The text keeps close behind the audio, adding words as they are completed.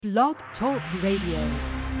Blog Talk Radio.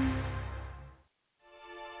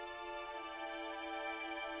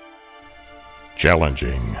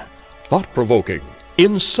 Challenging, thought-provoking,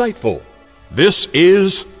 insightful. This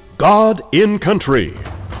is God in Country,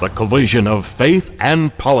 the collision of faith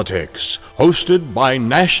and politics, hosted by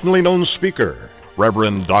nationally known speaker,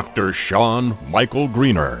 Reverend Dr. Sean Michael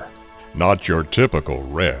Greener. Not your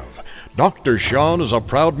typical Rev. Dr. Sean is a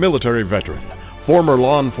proud military veteran, former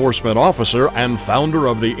law enforcement officer, and founder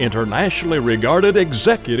of the internationally regarded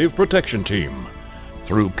Executive Protection Team.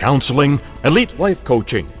 Through counseling, elite life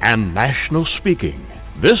coaching, and national speaking,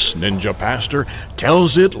 this ninja pastor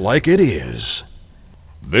tells it like it is.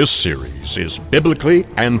 This series is biblically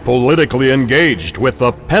and politically engaged with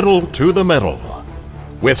the pedal to the metal.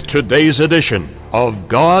 With today's edition of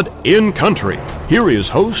God in Country, here is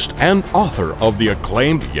host and author of the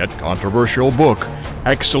acclaimed yet controversial book,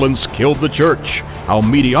 Excellence Killed the Church: How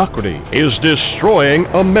Mediocrity is Destroying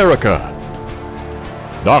America,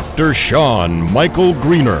 Dr. Sean Michael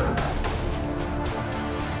Greener.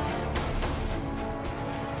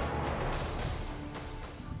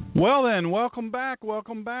 Well then, welcome back.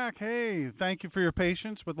 Hey, thank you for your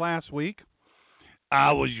patience with last week.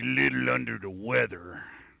 I was a little under the weather.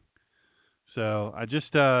 So I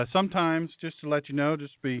just, sometimes, just to let you know,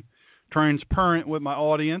 just to be transparent with my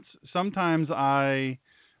audience, sometimes I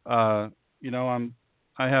have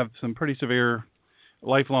some pretty severe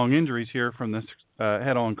lifelong injuries here from this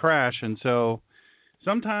head-on crash, and so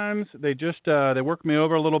sometimes they just they work me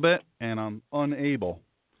over a little bit, and I'm unable.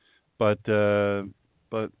 But through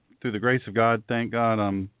the grace of God, thank God,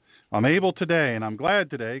 I'm able today, and I'm glad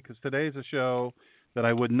today because today's a show that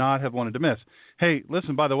I would not have wanted to miss. Hey,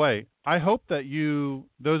 listen, by the way, I hope that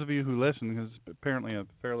those of you who listen, because apparently a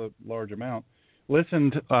fairly large amount,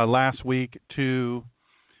 listened last week to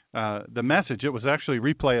the message. It was actually a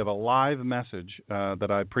replay of a live message that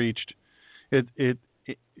I preached.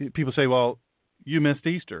 People say, well, you missed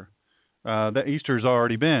Easter. That Easter's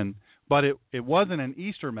already been. But it wasn't an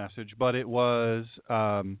Easter message, but it was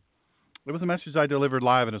a message I delivered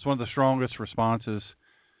live, and it's one of the strongest responses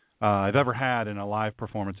I've ever had in a live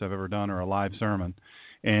performance I've ever done, or a live sermon.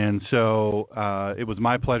 And so it was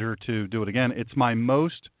my pleasure to do it again. It's my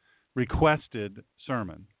most requested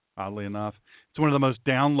sermon, oddly enough. It's one of the most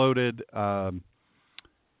downloaded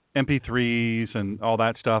MP3s and all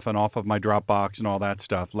that stuff, and off of my Dropbox and all that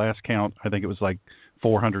stuff. Last count, I think it was like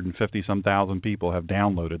 450-some thousand people have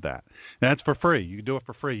downloaded that. And that's for free. You can do it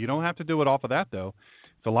for free. You don't have to do it off of that, though.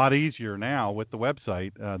 It's a lot easier now with the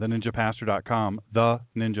website, theninjapastor.com,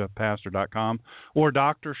 theninjapastor.com, or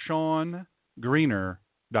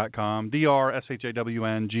DrSeanGreener.com,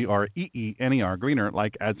 DrShawnGreener, Greener,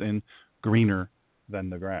 like as in greener than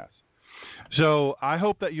the grass. So I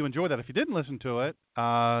hope that you enjoyed that. If you didn't listen to it,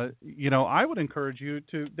 I would encourage you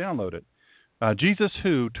to download it. Jesus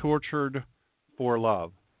Who Tortured for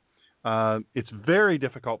Love. It's very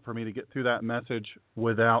difficult for me to get through that message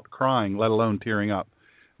without crying, let alone tearing up.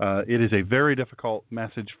 It is a very difficult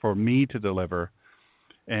message for me to deliver,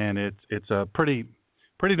 and it's a pretty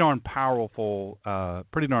darn powerful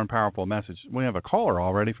message. We have a caller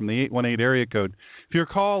already from the 818 area code. If you're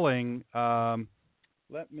calling,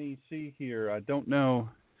 let me see here. I don't know.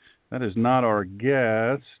 That is not our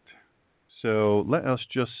guest. So let us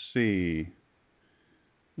just see.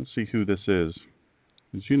 Let's see who this is.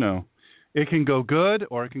 As you know, it can go good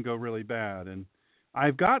or it can go really bad. And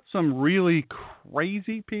I've got some really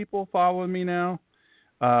crazy people following me now.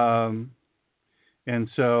 And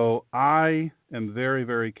so I am very,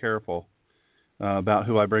 very careful about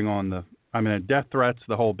who I bring on death threats,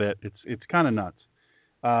 the whole bit. It's kind of nuts.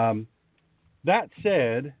 That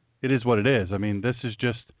said, it is what it is. I mean, this is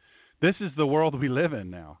the world we live in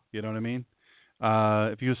now. You know what I mean?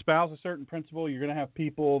 If you espouse a certain principle, you're going to have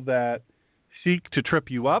people that seek to trip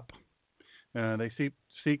you up. They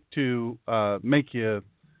seek to make you,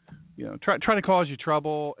 try to cause you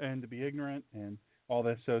trouble and to be ignorant and all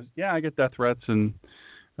this. So, yeah, I get death threats and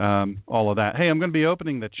all of that. Hey, I'm going to be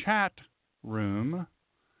opening the chat room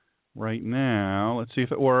right now. Let's see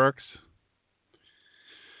if it works.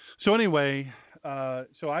 So anyway,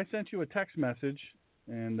 so I sent you a text message,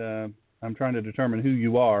 and I'm trying to determine who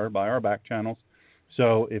you are by our back channels.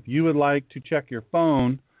 So if you would like to check your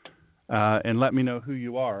phone and let me know who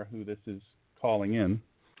you are, who this is calling in,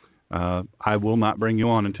 I will not bring you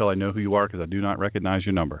on until I know who you are, because I do not recognize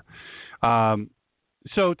your number.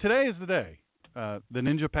 So today is the day. The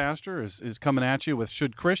Ninja Pastor is coming at you with,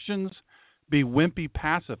 should Christians be wimpy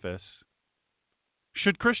pacifists?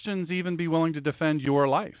 Should Christians even be willing to defend your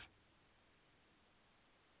life?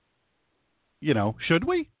 Should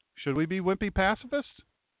we? Should we be wimpy pacifists?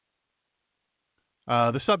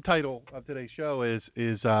 The subtitle of today's show is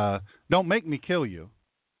 "Don't Make Me Kill You,"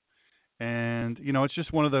 and it's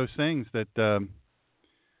just one of those things that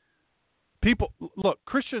people look.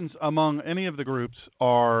 Christians among any of the groups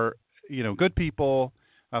are good people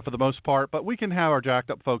for the most part, but we can have our jacked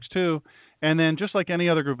up folks too. And then just like any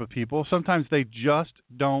other group of people, sometimes they just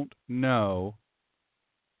don't know.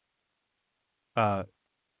 They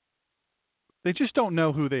just don't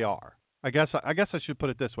know who they are. I guess I should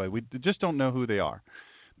put it this way: we just don't know who they are.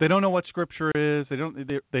 They don't know what Scripture is. They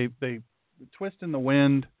twist in the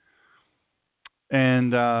wind,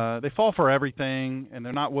 and they fall for everything. And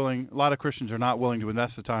they're not willing. A lot of Christians are not willing to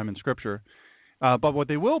invest the time in Scripture. But what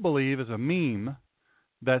they will believe is a meme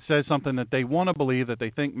that says something that they want to believe, that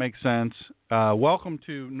they think makes sense. Welcome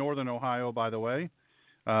to Northern Ohio, by the way.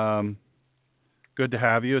 Good to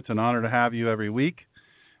have you. It's an honor to have you every week.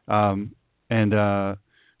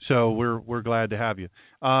 So we're glad to have you.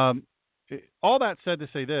 All that said to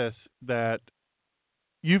say this, that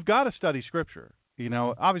you've got to study Scripture.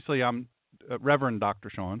 Obviously I'm Reverend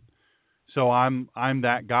Dr. Sean, so I'm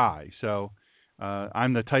that guy. So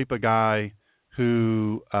I'm the type of guy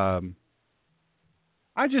who I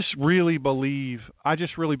just really believe,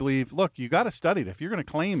 look, you got to study it. If you're going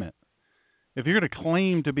to claim it, if you're going to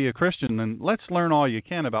claim to be a Christian, then let's learn all you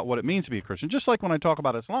can about what it means to be a Christian. Just like when I talk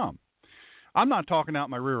about Islam. I'm not talking out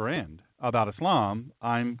my rear end about Islam.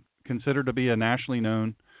 I'm considered to be a nationally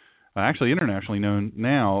known, actually internationally known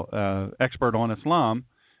now, expert on Islam.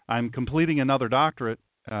 I'm completing another doctorate.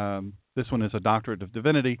 This one is a doctorate of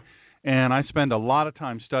divinity. And I spend a lot of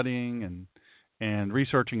time studying and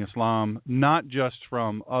researching Islam, not just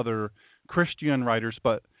from other Christian writers,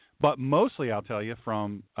 but mostly, I'll tell you,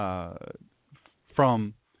 from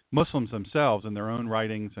Muslims themselves and their own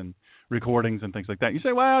writings and recordings and things like that. You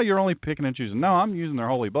say, well, you're only picking and choosing. No, I'm using their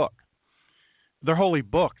holy book. Their holy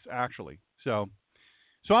books, actually. So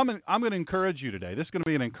I'm going to encourage you today. This is going to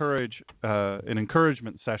be an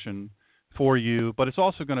encouragement session for you, but it's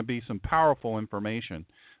also going to be some powerful information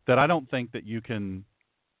that I don't think that you can.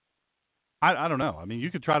 I don't know. I mean,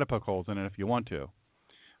 you could try to poke holes in it if you want to.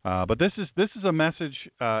 But this is a message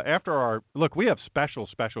after our look. We have special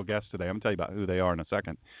guests today. I'm going to tell you about who they are in a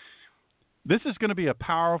second. This is going to be a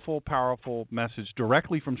powerful message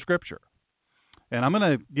directly from Scripture. And I'm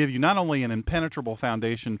going to give you not only an impenetrable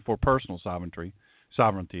foundation for personal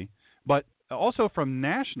sovereignty, but also from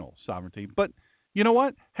national sovereignty. But you know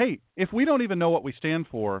what? Hey, if we don't even know what we stand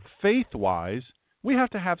for faith-wise, we have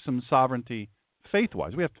to have some sovereignty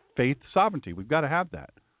faith-wise. We have faith sovereignty. We've got to have that.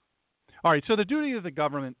 All right, so the duty of the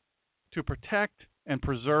government to protect and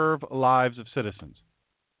preserve lives of citizens.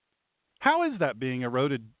 How is that being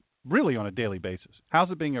eroded really on a daily basis?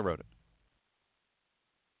 How's it being eroded?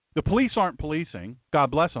 The police aren't policing.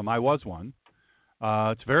 God bless them. I was one.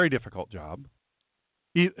 It's a very difficult job.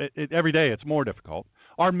 Every day it's more difficult.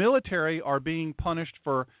 Our military are being punished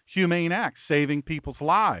for humane acts, saving people's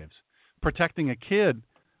lives, protecting a kid,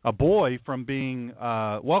 a boy from being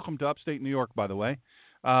welcome to upstate New York, by the way.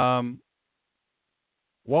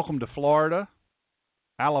 Welcome to Florida,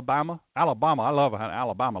 Alabama. I love how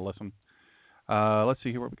Alabama listen. Let's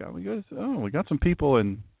see here what we got. We got some people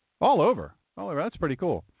in all over. That's pretty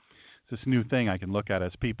cool. It's this new thing I can look at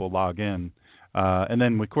as people log in. And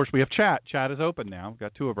then, of course, we have chat. Chat is open now. We've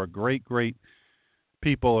got two of our great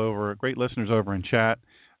people great listeners over in chat.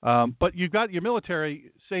 But you've got your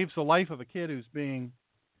military saves the life of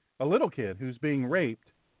a little kid who's being raped,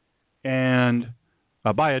 and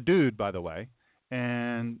by a dude, by the way,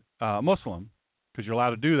 and Muslim, because you're allowed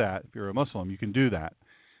to do that. If you're a Muslim, you can do that.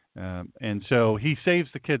 And so he saves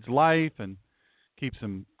the kid's life and keeps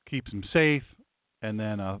him safe, and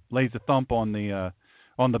then lays a thump on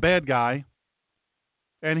the bad guy,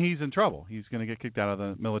 and he's in trouble. He's going to get kicked out of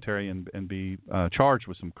the military and be charged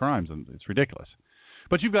with some crimes, and it's ridiculous.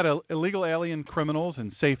 But you've got illegal alien criminals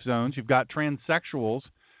in safe zones. You've got transsexuals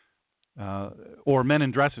or men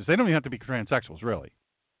in dresses. They don't even have to be transsexuals, really.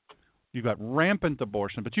 You've got rampant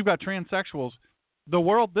abortion, but you've got transsexuals. The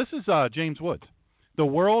world, this is James Woods. The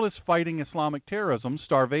world is fighting Islamic terrorism,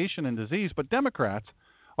 starvation, and disease, but Democrats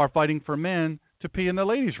are fighting for men to pee in the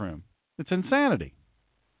ladies' room. It's insanity.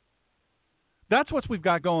 That's what we've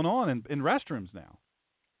got going on in restrooms now.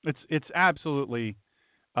 It's absolutely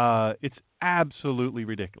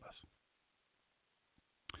ridiculous.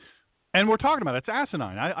 And we're talking about it. It's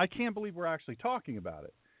asinine. I can't believe we're actually talking about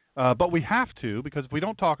it. But we have to, because if we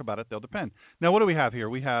don't talk about it, they'll depend. Now, what do we have here?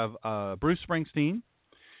 We have Bruce Springsteen.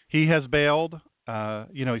 He has bailed.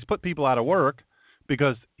 He's put people out of work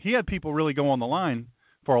because he had people really go on the line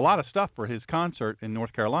for a lot of stuff for his concert in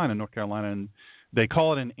North Carolina, and they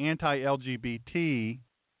call it an anti-LGBT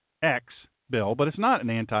X bill, but it's not an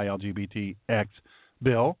anti-LGBTX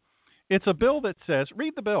bill. It's a bill that says,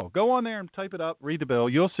 read the bill. Go on there and type it up, read the bill.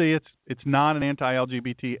 You'll see it's not an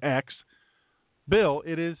anti-LGBTX bill.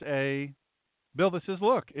 It is a bill that says,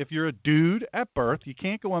 look, if you're a dude at birth, you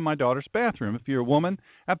can't go in my daughter's bathroom. If you're a woman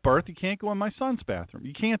at birth, you can't go in my son's bathroom.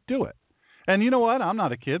 You can't do it. And you know what? I'm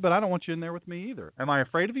not a kid, but I don't want you in there with me either. Am I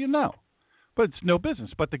afraid of you? No. But it's no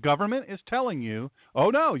business. But the government is telling you, oh,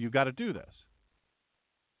 no, you've got to do this.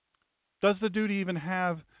 Does the duty even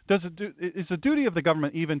have – is the duty of the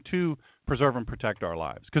government even to preserve and protect our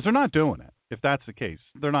lives? Because they're not doing it. If that's the case,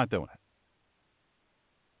 they're not doing it.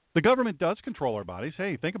 The government does control our bodies.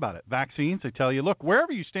 Hey, think about it. Vaccines, they tell you, look,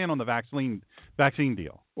 wherever you stand on the vaccine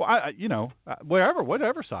deal, well,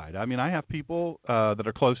 whatever side. I mean, I have people that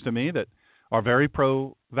are close to me that are very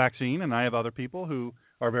pro-vaccine, and I have other people who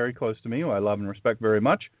are very close to me, who I love and respect very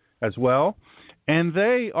much as well, and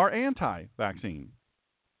they are anti-vaccine.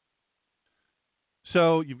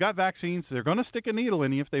 So you've got vaccines. They're going to stick a needle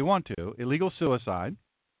in you if they want to. Illegal suicide.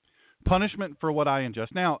 Punishment for what I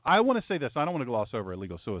ingest. Now, I want to say this. I don't want to gloss over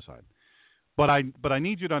illegal suicide. But I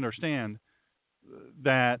need you to understand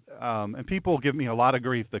that, and people give me a lot of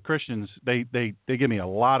grief. The Christians, they give me a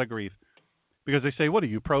lot of grief because they say, what are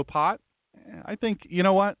you, pro-pot? I think, you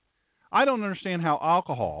know what? I don't understand how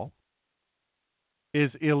alcohol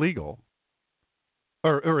is illegal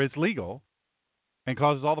or is legal and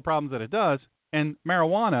causes all the problems that it does. And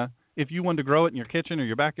marijuana, if you wanted to grow it in your kitchen or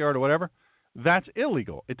your backyard or whatever, that's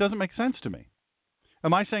illegal. It doesn't make sense to me.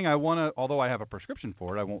 Am I saying I want to, although I have a prescription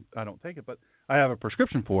for it, I don't take it, but I have a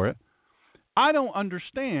prescription for it. I don't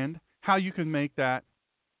understand how you can make that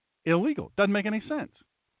illegal. Doesn't make any sense.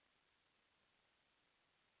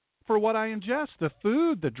 For what I ingest, the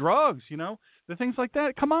food, the drugs, the things like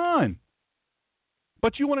that. Come on.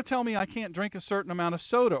 But you want to tell me I can't drink a certain amount of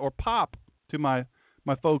soda or pop to my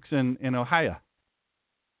folks in Ohio,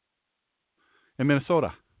 in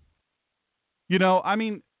Minnesota. I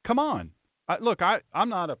mean, come on. I'm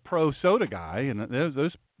not a pro-soda guy, and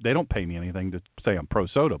they don't pay me anything to say I'm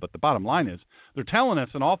pro-soda, but the bottom line is they're telling us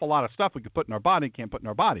an awful lot of stuff we could put in our body, can't put in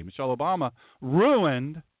our body. Michelle Obama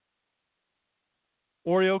ruined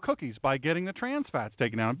Oreo cookies by getting the trans fats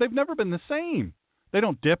taken out. They've never been the same. They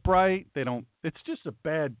don't dip right. It's just a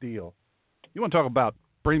bad deal. You want to talk about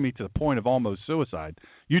bring me to the point of almost suicide.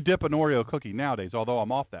 You dip an Oreo cookie nowadays, although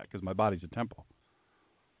I'm off that because my body's a temple.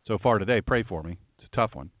 So far today, pray for me. It's a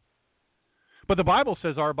tough one. But the Bible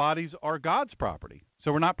says our bodies are God's property,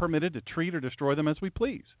 so we're not permitted to treat or destroy them as we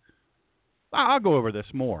please. I'll go over this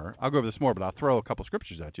more, but I'll throw a couple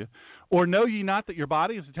scriptures at you. Or know ye not that your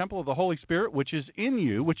body is the temple of the Holy Spirit, which is in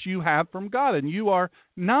you, which you have from God, and you are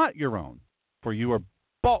not your own, for you are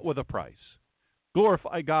bought with a price.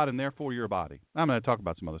 Glorify God and therefore your body. I'm going to talk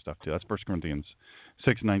about some other stuff too. That's 1 Corinthians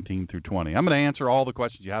 6:19 through 20. I'm going to answer all the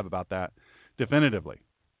questions you have about that definitively.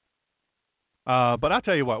 But I'll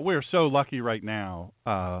tell you what, we're so lucky right now.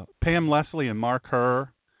 Pam Leslie and Mark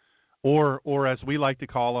Herr, or as we like to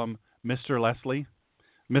call him, Mr. Leslie,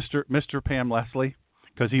 Mr. Pam Leslie,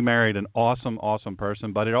 because he married an awesome, awesome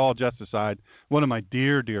person. But it all just aside, one of my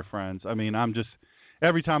dear, dear friends. I mean,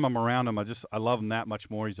 every time I'm around him, I love him that much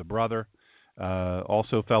more. He's a brother.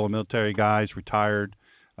 Also fellow military guys, retired.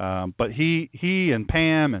 But he and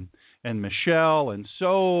Pam and Michelle and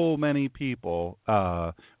so many people,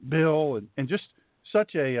 Bill, and just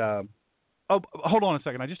such a hold on a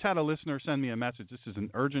second. I just had a listener send me a message. This is an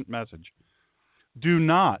urgent message. Do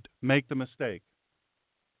not make the mistake.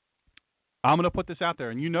 I'm going to put this out there,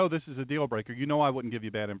 and this is a deal breaker. I wouldn't give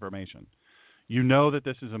you bad information. That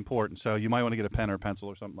this is important, so you might want to get a pen or a pencil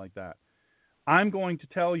or something like that. I'm going to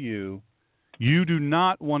tell you, you do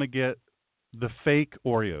not want to get the fake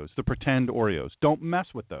Oreos, the pretend Oreos. Don't mess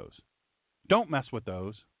with those. Don't mess with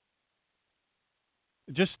those.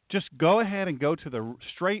 Just go ahead and go to the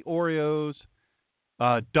straight Oreos,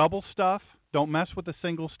 double stuff. Don't mess with the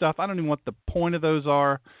single stuff. I don't even know what the point of those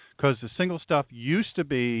are, because the single stuff used to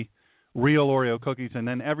be real Oreo cookies, and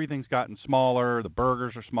then everything's gotten smaller. The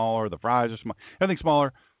burgers are smaller. The fries are smaller. Everything's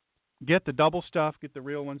smaller. Get the double stuff. Get the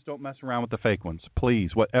real ones. Don't mess around with the fake ones,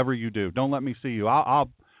 please. Whatever you do, don't let me see you.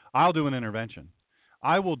 I'll do an intervention.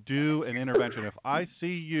 I will do an intervention if I see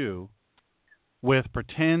you with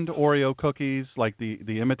pretend Oreo cookies like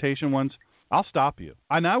the imitation ones. I'll stop you,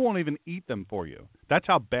 and I won't even eat them for you. That's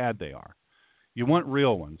how bad they are. You want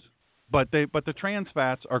real ones, but the trans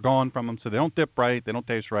fats are gone from them, so they don't dip right. They don't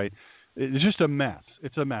taste right. It's just a mess.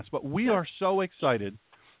 It's a mess. But we are so excited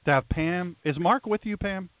to have Pam. Is Mark with you,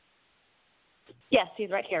 Pam? Yes,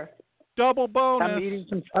 he's right here. Double bonus.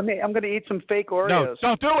 I'm going to eat some fake Oreos.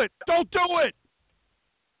 No, don't do it. Don't do it.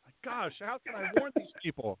 My gosh, how can I warn these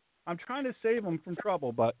people? I'm trying to save them from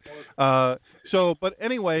trouble, but but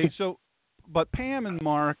Pam and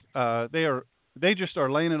Mark, they just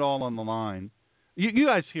are laying it all on the line. You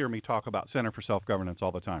guys hear me talk about Center for Self-Governance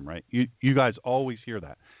all the time, right? You guys always hear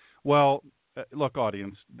that. Well, look,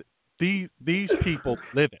 audience, these people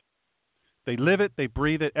live it. They live it. They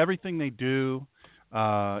breathe it. Everything they do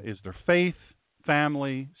is their faith,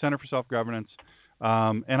 family, Center for Self-Governance.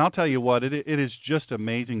 And I'll tell you what, it is just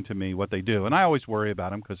amazing to me what they do. And I always worry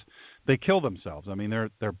about them because they kill themselves. I mean,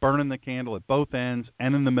 they're burning the candle at both ends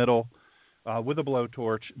and in the middle with a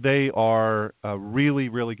blowtorch. They are really,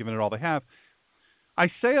 really giving it all they have. I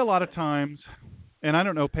say a lot of times, and I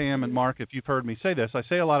don't know, Pam and Mark, if you've heard me say this, I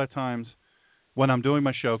say a lot of times when I'm doing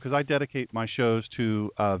my show, because I dedicate my shows to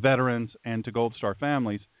veterans and to Gold Star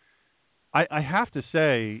families, I have to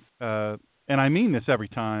say, and I mean this every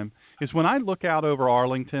time, is when I look out over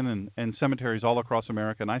Arlington and cemeteries all across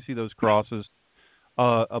America, and I see those crosses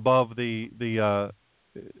above the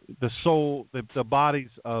bodies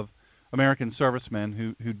of American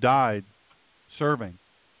servicemen who died serving,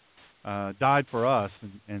 died for us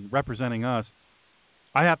and representing us,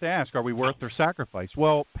 I have to ask, are we worth their sacrifice?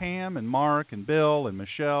 Well, Pam and Mark and Bill and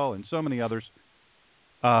Michelle and so many others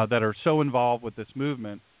that are so involved with this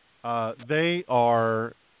movement,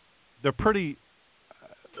 they're pretty,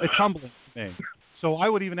 it's humbling to me. So I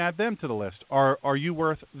would even add them to the list. Are you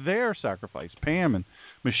worth their sacrifice? Pam and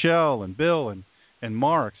Michelle and Bill and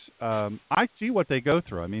Mark's. I see what they go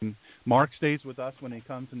through. I mean, Mark stays with us when he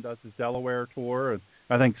comes and does his Delaware tour. And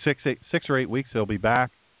I think 6 or 8 weeks he'll be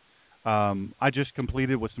back. I just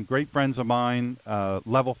completed with some great friends of mine,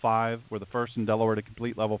 Level 5. We're the first in Delaware to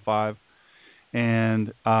complete Level 5. And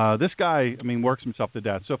this guy, I mean, works himself to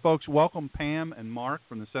death. So, folks, welcome Pam and Mark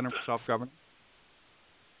from the Center for Self-Governance.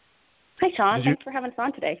 Hi, Sean. Thanks for having us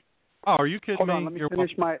on today. Oh, are you kidding Hold me? on,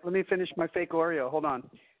 let me finish my fake Oreo. Hold on.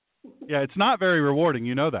 Yeah, it's not very rewarding.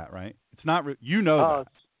 You know that, right? It's not. You know that.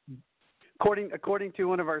 According to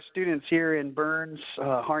one of our students here in Burns,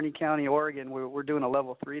 Harney County, Oregon, we're doing a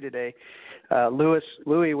level 3 today. Louis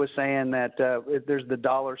was saying that there's the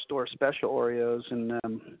dollar store special Oreos, and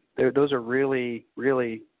those are really,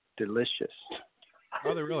 really delicious.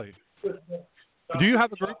 Oh, they really? Do you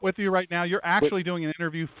have a group with you right now? You're actually doing an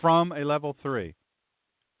interview from a level 3.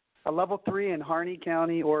 A level 3 in Harney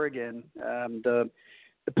County, Oregon, the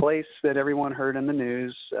place that everyone heard in the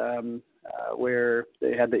news, where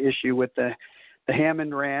they had the issue with the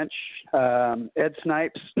Hammond Ranch. Ed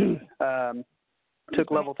Snipes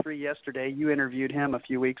took level 3 yesterday. You interviewed him a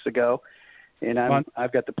few weeks ago, and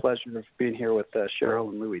I've got the pleasure of being here with Cheryl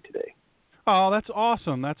and Louis today. Oh, that's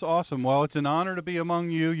awesome. That's awesome. Well, it's an honor to be among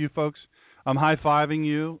you folks. I'm high-fiving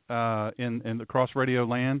you in the Cross Radio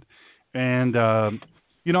land. And,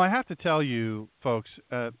 I have to tell you, folks,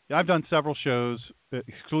 I've done several shows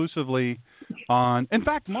exclusively on – in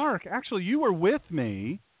fact, Mark, actually, you were with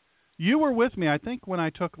me. I think, when I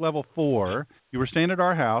took level 4. You were staying at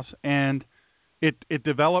our house, and it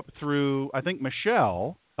developed through, I think,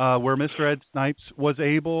 Michelle, where Mr. Ed Snipes was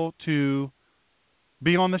able to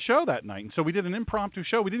be on the show that night. And so we did an impromptu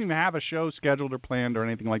show. We didn't even have a show scheduled or planned or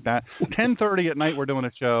anything like that. 10:30 at night, we're doing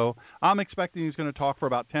a show. I'm expecting he's going to talk for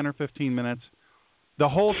about 10 or 15 minutes. The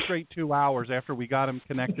whole straight 2 hours after we got him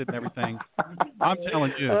connected and everything. I'm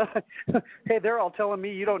telling you. Hey, they're all telling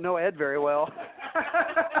me you don't know Ed very well.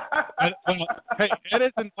 Hey, Ed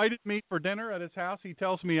has invited me for dinner at his house. He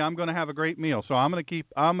tells me I'm going to have a great meal, so I'm going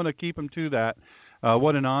to keep him to that.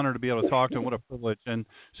 What an honor to be able to talk to him. What a privilege. And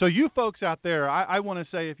so you folks out there, I want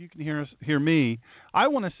to say, if you can hear me, I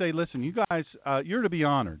want to say, listen, you guys, you're to be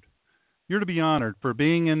honored. You're to be honored for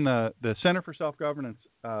being in the Center for Self-Governance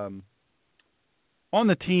on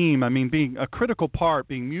the team. I mean, being a critical part,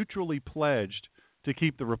 being mutually pledged to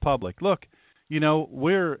keep the Republic. Look,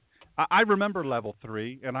 I remember level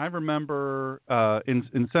 3, and I remember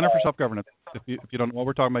in Center for Self-Governance, if you don't know what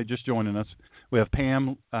we're talking about, just joining us, we have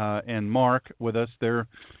Pam and Mark with us. They're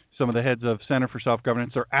some of the heads of Center for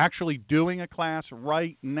Self-Governance. They're actually doing a class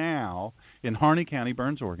right now in Harney County,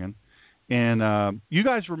 Burns, Oregon. And you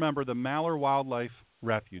guys remember the Malheur Wildlife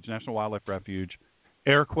Refuge, National Wildlife Refuge,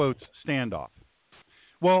 air quotes, standoff.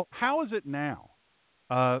 Well, how is it now?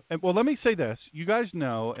 Well, let me say this. You guys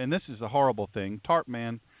know, and this is a horrible thing, Tarp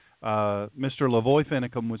Man, Mr. Lavoy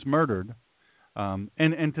Finicum was murdered.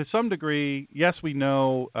 And to some degree, yes, we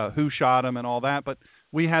know who shot him and all that, but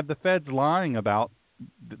we had the feds lying about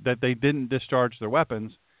that they didn't discharge their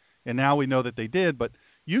weapons, and now we know that they did. But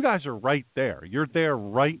you guys are right there. You're there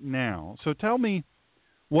right now. So tell me,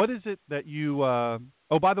 what is it that you oh,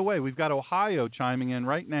 by the way, we've got Ohio chiming in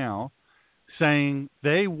right now saying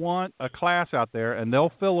they want a class out there and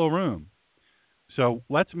they'll fill a room. So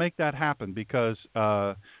let's make that happen because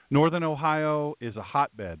Northern Ohio is a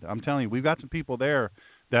hotbed. I'm telling you, we've got some people there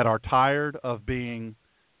that are tired of being,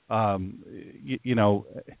 on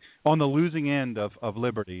the losing end of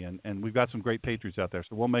liberty, and we've got some great patriots out there.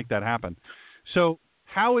 So we'll make that happen. So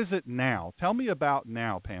how is it now? Tell me about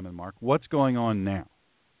now, Pam and Mark. What's going on now?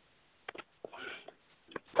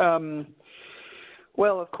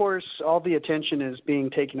 Well, of course, all the attention is being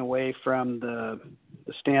taken away from the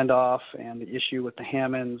standoff and the issue with the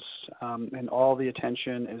Hammonds, and all the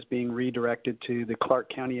attention is being redirected to the Clark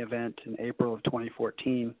County event in April of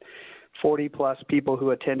 2014. 40-plus people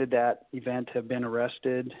who attended that event have been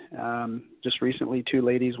arrested. Just recently, 2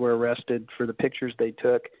 ladies were arrested for the pictures they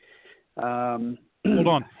took. Hold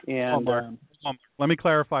on. And let me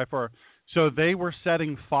clarify so they were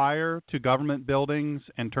setting fire to government buildings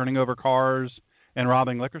and turning over cars and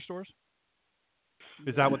robbing liquor stores?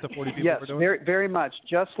 Is that what the 40 people were doing? Yes, very, very much.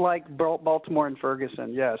 Just like Baltimore and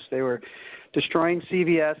Ferguson, yes. They were destroying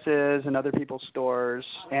CVS's and other people's stores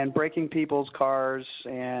and breaking people's cars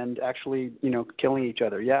and actually, killing each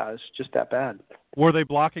other. Yeah, it's just that bad. Were they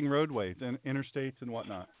blocking roadways and interstates and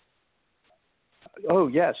whatnot? Oh,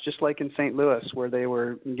 yes, just like in St. Louis, where they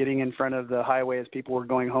were getting in front of the highway as people were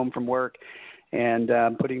going home from work and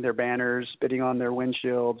putting their banners, spitting on their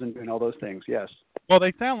windshields, and doing all those things, yes. Well,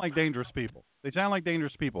 they sound like dangerous people.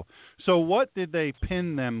 So what did they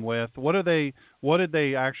pin them with? What did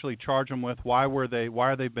they actually charge them with? Why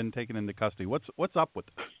are they been taken into custody? What's up with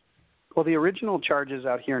this? Well, the original charges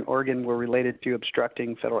out here in Oregon were related to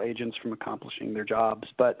obstructing federal agents from accomplishing their jobs,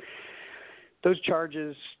 but those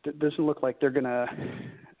charges doesn't look like they're going to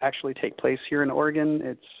actually take place here in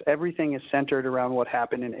Oregon. Everything is centered around what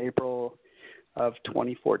happened in April of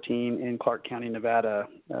 2014 in Clark County, Nevada.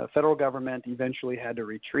 Federal government eventually had to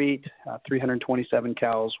retreat. 327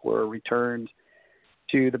 cows were returned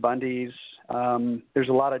to the Bundys. There's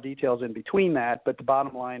a lot of details in between that, but the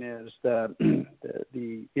bottom line is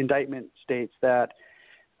the indictment states that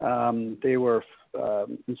they were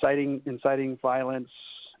inciting violence.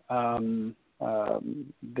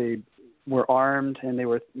 They were armed and they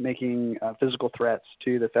were making physical threats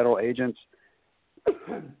to the federal agents.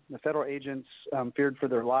 The federal agents feared for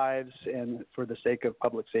their lives and for the sake of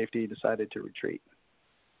public safety decided to retreat.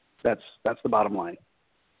 That's the bottom line.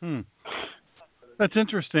 That's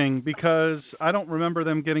interesting because I don't remember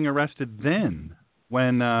them getting arrested then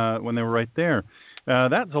when they were right there.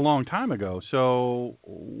 That's a long time ago. So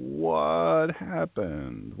what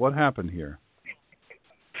happened? What happened here?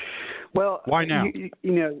 Well, why now?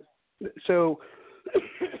 So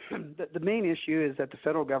the main issue is that the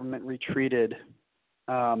federal government retreated,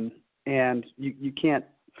 and you can't.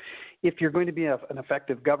 If you're going to be an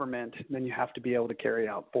effective government, then you have to be able to carry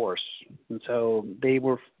out force. And so they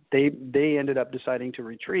ended up deciding to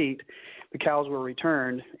retreat. The cows were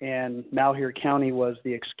returned, and Malheur County was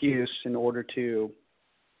the excuse in order to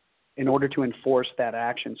enforce that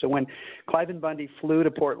action. So when Cliven Bundy flew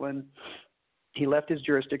to Portland, he left his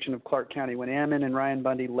jurisdiction of Clark County. When Ammon and Ryan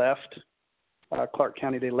Bundy left Clark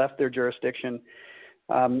County, they left their jurisdiction.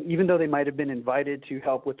 Even though they might have been invited to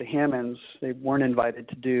help with the Hammonds, they weren't invited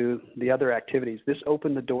to do the other activities. This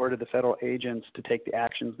opened the door to the federal agents to take the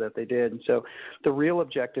actions that they did. And so the real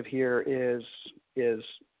objective here is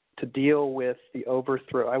to deal with the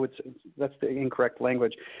overthrow. I would say that's the incorrect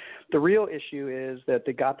language. The real issue is that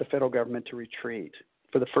they got the federal government to retreat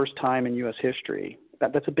for the first time in U.S. history.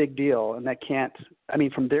 That's a big deal, and that can't – I mean,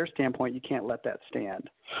 from their standpoint, you can't let that stand.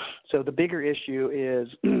 So the bigger issue is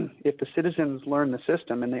if the citizens learn the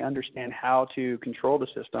system and they understand how to control the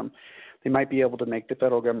system, they might be able to make the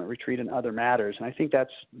federal government retreat in other matters. And I think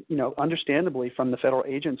that's, understandably from the federal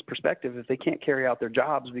agents' perspective, if they can't carry out their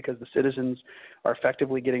jobs because the citizens are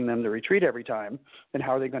effectively getting them to retreat every time, then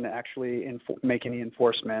how are they going to actually make any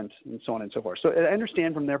enforcement and so on and so forth. So I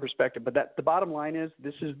understand from their perspective, but the bottom line is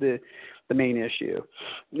this is the main issue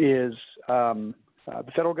is the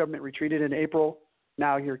federal government retreated in April.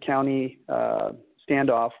 Now your county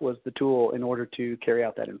standoff was the tool in order to carry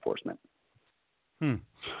out that enforcement.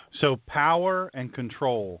 So power and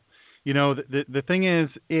control. The thing is,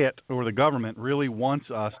 the government really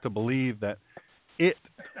wants us to believe that it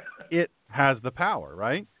has the power,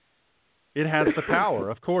 right? It has the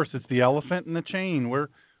power. Of course, it's the elephant in the chain.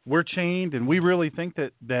 We're chained, and we really think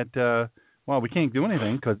that we can't do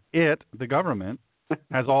anything because the government,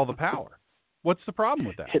 has all the power. What's the problem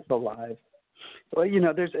with that? It's alive. Well,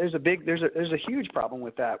 there's a huge problem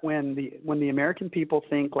with that. When the American people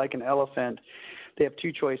think like an elephant, they have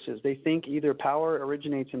two choices. They think either power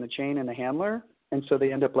originates in the chain and the handler, and so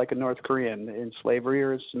they end up like a North Korean in slavery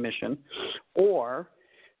or submission, or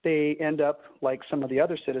they end up like some of the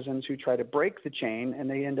other citizens who try to break the chain, and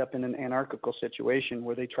they end up in an anarchical situation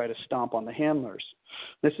where they try to stomp on the handlers.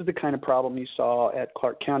 This is the kind of problem you saw at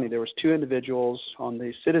Clark County. There was two individuals on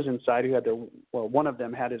the citizen side who had one of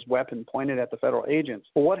them had his weapon pointed at the federal agents.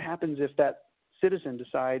 Well, what happens if that citizen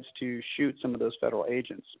decides to shoot some of those federal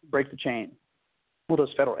agents, break the chain? Well,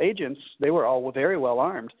 those federal agents, they were all very well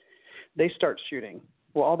armed. They start shooting.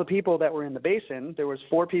 Well, all the people that were in the basin, there was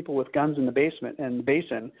 4 people with guns in the basement and the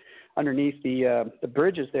basin underneath the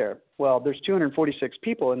bridges there. Well, there's 246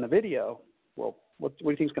 people in the video. Well, what do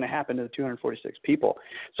you think is going to happen to the 246 people?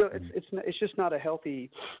 So it's just not a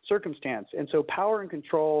healthy circumstance. And so power and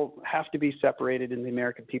control have to be separated in the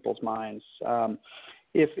American people's minds.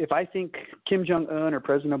 If I think Kim Jong-un or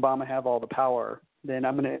President Obama have all the power, then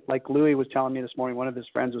I'm going to, like Louis was telling me this morning, one of his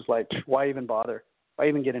friends was like, why even bother? Why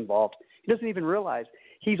even get involved? He doesn't even realize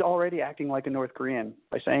he's already acting like a North Korean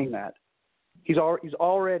by saying that. He's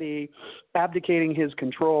already abdicating his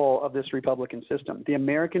control of this Republican system. The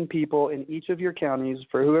American people in each of your counties,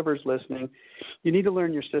 for whoever's listening, you need to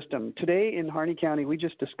learn your system. Today in Harney County, we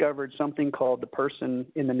just discovered something called the Person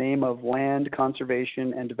in the Name of Land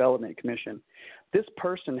Conservation and Development Commission. This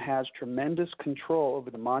person has tremendous control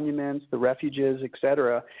over the monuments, the refuges,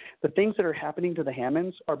 etc. The things that are happening to the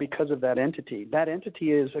Hammonds are because of that entity. That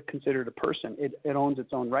entity is considered a person. It owns its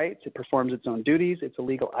own rights. It performs its own duties. It's a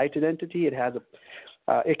legal entity.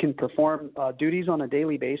 It can perform duties on a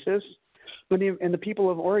daily basis. And the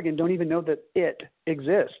people of Oregon don't even know that it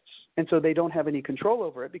exists. And so they don't have any control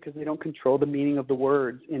over it because they don't control the meaning of the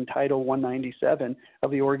words in Title 197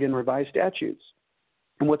 of the Oregon Revised Statutes.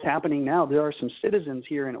 And what's happening now, there are some citizens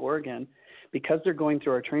here in Oregon, because they're going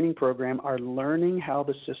through our training program, are learning how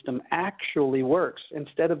the system actually works.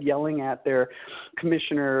 Instead of yelling at their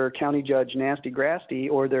commissioner, county judge, nasty grasty,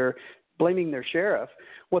 or they're blaming their sheriff,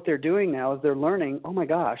 what they're doing now is they're learning, oh my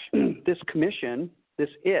gosh, this commission,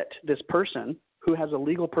 this person who has a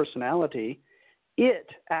legal personality, it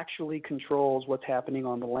actually controls what's happening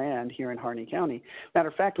on the land here in Harney County. Matter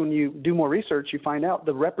of fact, when you do more research, you find out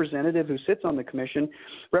the representative who sits on the commission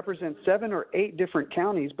represents 7 or 8 different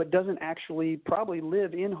counties, but doesn't actually probably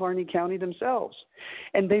live in Harney County themselves.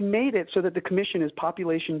 And they made it so that the commission is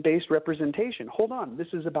population-based representation. Hold on, this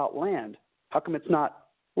is about land. How come it's not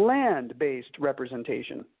land-based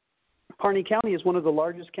representation? Harney County is one of the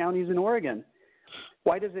largest counties in Oregon.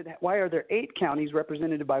 Why are there 8 counties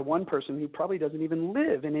represented by one person who probably doesn't even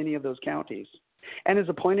live in any of those counties and is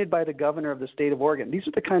appointed by the governor of the state of Oregon? These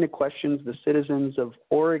are the kind of questions the citizens of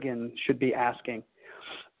Oregon should be asking.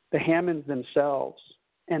 The Hammonds themselves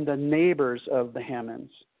and the neighbors of the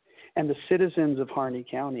Hammonds and the citizens of Harney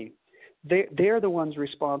County, they're the ones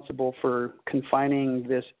responsible for confining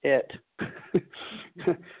this it.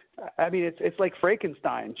 I mean, it's like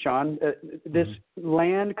Frankenstein, Sean. This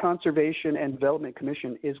Land Conservation and Development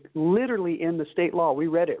Commission is literally in the state law. We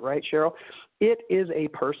read it, right, Cheryl? It is a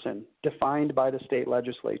person defined by the state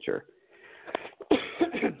legislature.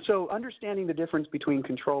 So understanding the difference between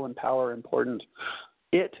control and power are important.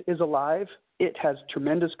 It is alive. It has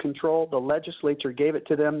tremendous control. The legislature gave it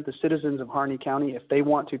to them. The citizens of Harney County, if they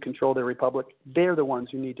want to control their republic, they're the ones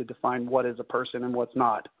who need to define what is a person and what's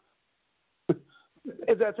not.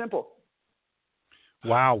 It's that simple.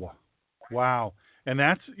 Wow. And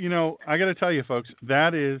that's, I got to tell you, folks,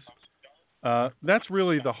 that's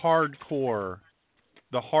really the hardcore.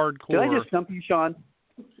 Did I just stump you, Sean?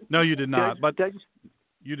 No, you did not.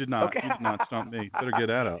 You did not. Okay. You did not stump me. Better get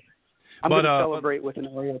that out. I'm going to celebrate with an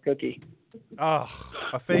Oreo cookie. Oh,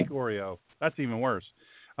 a fake Oreo. That's even worse.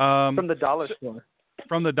 From the dollar store.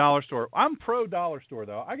 From the dollar store. I'm pro dollar store,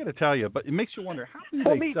 though. I got to tell you, but it makes you wonder, how do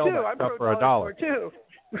they sell that stuff for $1? I'm pro dollar store,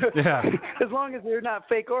 too. Yeah. As long as they're not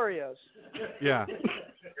fake Oreos. Yeah.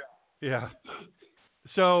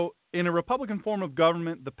 So, in a Republican form of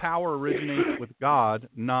government, the power originates with God,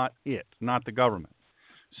 not the government.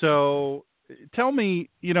 So, tell me,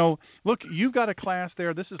 look, you've got a class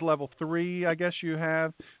there. This is level 3, I guess you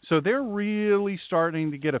have. So, they're really starting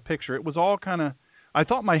to get a picture. It was all kind of, I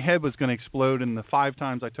thought my head was going to explode in the 5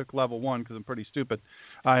 times I took level 1 because I'm pretty stupid.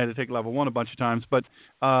 I had to take level 1 a bunch of times, but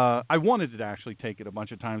I wanted to actually take it a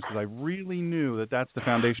bunch of times because I really knew that that's the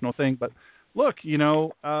foundational thing. But look,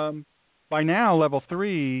 by now, level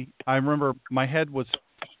 3, I remember my head was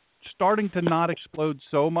starting to not explode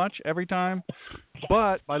so much every time.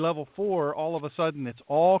 But by level 4, all of a sudden, it's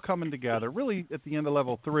all coming together. Really, at the end of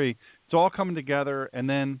level 3, it's all coming together, and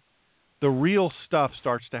then the real stuff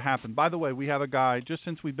starts to happen. By the way, we have a guy, just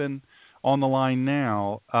since we've been on the line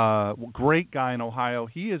now, great guy in Ohio.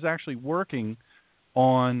 He is actually working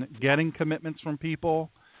on getting commitments from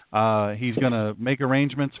people. He's going to make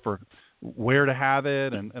arrangements for where to have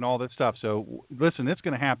it and all this stuff. So listen, it's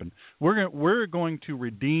going to happen. We're going to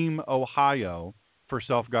redeem Ohio for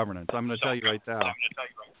self-governance. I'm going to tell you right now.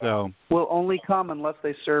 So will only come unless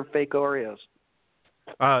they serve fake Oreos.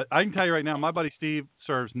 I can tell you right now, my buddy Steve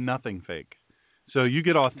serves nothing fake. So you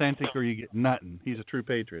get authentic or you get nothing. He's a true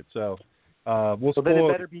patriot. So we'll then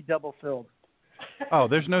it better be double filled. Oh,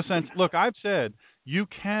 there's no sense. Look, I've said you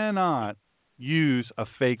cannot use a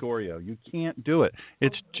fake Oreo. You can't do it.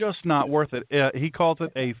 It's just not worth it. He calls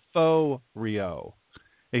it a faux Rio.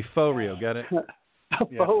 A faux Rio, get it?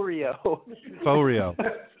 Faux Rio. Faux Rio.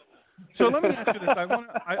 So let me ask you this. I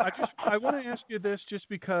want to ask you this just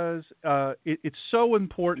because it's so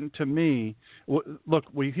important to me. Look,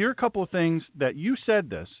 we hear a couple of things that you said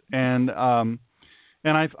this, and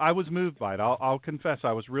I was moved by it. I'll confess,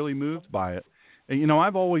 I was really moved by it. You know,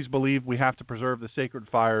 I've always believed we have to preserve the sacred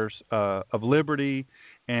fires of liberty,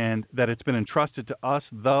 and that it's been entrusted to us,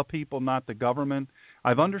 the people, not the government.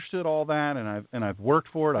 I've understood all that, and I've worked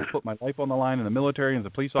for it. I've put my life on the line in the military and as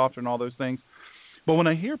a police officer and all those things. But when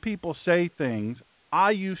I hear people say things,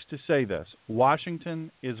 I used to say this: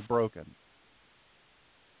 Washington is broken.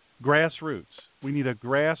 Grassroots. We need a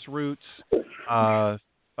grassroots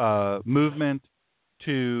movement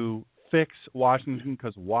to fix Washington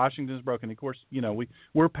because Washington is broken. Of course, you know,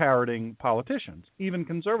 we're parroting politicians, even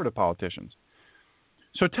conservative politicians.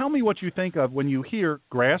 So tell me what you think of when you hear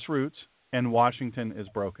grassroots and Washington is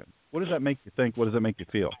broken. What does that make you think? What does that make you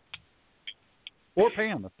feel? Or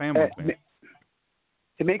Pam, the family.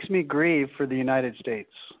 It makes me grieve for the United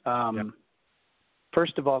States.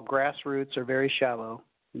 First of all, grassroots are very shallow,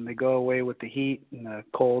 and they go away with the heat and the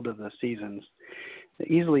cold of the seasons.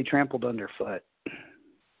 They're easily trampled underfoot.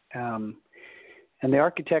 And the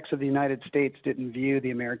architects of the United States didn't view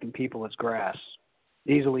the American people as grass,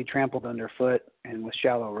 easily trampled underfoot and with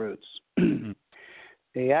shallow roots.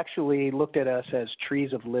 They actually looked at us as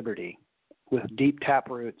trees of liberty with deep tap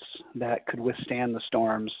roots that could withstand the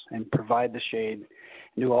storms and provide the shade,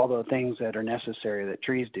 and do all the things that are necessary that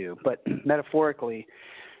trees do. But metaphorically,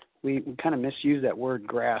 we kind of misuse that word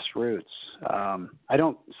grassroots. I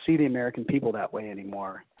don't see the American people that way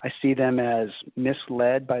anymore. I see them as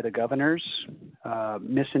misled by the governors,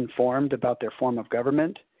 misinformed about their form of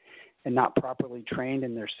government, and not properly trained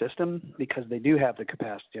in their system, because they do have the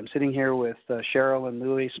capacity. I'm sitting here with Cheryl and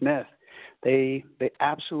Louis Smith. They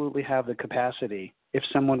absolutely have the capacity if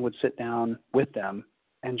someone would sit down with them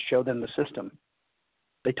and show them the system.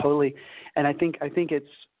 They totally, and I think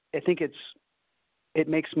it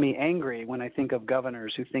makes me angry when I think of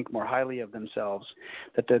governors who think more highly of themselves,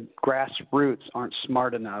 that the grassroots aren't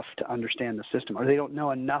smart enough to understand the system, or they don't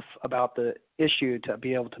know enough about the issue to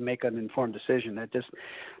be able to make an informed decision.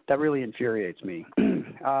 That really infuriates me.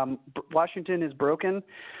 Washington is broken.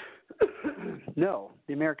 No,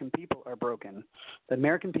 the American people are broken. The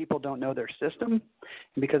American people don't know their system,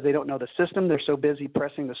 and because they don't know the system, they're so busy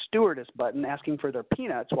pressing the stewardess button, asking for their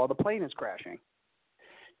peanuts while the plane is crashing.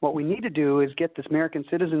 What we need to do is get the American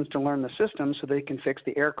citizens to learn the system so they can fix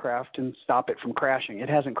the aircraft and stop it from crashing. It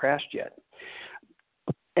hasn't crashed yet.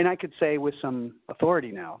 And I could say with some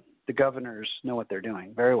authority now, the governors know what they're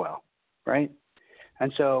doing very well, right?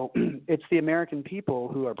 And so it's the American people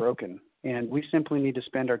who are broken. And we simply need to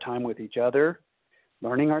spend our time with each other,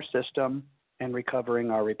 learning our system, and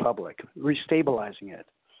recovering our republic, restabilizing it.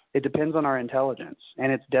 It depends on our intelligence,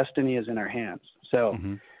 and its destiny is in our hands. So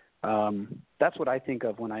that's what I think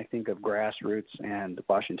of when I think of grassroots and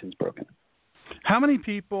Washington's broken. How many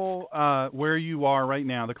people where you are right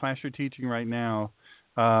now, the class you're teaching right now,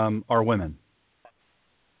 are women?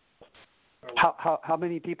 How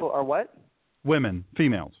many people are what? Women,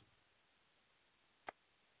 females.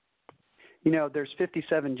 You know, there's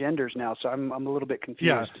 57 genders now, so I'm a little bit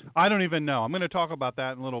confused. Yeah, I don't even know. I'm going to talk about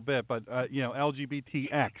that in a little bit, but, you know,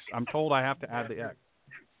 LGBTX. I'm told I have to add the X.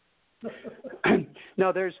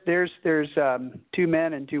 No, there's 2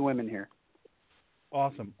 men and 2 women here.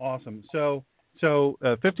 Awesome. So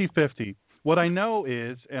 50-50. What I know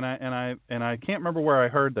is, and I can't remember where I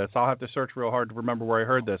heard this. I'll have to search real hard to remember where I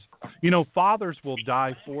heard this. You know, fathers will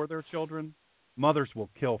die for their children. Mothers will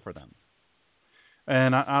kill for them.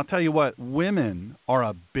 And I'll tell you what, women are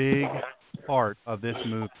a big part of this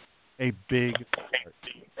movement, a big part.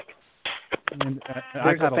 And,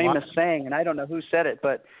 there's a famous saying, and I don't know who said it,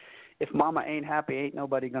 but if mama ain't happy, ain't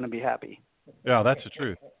nobody going to be happy. Yeah, that's the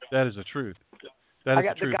truth. That is the truth.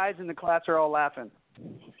 The guys in the class are all laughing.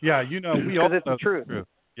 Yeah, you know, we all know it's the truth.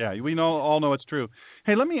 Yeah, we all know it's true.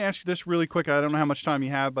 Hey, let me ask you this really quick. I don't know how much time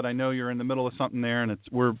you have, but I know you're in the middle of something there, and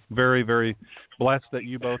we're very, very blessed that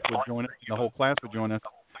you both would join us, and the whole class would join us.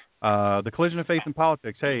 The Collision of Faith and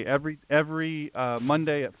Politics. Hey, every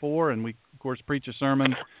Monday at 4, and we of course preach a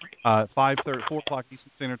sermon 4 o'clock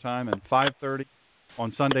Eastern Standard Time, and 5:30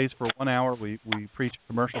 on Sundays for 1 hour. We preach a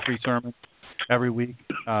commercial-free sermon every week.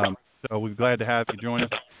 So we're glad to have you join us.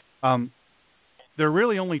 There are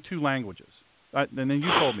really only two languages, and then you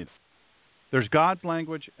told me that. There's God's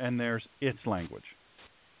language and there's its language,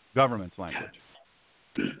 government's language.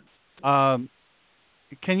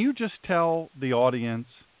 Can you just tell the audience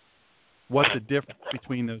what the difference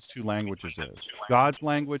between those two languages is? God's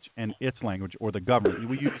language and its language, or the government.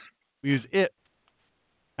 We use it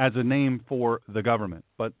as a name for the government,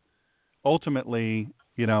 but ultimately,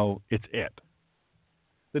 it's it.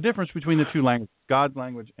 The difference between the two languages, God's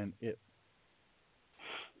language and it.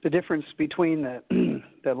 The difference between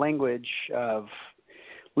the language of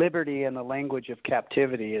liberty and the language of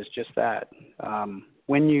captivity is just that.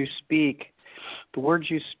 When you speak, the words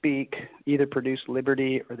you speak either produce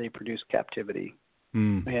liberty or they produce captivity.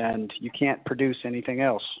 And you can't produce anything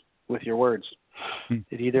else with your words.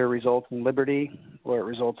 It either results in liberty or it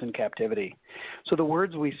results in captivity. So the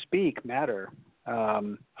words we speak matter.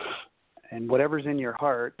 And whatever's in your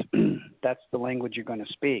heart, that's the language you're going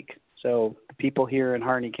to speak. So the people here in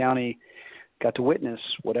Harney County got to witness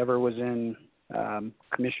whatever was in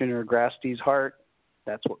Commissioner Grasty's heart.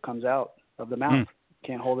 That's what comes out of the mouth.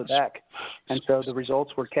 Can't hold it back. And so the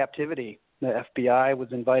results were captivity. The FBI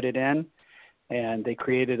was invited in, and they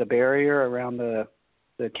created a barrier around the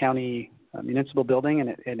county municipal building,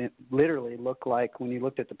 and it literally looked like, when you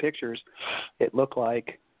looked at the pictures, it looked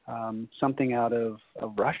like something out of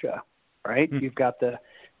Russia, right? You've got the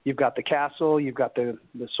castle, you've got the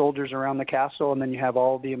soldiers around the castle, and then you have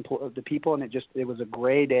all the people, and it was a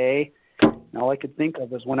gray day. And all I could think of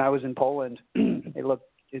was when I was in Poland,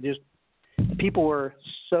 people were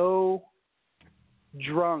so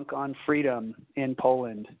drunk on freedom in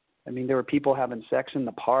Poland. I mean, there were people having sex in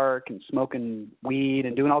the park and smoking weed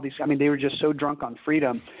and doing all these. I mean, they were just so drunk on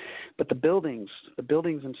freedom. But the buildings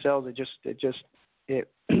themselves, it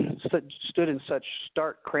stood in such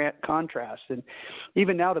stark contrast. And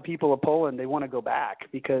even now, the people of Poland, they want to go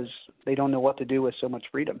back because they don't know what to do with so much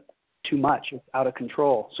freedom. Too much, it's out of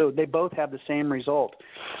control. So they both have the same result.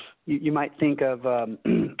 You might think of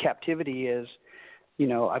captivity as,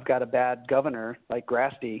 I've got a bad governor like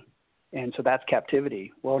Grasty, and so that's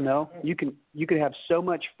captivity. Well, no, you can have so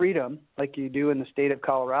much freedom like you do in the state of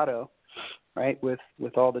Colorado, right,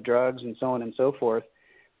 with all the drugs and so on and so forth,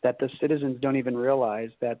 that the citizens don't even realize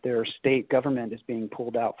that their state government is being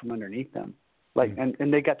pulled out from underneath them.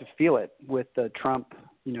 And they got to feel it with the Trump,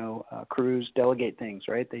 Cruz delegate things,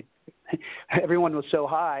 right? Everyone was so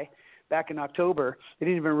high back in October, they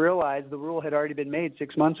didn't even realize the rule had already been made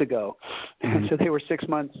 6 months ago. So they were 6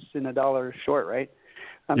 months and $1 short, right?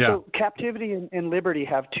 So captivity and liberty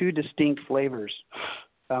have two distinct flavors.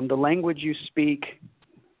 The language you speak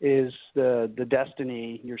is the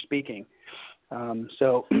destiny you're speaking.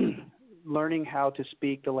 So learning how to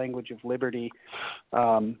speak the language of liberty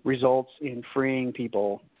results in freeing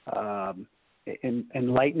people,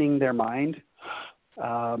 enlightening their mind,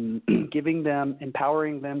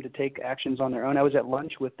 empowering them to take actions on their own. I was at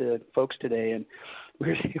lunch with the folks today, and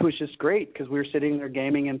it was just great because we were sitting there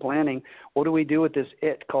gaming and planning. What do we do with this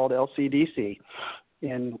called LCDC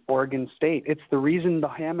in Oregon State? It's the reason the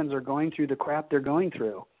Hammonds are going through the crap they're going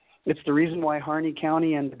through. It's the reason why Harney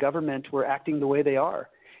County and the government were acting the way they are.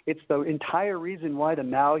 It's the entire reason why the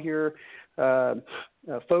Malheur the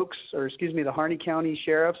Harney County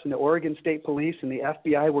sheriffs and the Oregon State Police and the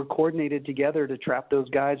FBI were coordinated together to trap those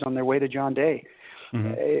guys on their way to John Day.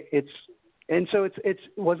 It's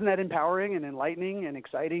wasn't that empowering and enlightening and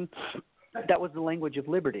exciting? That was the language of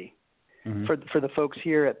liberty for the folks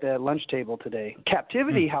here at the lunch table today.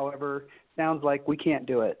 Captivity, however, sounds like we can't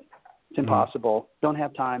do it. It's impossible. Don't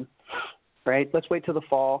have time. Right? Let's wait till the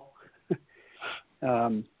fall.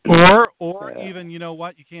 Or even, you know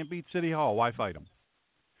what? You can't beat City Hall. Why fight them?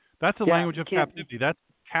 That's the language of captivity. That's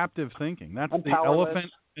captive thinking. That's the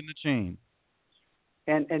elephant in the chain.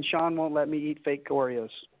 And Sean won't let me eat fake Oreos.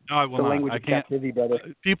 No, I will not. The language of captivity, brother.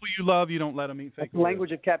 People you love, you don't let them eat fake Oreos. The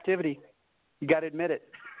language of captivity. You got to admit it.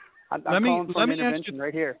 I'm calling for an intervention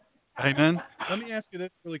right here. Amen. Let me ask you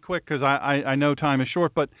this really quick because I know time is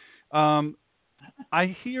short, but I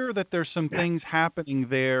hear that there's some things happening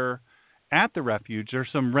there at the refuge. There's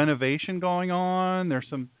some renovation going on. There's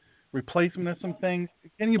some replacement of some things.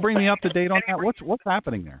 Can you bring me up to date on that? What's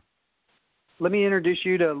happening there? Let me introduce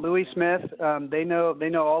you to Louis Smith. They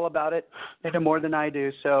know all about it. They know more than I do.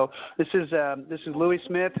 So this is Louis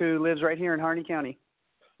Smith, who lives right here in Harney County.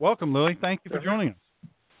 Welcome, Louis. Thank you for joining us.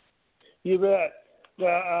 You bet.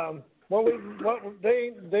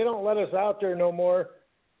 They don't let us out there no more,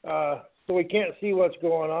 so we can't see what's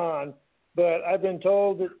going on. But I've been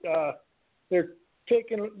told that they're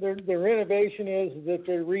taking their renovation is that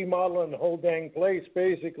they're remodeling the whole dang place,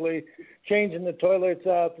 basically changing the toilets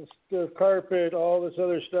out, the carpet, all this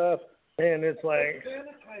other stuff, and it's like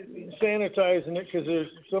sanitizing it because there's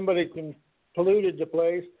somebody polluted the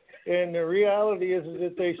place. And the reality is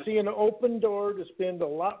that they see an open door to spend a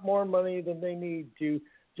lot more money than they need to,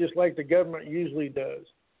 just like the government usually does.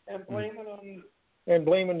 And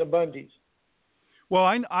blaming the Bundys. Well,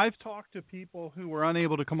 I've talked to people who were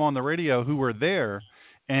unable to come on the radio who were there,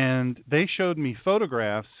 and they showed me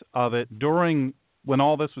photographs of it during when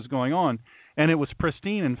all this was going on, and it was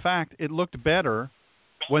pristine. In fact, it looked better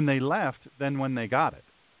when they left than when they got it.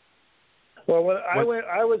 Well, when I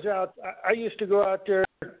was out. I used to go out there.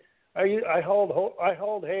 I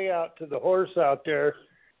hauled hay out to the horse out there,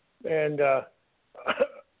 and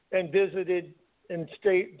visited and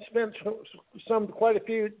spent quite a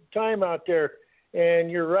few time out there.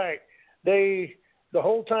 And you're right. The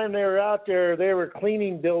whole time they were out there, they were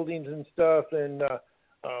cleaning buildings and stuff and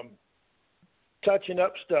touching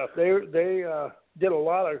up stuff. They did a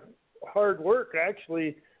lot of hard work.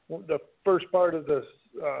 Actually, the first part of the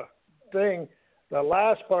thing. The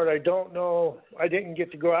last part, I don't know. I didn't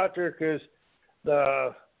get to go out there because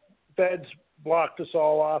the feds blocked us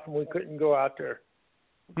all off and we couldn't go out there.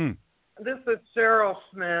 This is Cheryl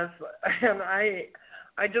Smith, and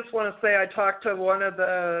I just want to say I talked to one of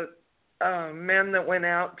the men that went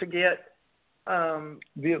out to get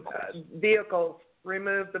vehicles,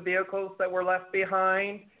 remove the vehicles that were left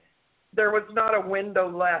behind. There was not a window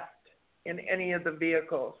left in any of the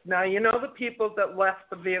vehicles. Now, you know the people that left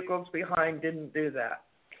the vehicles behind didn't do that.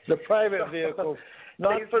 The private vehicles.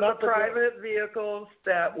 These are the private vehicles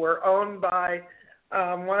that were owned by,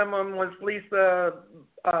 one of them was Lisa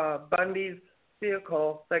Bundy's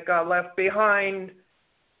vehicle that got left behind.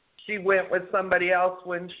 She went with somebody else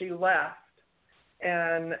when she left.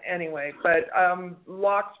 And anyway, but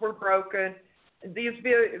locks were broken. These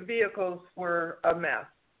vehicles were a mess.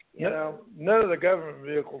 You know, none of the government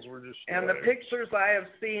vehicles were destroyed. And the pictures I have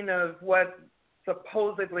seen of what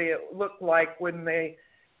supposedly it looked like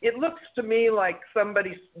it looks to me like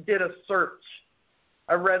somebody did a search,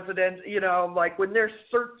 a resident, like when they're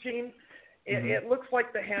searching, it looks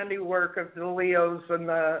like the handiwork of the Leos and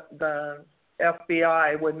the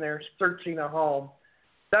FBI when they're searching a home.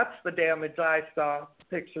 That's the damage I saw,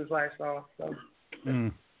 pictures I saw. So.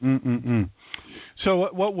 So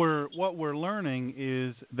what we're learning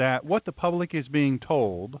is that what the public is being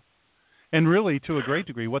told, and really to a great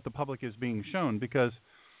degree what the public is being shown, because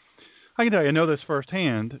I can tell you, I know this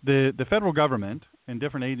firsthand, the federal government and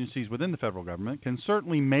different agencies within the federal government can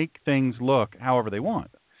certainly make things look however they want.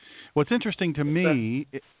 What's interesting to me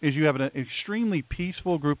is you have an extremely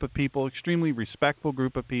peaceful group of people, extremely respectful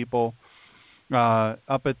group of people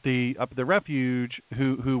up at the refuge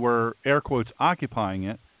who were air quotes occupying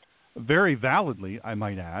it. Very validly, I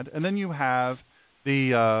might add. And then you have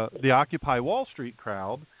the Occupy Wall Street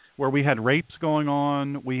crowd, where we had rapes going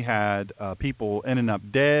on, we had people ending up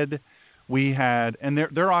dead, and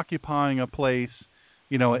they're occupying a place.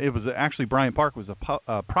 It was actually Bryant Park was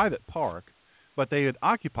a private park, but they had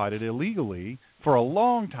occupied it illegally for a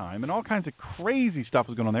long time, and all kinds of crazy stuff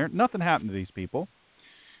was going on there. Nothing happened to these people.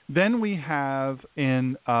 Then we have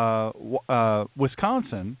in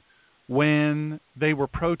Wisconsin, when they were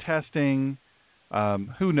protesting,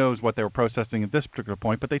 who knows what they were protesting at this particular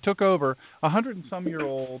point, but they took over a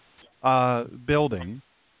 100-and-some-year-old building,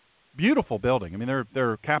 beautiful building. I mean,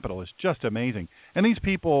 their capital is just amazing. And these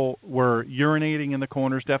people were urinating in the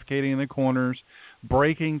corners, defecating in the corners,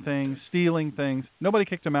 breaking things, stealing things. Nobody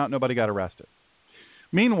kicked them out. Nobody got arrested.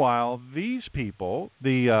 Meanwhile, these people,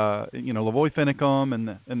 the Lavoy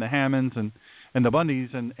Finicum and the Hammonds and the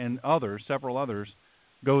Bundys and others, several others,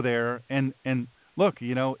 go there and look,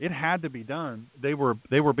 it had to be done. They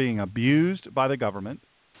were being abused by the government,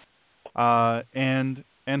 and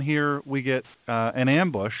here we get an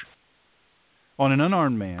ambush on an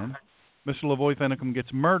unarmed man. Mr. Lavoy Finicum gets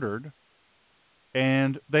murdered,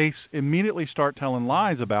 and they immediately start telling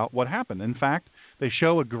lies about what happened. In fact, they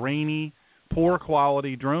show a grainy, poor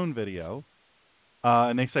quality drone video,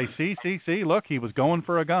 and they say, see, look, he was going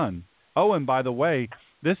for a gun. Oh, and by the way,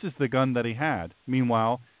 this is the gun that he had.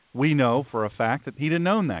 Meanwhile, we know for a fact that he didn't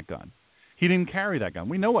own that gun. He didn't carry that gun.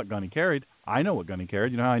 We know what gun he carried. I know what gun he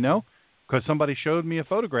carried. You know how I know? Because somebody showed me a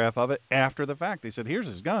photograph of it after the fact. They said, here's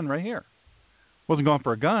his gun right here. Wasn't going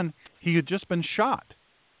for a gun. He had just been shot,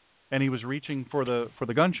 and he was reaching for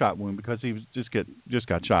the gunshot wound because he was just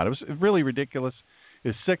got shot. It was really ridiculous.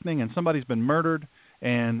 It's sickening, and somebody's been murdered,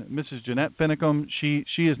 And Mrs. Jeanette Finicum,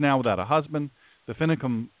 she is now without a husband. The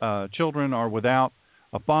Finicum children are without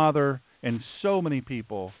a father, and so many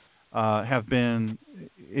people have been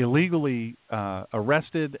illegally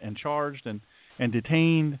arrested and charged and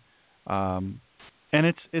detained, and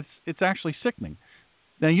it's actually sickening.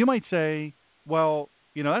 Now you might say, well,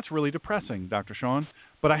 that's really depressing, Dr. Sean,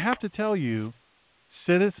 but I have to tell you,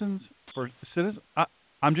 I'm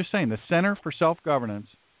just saying, the Center for Self-Governance,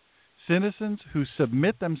 citizens who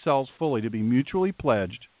submit themselves fully to be mutually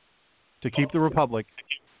pledged to keep the republic,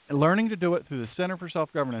 learning to do it through the Center for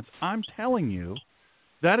Self-Governance, I'm telling you,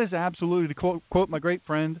 that is absolutely, to quote my great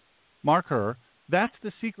friend Mark Herr, that's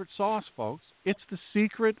the secret sauce, folks. It's the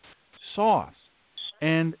secret sauce.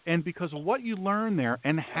 And because of what you learn there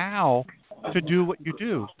and how to do what you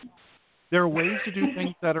do, there are ways to do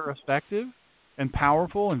things that are effective and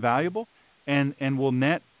powerful and valuable and will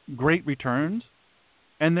net great returns.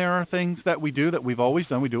 And there are things that we do that we've always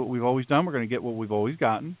done. We do what we've always done. We're going to get what we've always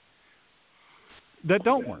gotten that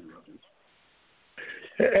don't work.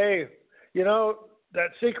 Hey, that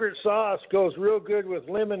secret sauce goes real good with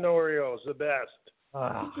lemon Oreos, the best.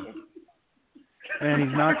 And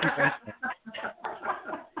he's not convinced.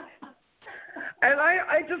 And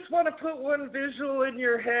I just want to put one visual in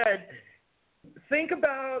your head. Think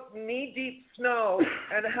about knee-deep snow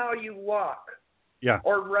and how you walk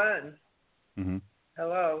or run. Mm-hmm.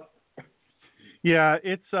 Hello. Yeah,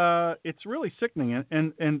 it's really sickening,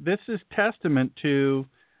 and this is testament to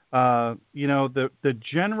the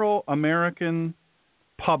general American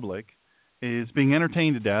public is being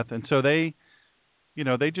entertained to death, and so they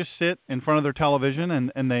just sit in front of their television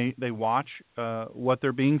and they watch what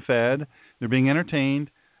they're being fed. They're being entertained,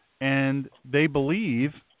 and they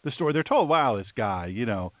believe the story. They're told, wow, this guy,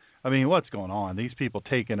 what's going on? These people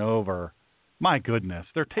taking over. My goodness,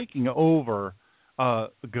 they're taking over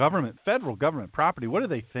federal government property. What do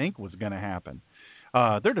they think was going to happen?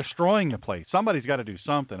 They're destroying the place. Somebody's got to do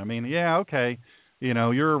something. Okay.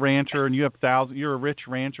 You're a rancher and you're a rich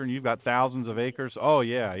rancher and you've got thousands of acres. Oh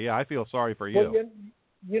yeah. I feel sorry for you. Well,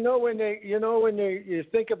 when you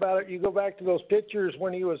think about it, you go back to those pictures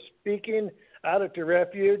when he was speaking out at the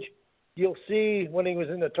refuge. You'll see when he was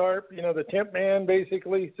in the tarp, the tent man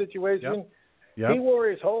basically situation. Yep. He wore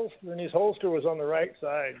his holster and his holster was on the right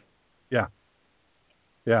side. Yeah.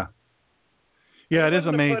 It is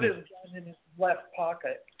amazing. Put his gun in his left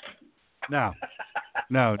pocket. No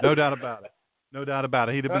doubt about it. No doubt about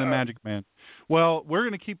it. He'd have been a magic man. Well, we're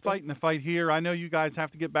going to keep fighting the fight here. I know you guys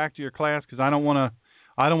have to get back to your class because I don't want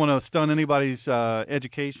to stun anybody's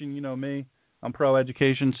education. You know me. I'm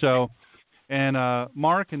pro-education. So, and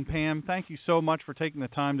Mark and Pam, thank you so much for taking the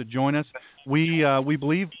time to join us. We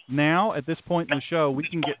believe now at this point in the show we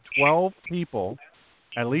can get 12 people,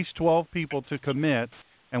 at least 12 people to commit,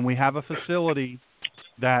 and we have a facility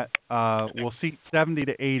that will seat 70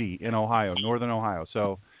 to 80 in Ohio, northern Ohio.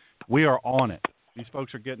 So we are on it. These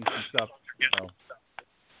folks are getting some stuff.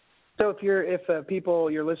 So if your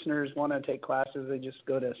listeners want to take classes, they just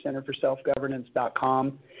go to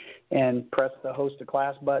centerforselfgovernance.com and press the host a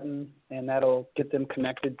class button, and that'll get them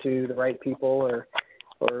connected to the right people.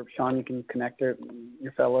 Or Sean, you can connect your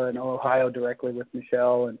fellow in Ohio directly with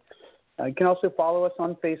Michelle, and you can also follow us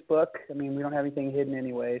on Facebook. We don't have anything hidden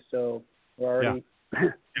anyway, so we're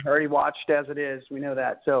already watched as it is. We know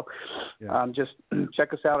that. So just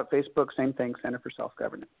check us out at Facebook. Same thing, Center for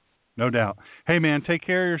Self-Governance. No doubt. Hey, man, take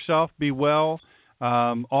care of yourself. Be well.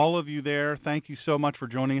 All of you there, thank you so much for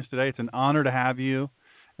joining us today. It's an honor to have you.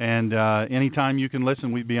 And anytime you can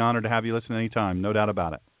listen, we'd be honored to have you listen anytime. No doubt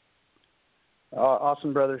about it.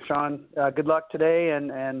 Awesome, brother Sean. Good luck today.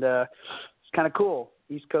 And it's kind of cool.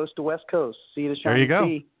 East Coast to West Coast. See you to shine. There you go.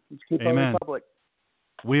 Let's keep on the Republic.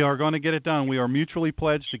 We are going to get it done. We are mutually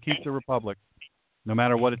pledged to keep the Republic, no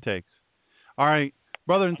matter what it takes. All right,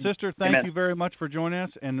 brother and sister, thank you very much for joining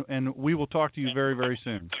us, and we will talk to you very, very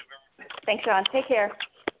soon. Thanks, Sean. Take care.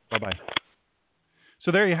 Bye-bye.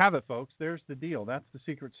 So there you have it, folks. There's the deal. That's the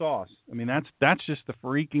secret sauce. That's just the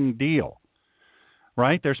freaking deal,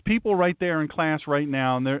 right? There's people right there in class right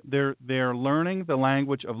now, and they're learning the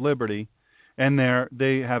language of liberty, and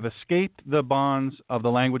they have escaped the bonds of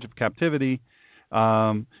the language of captivity.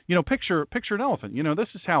 Picture an elephant. This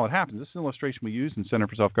is how it happens. This is an illustration we use in Center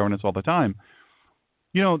for Self-Governance all the time.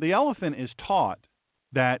 The elephant is taught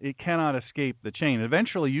that it cannot escape the chain.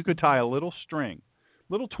 Eventually, you could tie a little string,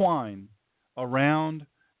 little twine around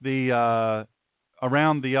the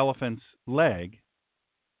elephant's leg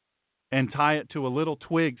and tie it to a little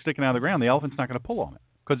twig sticking out of the ground. The elephant's not going to pull on it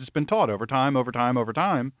because it's been taught over time.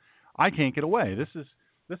 I can't get away.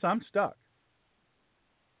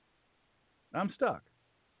 I'm stuck.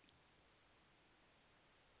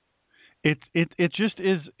 It just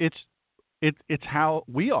is. It's how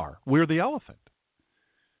we are. We're the elephant.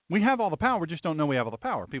 We have all the power. We just don't know we have all the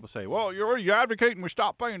power. People say, well, you're advocating we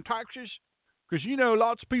stop paying taxes? Because,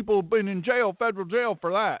 lots of people have been in jail, federal jail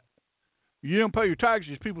for that. You don't pay your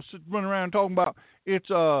taxes. People run around talking about it's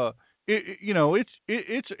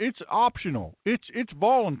optional. It's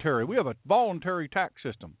voluntary. We have a voluntary tax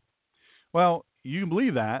system. Well, you can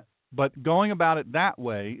believe that, but going about it that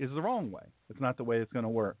way is the wrong way. It's not the way it's going to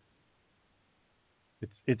work.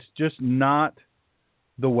 It's just not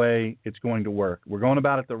the way it's going to work. We're going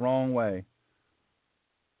about it the wrong way.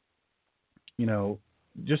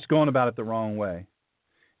 Just going about it the wrong way.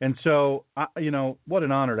 And so, what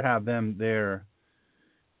an honor to have them there.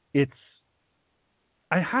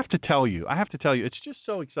 I have to tell you, it's just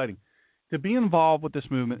so exciting. To be involved with this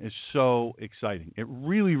movement is so exciting. It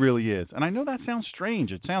really, really is. And I know that sounds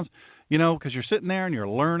strange. It sounds, because you're sitting there and you're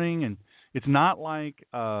learning, and it's not like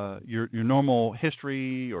your normal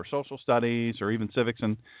history or social studies or even civics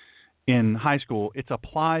in high school. It's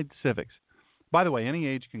applied civics. By the way, any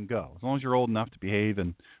age can go. As long as you're old enough to behave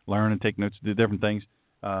and learn and take notes, do different things,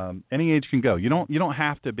 any age can go. You don't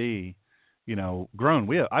have to be,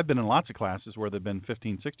 grown. I've been in lots of classes where there've been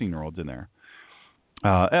 15, 16-year-olds in there.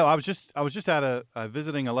 I was just at a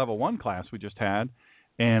visiting a level 1 class we just had,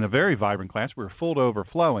 and a very vibrant class. We were full to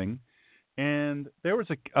overflowing, and there was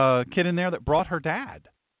a kid in there that brought her dad.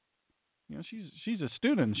 She's a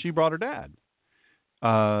student. She brought her dad.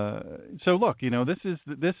 So look, this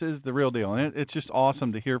is the real deal, and it's just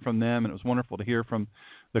awesome to hear from them, and it was wonderful to hear from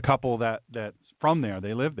the couple that's from there.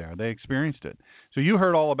 They live there. They experienced it. So you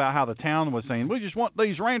heard all about how the town was saying, we just want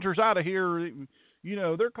these ranchers out of here.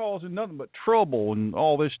 They're causing nothing but trouble and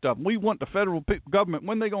all this stuff. We want the federal government.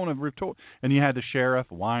 When they going to retort? And you had the sheriff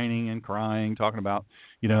whining and crying, talking about,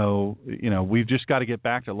 we've just got to get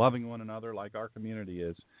back to loving one another like our community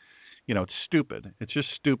is. It's stupid. It's just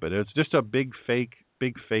stupid. It's just a big fake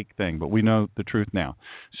thing, but we know the truth now.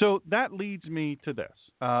 So that leads me to this.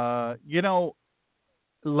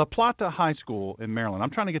 La Plata High School in Maryland.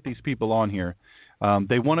 I'm trying to get these people on here.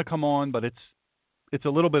 They want to come on, but it's a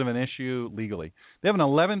little bit of an issue legally. They have an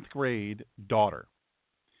 11th grade daughter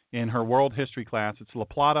in her world history class. It's La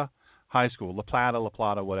Plata High School, La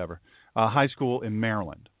Plata, whatever, high school in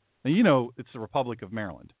Maryland. Now, it's the Republic of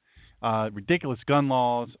Maryland. Ridiculous gun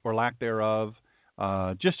laws or lack thereof,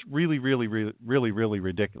 just really, really, really, really, really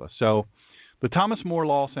ridiculous. So the Thomas More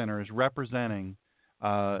Law Center is representing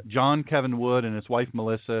John Kevin Wood and his wife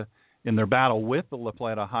Melissa in their battle with the La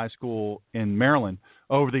Plata High School in Maryland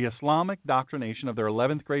over the Islamic doctrination of their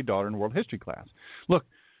 11th grade daughter in world history class. Look,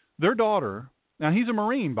 their daughter, now he's a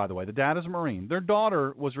Marine, by the way. The dad is a Marine. Their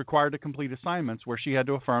daughter was required to complete assignments where she had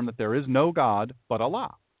to affirm that there is no God but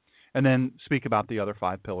Allah, and then speak about the other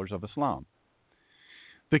 5 pillars of Islam.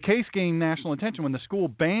 The case gained national attention when the school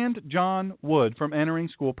banned John Wood from entering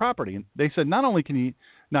school property. And they said, not only can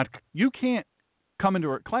you can't come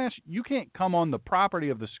into a class, you can't come on the property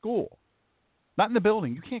of the school. Not in the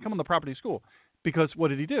building. You can't come on the property of school. Because what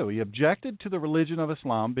did he do? He objected to the religion of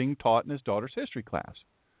Islam being taught in his daughter's history class.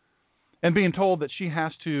 And being told that she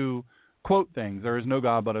has to quote things. There is no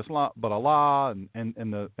God but Allah,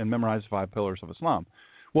 and memorize the 5 pillars of Islam.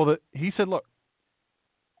 Well, he said, look,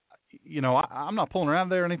 I'm not pulling her out of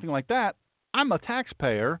there or anything like that. I'm a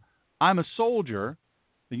taxpayer. I'm a soldier,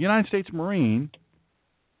 the United States Marine.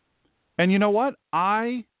 And you know what?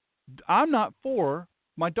 I'm not for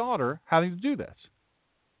my daughter having to do this.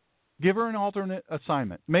 Give her an alternate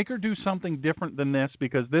assignment. Make her do something different than this,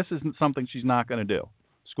 because this isn't something she's not going to do.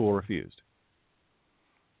 School refused.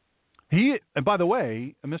 And by the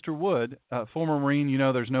way, Mr. Wood, former Marine,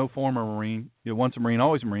 there's no former Marine. Once a Marine,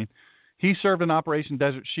 always a Marine. He served in Operation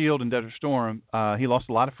Desert Shield and Desert Storm. He lost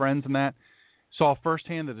a lot of friends in that. Saw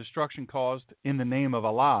firsthand the destruction caused in the name of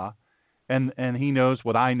Allah. And he knows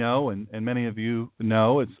what I know, and many of you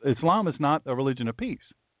know. Islam is not a religion of peace.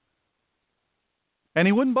 And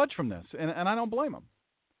he wouldn't budge from this, and I don't blame him.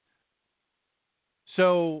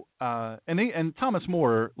 So, and Thomas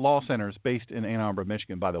More Law Center is based in Ann Arbor,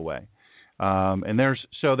 Michigan, by the way. And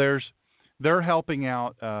they're helping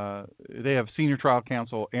out. They have senior trial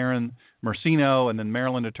counsel Aaron Mercino, and then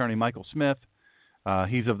Maryland attorney Michael Smith.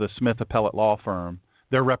 He's of the Smith Appellate Law Firm.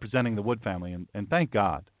 They're representing the Wood family, and thank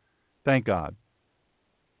God. Thank God.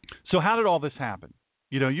 So how did all this happen?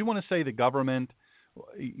 You want to say the government,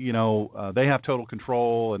 they have total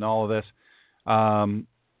control and all of this.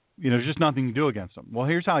 There's just nothing to do against them. Well,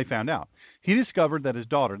 here's how he found out. He discovered that his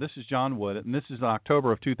daughter, this is John Wood, and this is in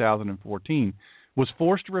October of 2014, was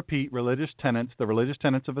forced to repeat the religious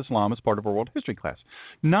tenets of Islam as part of her world history class.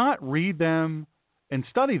 Not read them and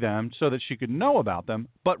study them so that she could know about them,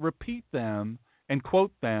 but repeat them and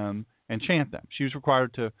quote them and chant them. She was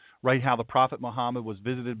required to write how the Prophet Muhammad was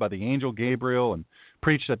visited by the angel Gabriel and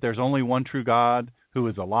preach that there's only one true God, who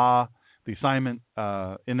is Allah. The assignment,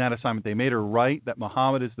 in that assignment, they made her write that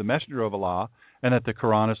Muhammad is the messenger of Allah and that the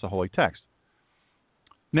Quran is the holy text.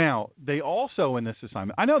 Now, they also, in this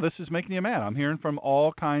assignment, I know this is making you mad. I'm hearing from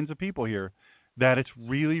all kinds of people here that it's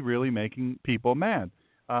really, really making people mad.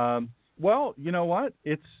 Well, you know what?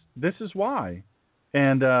 This is why.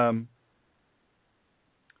 And,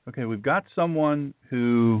 okay, we've got someone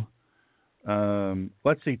who,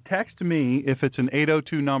 let's see, text me if it's an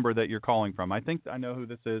 802 number that you're calling from. I think I know who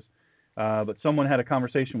this is. But someone had a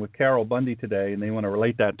conversation with Carol Bundy today, and they want to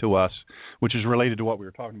relate that to us, which is related to what we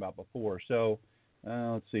were talking about before. So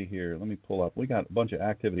let's see here. Let me pull up. We got a bunch of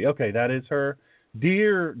activity. Okay, that is her.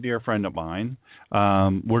 Dear friend of mine,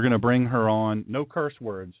 we're going to bring her on. No curse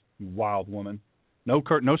words, you wild woman. No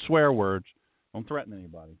swear words. Don't threaten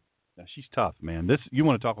anybody. Now, she's tough, man. You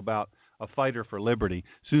want to talk about a fighter for liberty.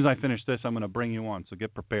 As soon as I finish this, I'm going to bring you on, so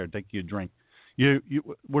get prepared. Take you a drink.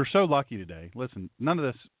 We're so lucky today. Listen, none of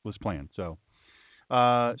this was planned. So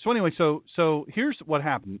anyway, so here's what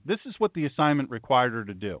happened. This is what the assignment required her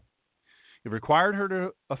to do. It required her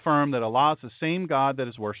to affirm that Allah is the same God that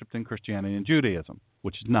is worshipped in Christianity and Judaism,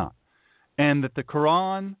 which is not, and that the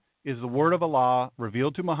Quran is the word of Allah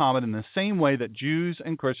revealed to Muhammad in the same way that Jews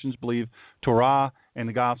and Christians believe Torah and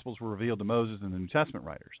the Gospels were revealed to Moses and the New Testament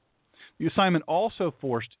writers. The assignment also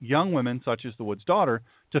forced young women, such as the Wood's daughter,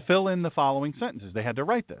 to fill in the following sentences. They had to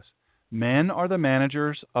write this. Men are the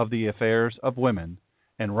managers of the affairs of women,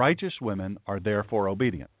 and righteous women are therefore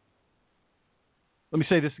obedient. Let me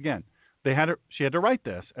say this again. She had to write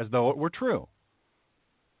this as though it were true.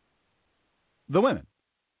 The women.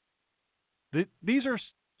 These are,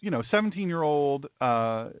 17-year-old,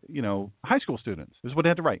 high school students. This is what they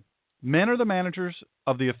had to write. Men are the managers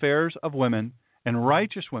of the affairs of women, and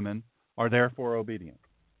righteous women are therefore obedient.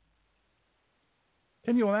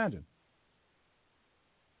 Can you imagine?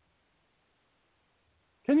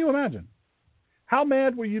 Can you imagine? How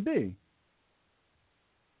mad will you be?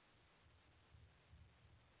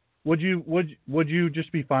 Would you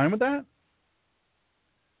just be fine with that?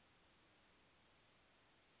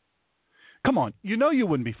 Come on, you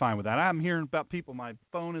wouldn't be fine with that. I'm hearing about people, my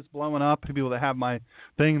phone is blowing up, people that have my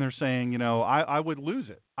thing, they're saying, I would lose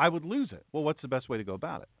it. I would lose it. Well, what's the best way to go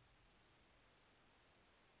about it?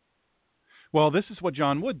 Well, this is what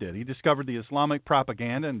John Wood did. He discovered the Islamic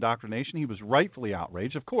propaganda and indoctrination. He was rightfully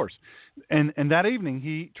outraged, of course. And that evening,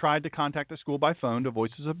 he tried to contact the school by phone to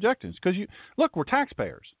voice his objections. Because, look, we're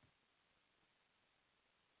taxpayers.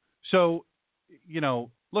 So,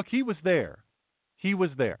 look, he was there. He was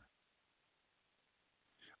there.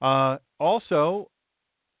 Also,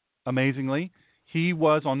 amazingly, he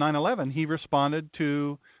was on 9/11. He responded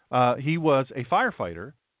to. He was a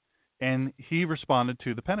firefighter, and he responded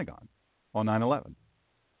to the Pentagon on 9/11.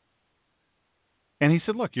 And he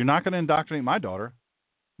said, "Look, you're not going to indoctrinate my daughter.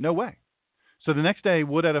 No way." So the next day,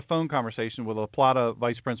 Wood had a phone conversation with La Plata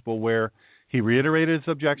vice principal where he reiterated his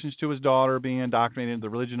objections to his daughter being indoctrinated into the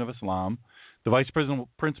religion of Islam. The vice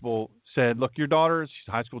principal said, "Look, your daughter, she's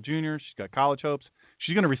a high school junior. She's got college hopes.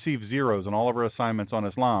 She's going to receive zeros on all of her assignments on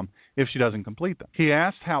Islam if she doesn't complete them." He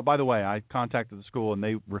asked how, by the way, I contacted the school and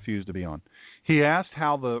they refused to be on. He asked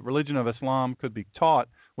how the religion of Islam could be taught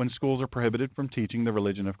when schools are prohibited from teaching the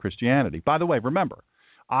religion of Christianity. By the way, remember,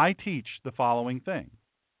 I teach the following thing.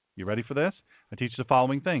 You ready for this? I teach the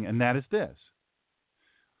following thing, and that is this.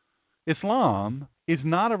 Islam is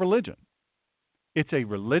not a religion. It's a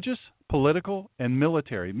religious, political, and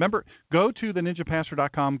military. Remember, go to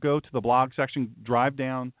theninjapastor.com, go to the blog section, drive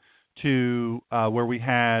down to where we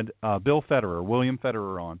had William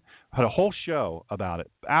Federer on. Had a whole show about it.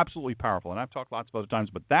 Absolutely powerful. And I've talked lots of other times,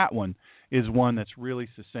 but that one is one that's really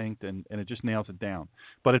succinct and it just nails it down.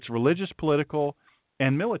 But it's religious, political,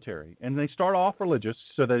 and military. And they start off religious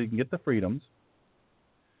so that you can get the freedoms.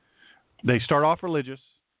 They start off religious,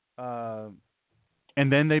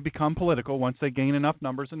 and then they become political once they gain enough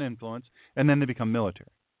numbers and influence, and then they become military.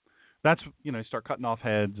 That's, start cutting off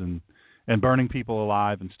heads and burning people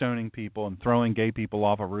alive and stoning people and throwing gay people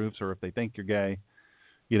off of roofs, or if they think you're gay,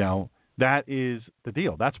 that is the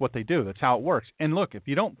deal. That's what they do. That's how it works. And look, if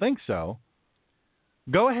you don't think so,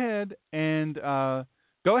 go ahead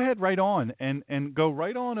right on and go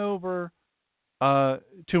right on over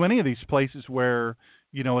to any of these places where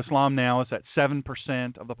Islam now is at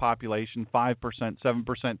 7% of the population, 5%,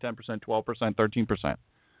 7%, 10%, 12%, 13%.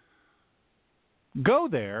 Go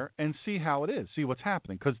there and see how it is. See what's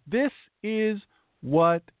happening. Because this is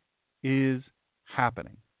what is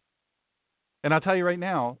happening. And I'll tell you right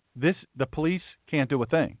now, the police can't do a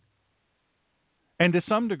thing. And to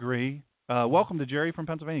some degree, welcome to Jerry from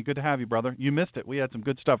Pennsylvania. Good to have you, brother. You missed it. We had some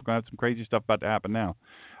good stuff. We're going to have some crazy stuff about to happen now.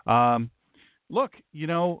 Look,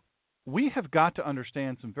 we have got to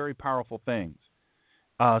understand some very powerful things,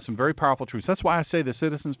 some very powerful truths. That's why I say the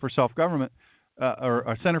Citizens for Self-Government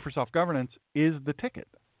or Center for Self-Governance is the ticket.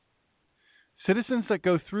 Citizens that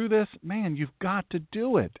go through this, man, you've got to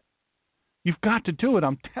do it. You've got to do it.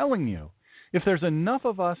 I'm telling you. If there's enough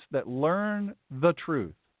of us that learn the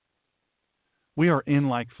truth, we are in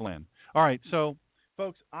like Flynn. All right, so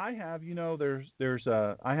folks, I have,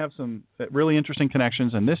 I have some really interesting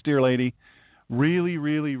connections, and this dear lady really,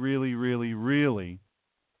 really, really, really, really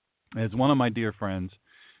is one of my dear friends,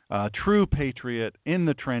 true patriot in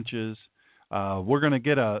the trenches. We're going to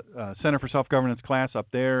get a Center for Self-Governance class up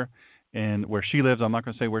there, and where she lives. I'm not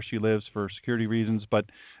going to say where she lives for security reasons, but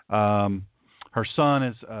her son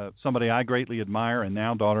is somebody I greatly admire, and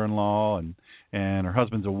now daughter-in-law, and her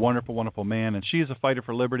husband's a wonderful, wonderful man, and she is a fighter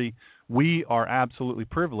for liberty. We are absolutely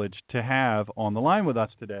privileged to have on the line with us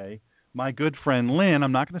today my good friend Lynn.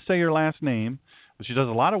 I'm not going to say her last name, but she does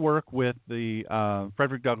a lot of work with the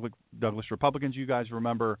Frederick Douglass Republicans. You guys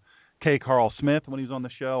remember K. Carl Smith when he was on the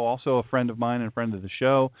show, also a friend of mine and a friend of the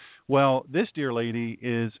show. Well, this dear lady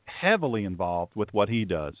is heavily involved with what he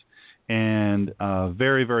does, and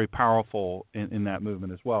very, very powerful in that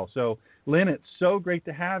movement as well. So, Lynn, it's so great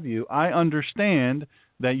to have you. I understand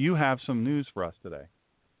that you have some news for us today.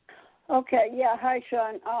 Okay, yeah. Hi,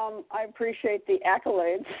 Sean. I appreciate the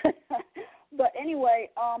accolades. But anyway,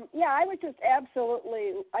 I was just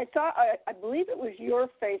absolutely, I believe it was your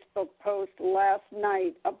Facebook post last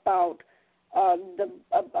night about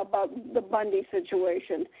the Bundy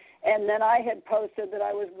situation. And then I had posted that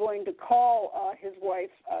I was going to call his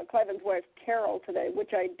wife, Cleven's wife, Carol, today,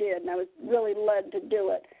 which I did, and I was really led to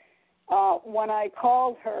do it. When I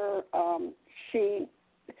called her,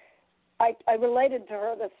 I related to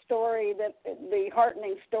her the story, the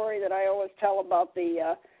heartening story that I always tell about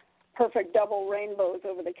the perfect double rainbows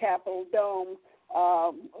over the Capitol Dome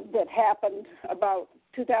that happened about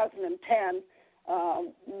 2010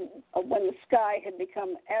 when the sky had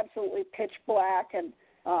become absolutely pitch black, and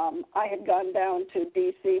I had gone down to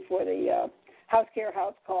D.C. for the House Care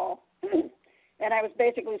House call. And I was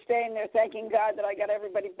basically staying there thanking God that I got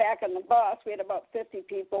everybody back on the bus. We had about 50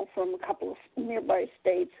 people from a couple of nearby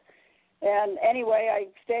states. And anyway, I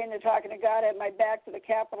stayed there talking to God, had my back to the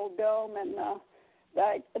Capitol Dome, and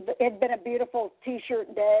it had been a beautiful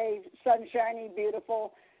T-shirt day, sunshiny,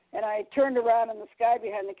 beautiful. And I turned around, and the sky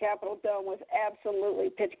behind the Capitol Dome was absolutely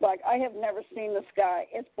pitch black. I have never seen the sky.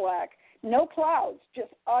 It's black. No clouds,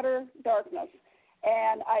 just utter darkness.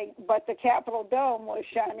 But the Capitol Dome was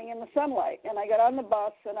shining in the sunlight. And I got on the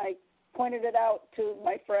bus, and I pointed it out to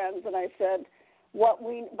my friends, and I said,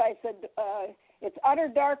 it's utter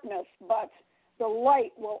darkness, but the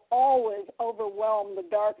light will always overwhelm the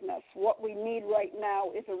darkness. What we need right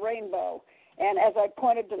now is a rainbow. And as I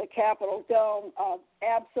pointed to the Capitol Dome,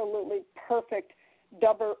 absolutely perfect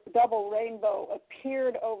double rainbow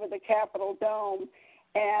appeared over the Capitol Dome.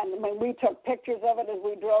 And when we took pictures of it as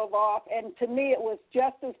we drove off, and to me it was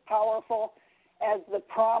just as powerful as the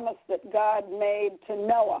promise that God made to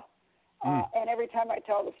Noah. And every time I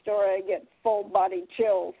tell the story, I get full-body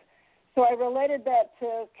chills. So I related that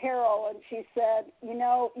to Carol, and she said,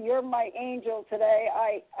 you're my angel today.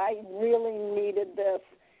 I really needed this.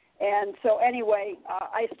 And so anyway,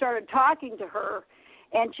 I started talking to her,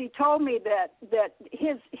 and she told me that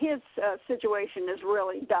his situation is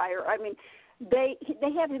really dire. I mean, they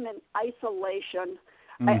have him in isolation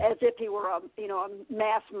as if he were a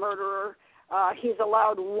mass murderer. He's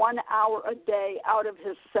allowed 1 hour a day out of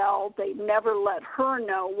his cell. They never let her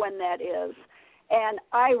know when that is. And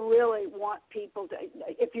I really want people to,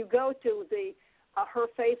 if you go to her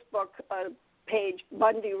Facebook page,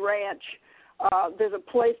 Bundy Ranch, there's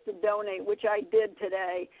a place to donate, which I did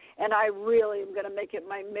today, and I really am going to make it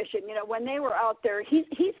my mission. When they were out there,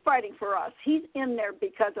 he's fighting for us. He's in there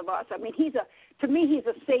because of us. I mean, to me, he's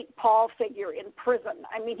a St. Paul figure in prison.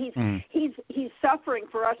 I mean, he's suffering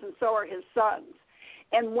for us, and so are his sons.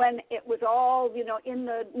 And when it was all, in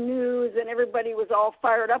the news and everybody was all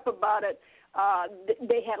fired up about it,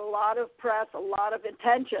 they had a lot of press, a lot of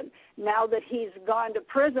attention. Now that he's gone to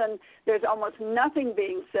prison, there's almost nothing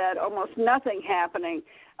being said, almost nothing happening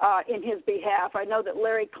in his behalf. I know that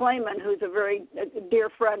Larry Klayman, who's a very dear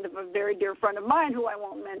friend of a very dear friend of mine, who I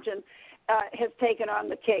won't mention, has taken on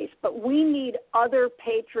the case. But we need other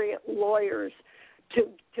patriot lawyers to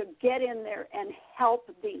get in there and help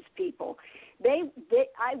these people.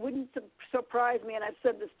 I wouldn't surprise me, and I've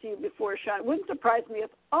said this to you before, Sean, it wouldn't surprise me if,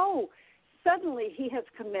 suddenly he has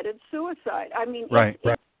committed suicide. I mean, Right.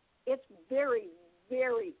 It's very,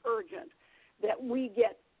 very urgent that we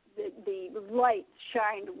get the light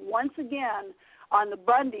shined once again on the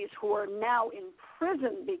Bundys, who are now in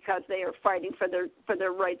prison because they are fighting for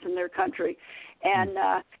their rights in their country. And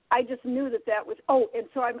I just knew that was. Oh, and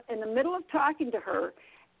so I'm in the middle of talking to her,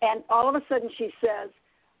 and all of a sudden she says,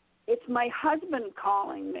 "It's my husband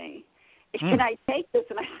calling me. Can I take this?"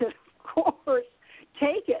 And I said, "Of course,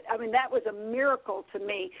 take it." I mean, that was a miracle to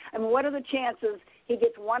me. I mean, what are the chances he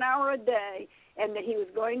gets 1 hour a day, and that he was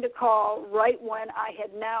going to call right when I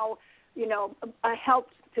had now, I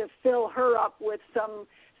helped to fill her up with some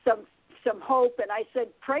hope. And I said,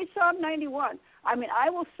 pray Psalm 91. I mean, I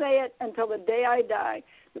will say it until the day I die.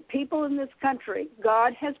 The people in this country,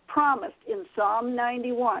 God has promised in Psalm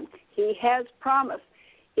 91, he has promised,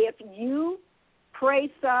 if you pray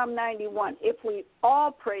Psalm 91, if we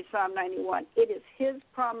all pray Psalm 91, it is his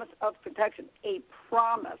promise of protection, a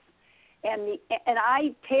promise. And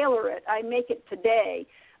I tailor it, I make it today.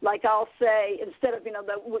 Like I'll say, instead of,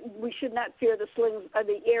 we should not fear the slings or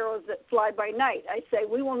the arrows that fly by night, I say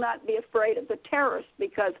we will not be afraid of the terrorists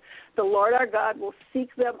because the Lord our God will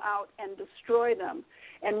seek them out and destroy them.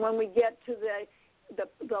 And when we get to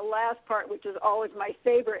the last part, which is always my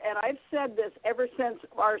favorite, and I've said this ever since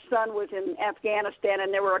our son was in Afghanistan,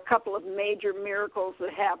 and there were a couple of major miracles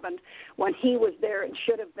that happened when he was there and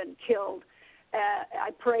should have been killed.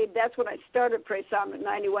 I prayed, that's when I started Pray Psalm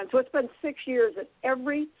 91. So it's been 6 years that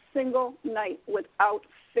every single night without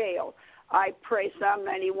fail, I pray Psalm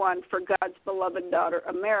 91 for God's beloved daughter,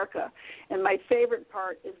 America. And my favorite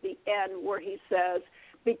part is the end where he says,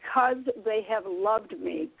 because they have loved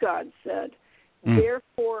me, God said,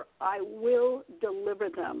 therefore I will deliver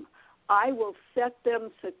them. I will set them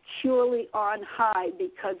securely on high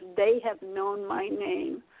because they have known my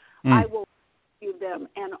name. I will them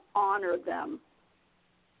and honor them.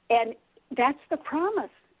 And that's the promise.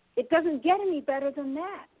 It doesn't get any better than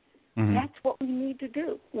that. That's what we need to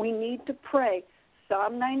do. We need to pray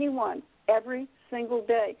Psalm 91 every single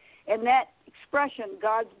day. And that expression,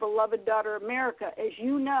 God's beloved daughter America, as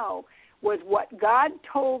you know, was what God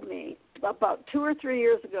told me about 2 or 3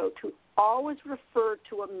 years ago to always refer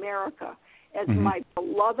to America as my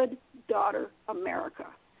beloved daughter America.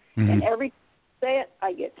 And every time I say it,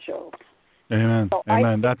 I get chills. Amen. So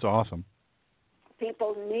amen. That's awesome.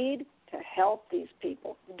 People need to help these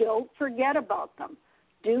people. Don't forget about them.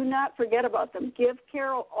 Do not forget about them. Give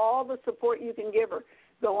Carol all the support you can give her.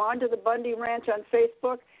 Go on to the Bundy Ranch on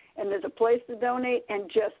Facebook, and there's a place to donate,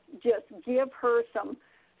 and just give her some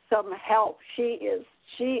help. She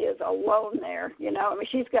is alone there. I mean,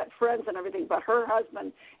 she's got friends and everything, but her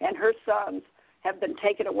husband and her sons have been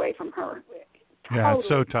taken away from her. Yeah, it's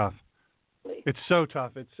so tough. It's so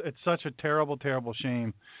tough. It's such a terrible, terrible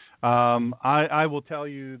shame. I will tell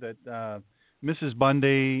you that Mrs.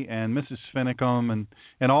 Bundy and Mrs. Finicum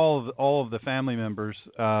and all of the family members,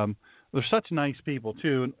 they're such nice people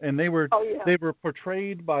too, and they were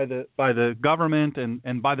portrayed by the government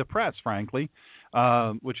and by the press, frankly,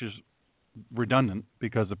 which is redundant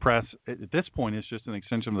because the press at this point is just an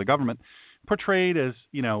extension of the government, portrayed as,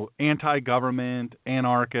 anti-government,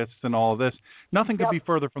 anarchists and all of this. Nothing could be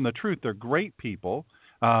further from the truth. They're great people.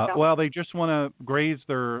 Well, they just want to graze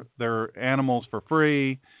their animals for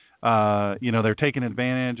free. They're taking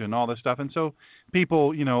advantage and all this stuff. And so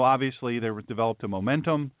people, obviously they developed a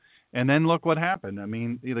momentum. And then look what happened. I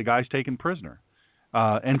mean, the guy's taken prisoner.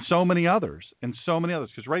 And so many others.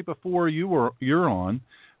 Because right before you're on,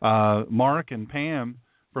 Mark and Pam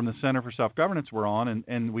from the Center for Self-Governance were on,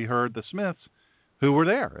 and we heard the Smiths who were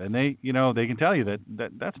there. And they can tell you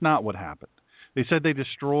that's not what happened. They said they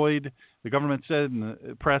destroyed, the government said, and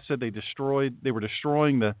the press said they were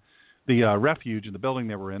destroying the refuge in the building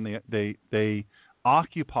they were in. They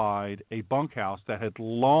occupied a bunkhouse that had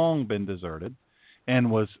long been deserted and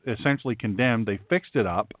was essentially condemned. They fixed it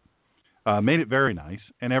up, made it very nice,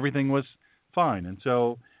 and everything was fine. And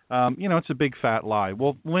so, it's a big fat lie.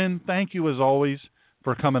 Well, Lynn, thank you as always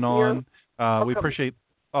for coming on. We appreciate.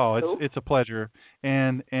 Oh, it's a pleasure.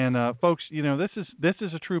 And folks, this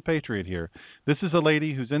is a true patriot here. This is a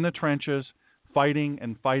lady who's in the trenches, fighting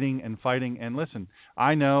and fighting and fighting. And listen,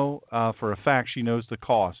 I know for a fact she knows the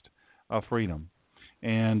cost of freedom.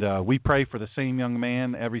 And we pray for the same young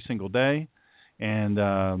man every single day. And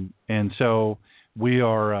so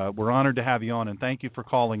we're honored to have you on, and thank you for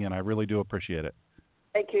calling in. I really do appreciate it.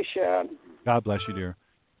 Thank you, Sean. God bless you, dear.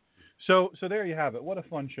 So there you have it. What a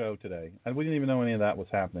fun show today. And we didn't even know any of that was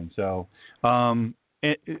happening. So, all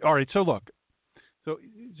right. So look,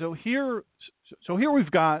 so here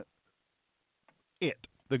we've got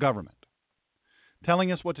the government.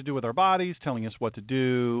 telling us what to do with our bodies, telling us what to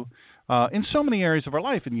do in so many areas of our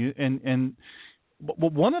life.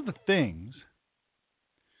 But one of the things,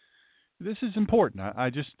 this is important.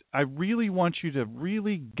 I really want you to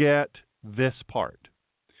really get this part.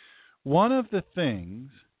 One of the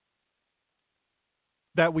things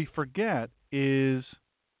that we forget is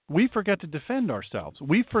we forget to defend ourselves.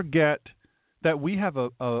 We forget that we have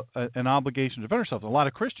an obligation to defend ourselves. A lot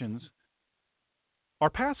of Christians are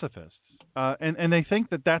pacifists, and they think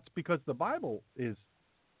that that's because the Bible is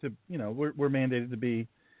we're mandated to be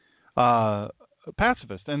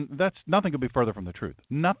pacifist, and that's nothing could be further from the truth.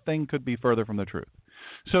 Nothing could be further from the truth.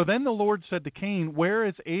 So then the Lord said to Cain, "Where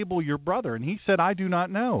is Abel your brother?" And he said, "I do not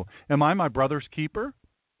know. Am I my brother's keeper?"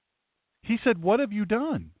 He said, "What have you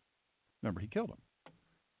done?" Remember, he killed him.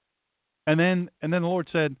 And then the Lord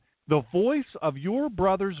said, "The voice of your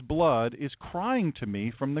brother's blood is crying to me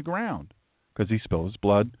from the ground," because he spilled his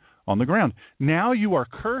blood on the ground. "Now you are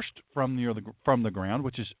cursed from the ground,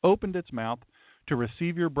 which has opened its mouth to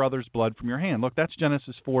receive your brother's blood from your hand." Look, that's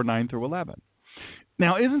Genesis 4:9-11.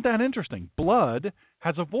 Now, isn't that interesting? Blood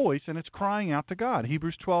has a voice, and it's crying out to God.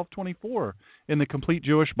 Hebrews 12:24 in the Complete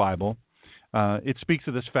Jewish Bible, it speaks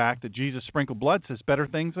of this fact that Jesus sprinkled blood, says better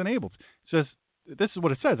things than Abel's. It says, this is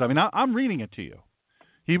what it says. I mean, I'm reading it to you.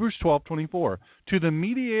 Hebrews 12:24, "To the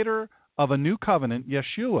mediator of a new covenant,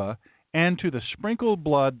 Yeshua, and to the sprinkled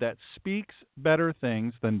blood that speaks better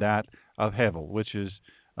things than that of Hevel," which is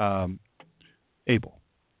Abel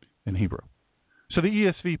in Hebrew. So the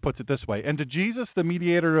ESV puts it this way: "And to Jesus, the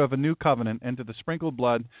mediator of a new covenant, and to the sprinkled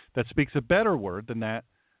blood that speaks a better word than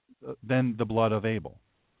the blood of Abel."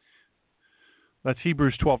 That's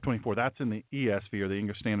Hebrews 12:24. That's in the ESV, or the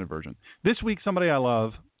English Standard Version. This week, somebody I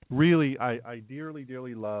love, really, I dearly,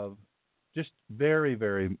 dearly love, just very,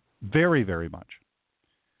 very, very, very much.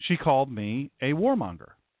 She called me a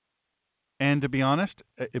warmonger. And to be honest,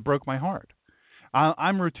 it broke my heart.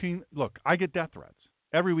 Look, I get death threats.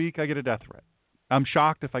 Every week I get a death threat. I'm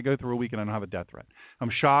shocked if I go through a week and I don't have a death threat. I'm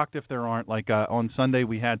shocked if there aren't, like on Sunday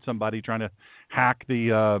we had somebody trying to hack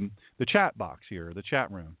the chat box here, the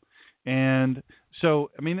chat room. And so,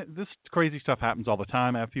 I mean, this crazy stuff happens all the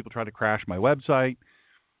time. I have people try to crash my website.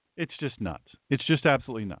 It's just nuts. It's just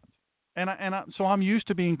absolutely nuts. So I'm used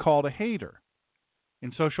to being called a hater.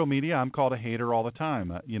 In social media, I'm called a hater all the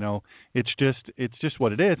time. It's just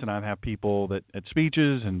what it is. And I have people that at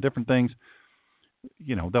speeches and different things,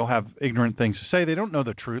 they'll have ignorant things to say. They don't know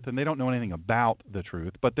the truth, and they don't know anything about the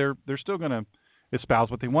truth, but they're still going to espouse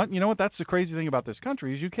what they want. You know what? That's the crazy thing about this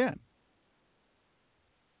country is you can.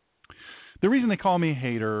 The reason they call me a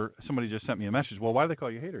hater, somebody just sent me a message. Well, why do they call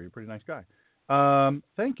you a hater? You're a pretty nice guy.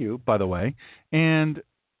 Thank you, by the way. And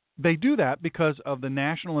they do that because of the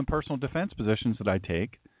national and personal defense positions that I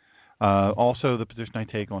take, also the position I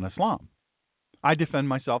take on Islam. I defend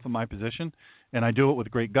myself in my position, and I do it with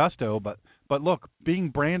great gusto. But look, being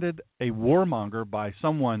branded a warmonger by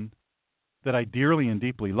someone that I dearly and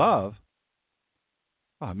deeply love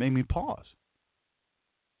made me pause.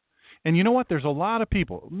 And you know what? There's a lot of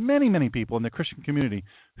people, many, many people in the Christian community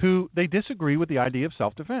who they disagree with the idea of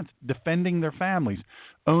self-defense, defending their families,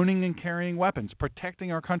 owning and carrying weapons,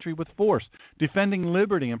 protecting our country with force, defending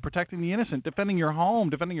liberty and protecting the innocent, defending your home,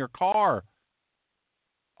 defending your car.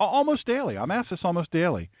 Almost daily. I'm asked this almost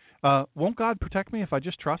daily. Won't God protect me if I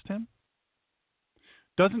just trust him?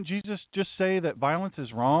 Doesn't Jesus just say that violence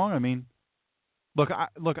is wrong? I mean, look,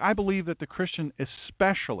 I believe that the Christian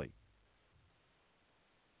especially.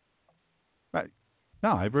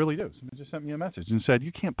 No, I really do. Somebody just sent me a message and said,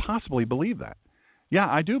 you can't possibly believe that. Yeah,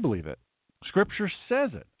 I do believe it. Scripture says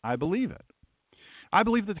it. I believe it. I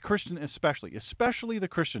believe that the Christian especially the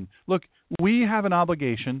Christian, look, we have an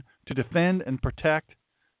obligation to defend and protect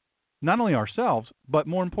not only ourselves, but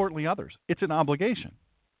more importantly others. It's an obligation.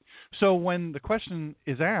 So when the question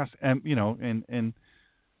is asked, and Cain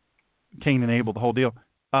and Abel, the whole deal,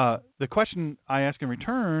 the question I ask in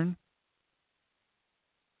return,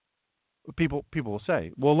 people will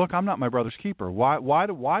say, well, look, I'm not my brother's keeper. Why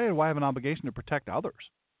do I have an obligation to protect others?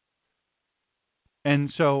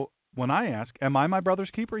 And so when I ask, am I my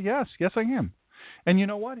brother's keeper? Yes, I am. And you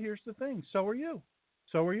know what? Here's the thing. So are you.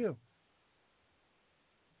 So are you.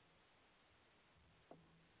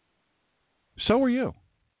 So are you.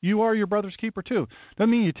 You are your brother's keeper too.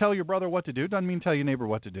 Doesn't mean you tell your brother what to do. Doesn't mean tell your neighbor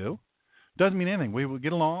what to do. Doesn't mean anything. We will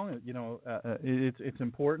get along. It's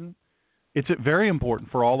important. It's very important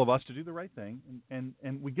for all of us to do the right thing,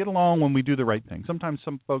 and we get along when we do the right thing. Sometimes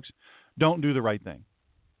some folks don't do the right thing.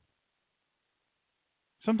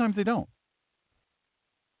 Sometimes they don't.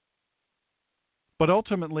 But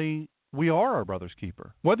ultimately, we are our brother's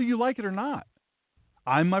keeper, whether you like it or not.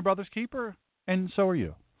 I'm my brother's keeper, And so are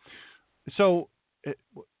you. So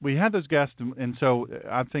we had those guests, and so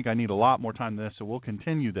I think I need a lot more time than this, so we'll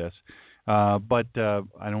continue this. But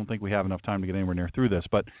I don't think we have enough time to get anywhere near through this.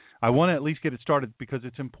 But I want to at least get it started because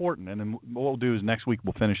it's important. And then what we'll do is next week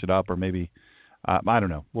we'll finish it up, or maybe, I don't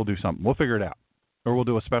know, we'll do something. We'll figure it out. Or we'll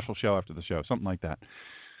do a special show after the show, something like that.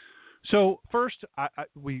 So first,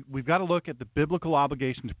 we've got to look at the biblical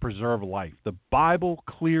obligation to preserve life. The Bible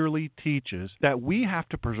clearly teaches that we have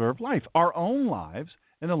to preserve life, our own lives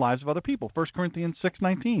and the lives of other people. 1 Corinthians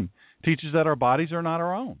 6:19 teaches that our bodies are not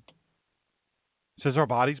our own. It says our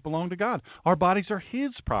bodies belong to God. Our bodies are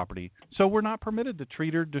His property, so we're not permitted to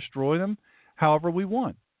treat or destroy them however we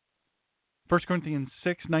want. 1 Corinthians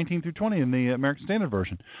 6:19 through 20 in the American Standard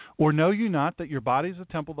Version. Or know you not that your body is a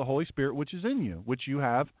temple of the Holy Spirit which is in you, which you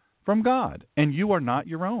have from God, and you are not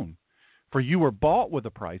your own. For you were bought with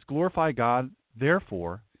a price. Glorify God,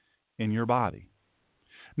 therefore, in your body.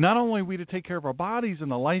 Not only are we to take care of our bodies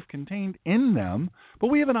and the life contained in them, but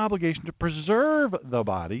we have an obligation to preserve the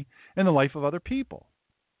body and the life of other people.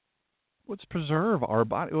 Let's preserve our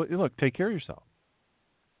body. Look, take care of yourself.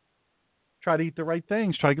 Try to eat the right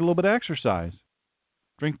things. Try to get a little bit of exercise.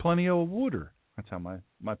 Drink plenty of water. That's how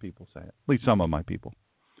my people say it. At least some of my people.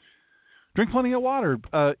 Drink plenty of water.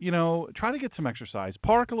 Try to get some exercise.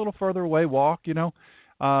 Park a little further away. Walk,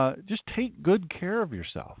 just take good care of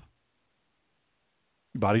yourself.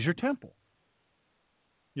 Your body's your temple.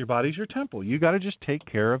 Your body's your temple. You got to just take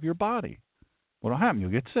care of your body. What'll happen?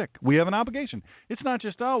 You'll get sick. We have an obligation. It's not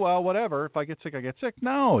just, whatever. If I get sick, I get sick.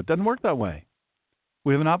 No, it doesn't work that way.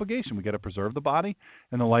 We have an obligation. We got to preserve the body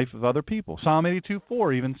and the life of other people. Psalm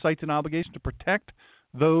 82:4 even cites an obligation to protect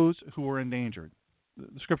those who are endangered.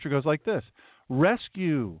 The scripture goes like this: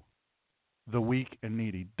 rescue the weak and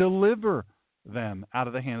needy. Deliver them out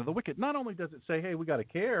of the hand of the wicked. Not only does it say, hey, we got to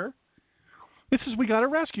care, it says we got to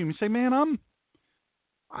rescue them. You say, man,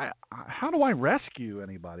 how do I rescue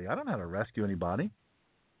anybody? I don't know how to rescue anybody.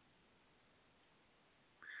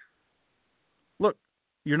 Look,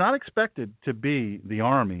 you're not expected to be the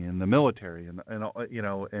army and the military and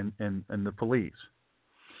the police.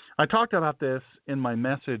 I talked about this in my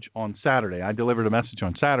message on Saturday. I delivered a message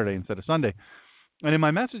on Saturday instead of Sunday. And in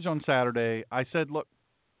my message on Saturday, I said, look,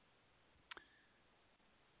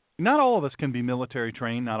 not all of us can be military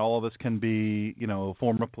trained. Not all of us can be,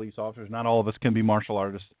 former police officers. Not all of us can be martial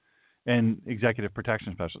artists and executive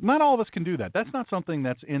protection specialists. Not all of us can do that. That's not something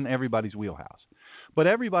that's in everybody's wheelhouse. But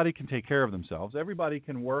everybody can take care of themselves. Everybody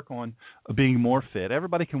can work on being more fit.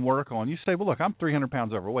 Everybody can work on, you say, well, look, I'm 300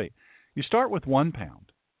 pounds overweight. You start with 1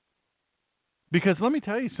 pound. Because let me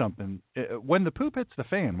tell you something, when the poop hits the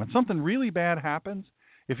fan, when something really bad happens,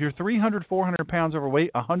 if you're 300, 400 pounds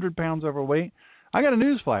overweight, 100 pounds overweight, I got a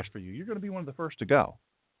news flash for you. You're going to be one of the first to go.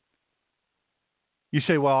 You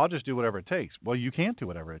say, well, I'll just do whatever it takes. Well, you can't do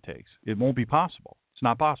whatever it takes. It won't be possible. It's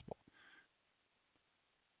not possible.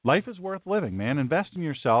 Life is worth living, man. Invest in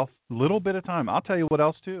yourself a little bit of time. I'll tell you what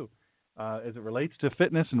else, too. As it relates to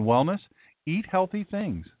fitness and wellness, eat healthy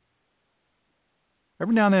things.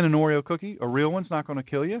 Every now and then an Oreo cookie, a real one's not going to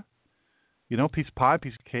kill you. Piece of pie,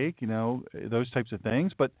 piece of cake, those types of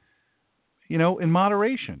things. But, in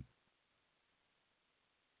moderation.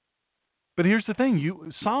 But here's the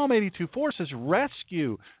thing. Psalm 82:4 says,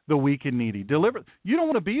 rescue the weak and needy. Deliver. You don't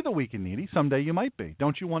want to be the weak and needy. Someday you might be.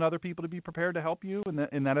 Don't you want other people to be prepared to help you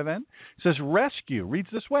in that event? It says rescue. Reads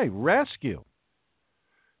this way. Rescue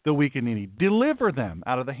the weak and needy. Deliver them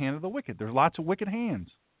out of the hand of the wicked. There's lots of wicked hands.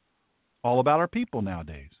 All about our people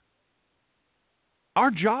nowadays.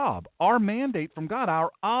 Our job, our mandate from God,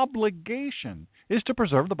 our obligation is to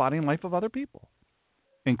preserve the body and life of other people,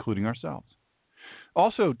 including ourselves.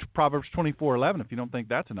 Also, Proverbs 24:11, if you don't think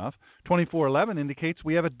that's enough, 24:11 indicates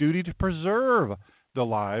we have a duty to preserve the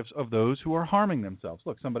lives of those who are harming themselves.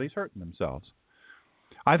 Look, somebody's hurting themselves.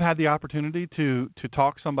 I've had the opportunity to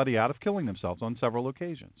talk somebody out of killing themselves on several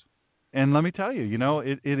occasions. And let me tell you,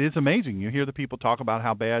 it is amazing. You hear the people talk about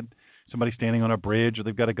how bad somebody's standing on a bridge or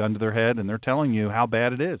they've got a gun to their head and they're telling you how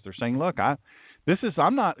bad it is. They're saying, look, I'm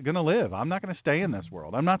not going to live. I'm not going to stay in this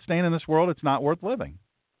world. I'm not staying in this world. It's not worth living.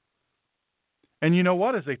 And you know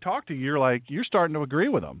what? As they talk to you, you're starting to agree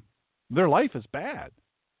with them. Their life is bad.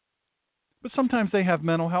 But sometimes they have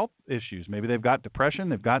mental health issues. Maybe they've got depression.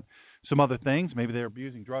 They've got some other things. Maybe they're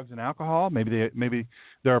abusing drugs and alcohol. Maybe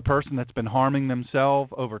they're a person that's been harming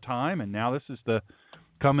themselves over time, and now this is the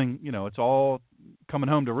coming, it's all coming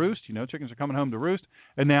home to roost. Chickens are coming home to roost,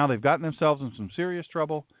 and now they've gotten themselves in some serious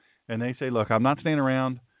trouble, and they say, look, I'm not staying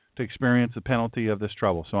around to experience the penalty of this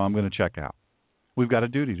trouble, so I'm going to check out. We've got a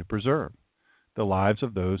duty to preserve the lives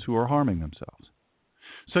of those who are harming themselves.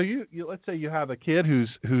 So you let's say you have a kid who's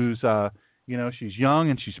she's young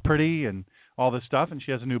and she's pretty and all this stuff, and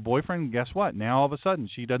she has a new boyfriend. And guess what? Now all of a sudden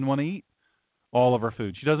she doesn't want to eat all of her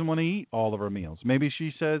food. She doesn't want to eat all of her meals. Maybe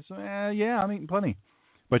she says, yeah, I'm eating plenty.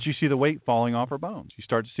 But you see the weight falling off her bones. You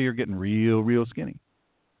start to see her getting real skinny.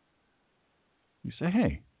 You say,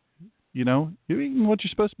 hey, you're eating what you're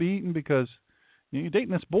supposed to be eating because you're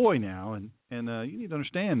dating this boy now, and you need to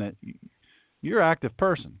understand that you're an active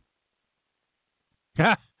person.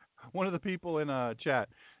 One of the people in chat,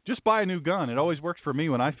 just buy a new gun. It always works for me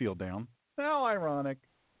when I feel down. How ironic.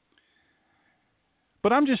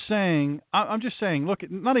 But I'm just saying, look,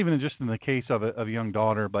 not even just in the case of a young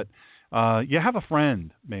daughter, but you have a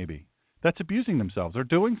friend maybe that's abusing themselves. They're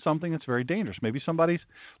doing something that's very dangerous. Maybe somebody's...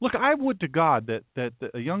 Look, I would to God that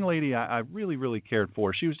a young lady I really cared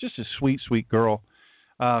for, she was just a sweet girl.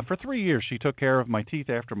 For 3 years, she took care of my teeth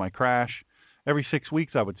after my crash. Every 6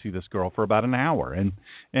 weeks, I would see this girl for about an hour.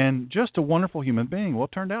 And just a wonderful human being. Well,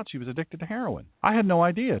 it turned out she was addicted to heroin. I had no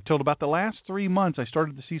idea. Till about the last 3 months, I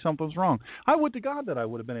started to see something was wrong. I would to God that I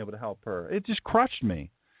would have been able to help her. It just crushed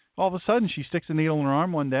me. All of a sudden, she sticks a needle in her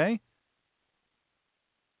arm one day,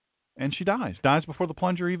 and she dies. Dies before the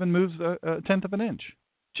plunger even moves a tenth of an inch.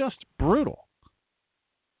 Just brutal.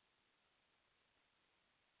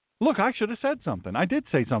 Look, I should have said something. I did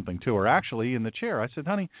say something to her, actually, in the chair. I said,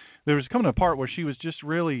 honey, there was coming to a part where she was just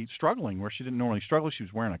really struggling, where she didn't normally struggle. She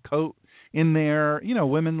was wearing a coat in there.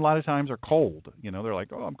 Women a lot of times are cold. They're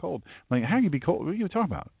like, oh, I'm cold. I'm like, how can you be cold? What are you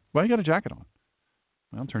talking about? Why you got a jacket on?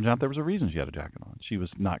 Well, it turns out there was a reason she had a jacket on. She was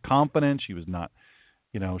not confident. She was not,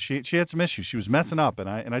 she had some issues. She was messing up. And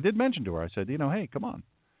I did mention to her, I said, hey, come on.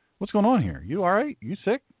 What's going on here? You all right? You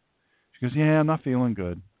sick? She goes, yeah, I'm not feeling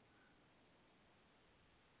good.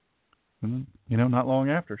 And not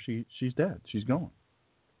long after, she's dead. She's gone.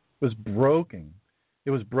 It was broken.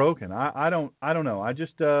 It was broken. I don't know. I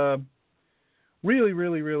just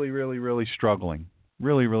really struggling.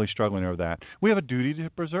 Really struggling over that. We have a duty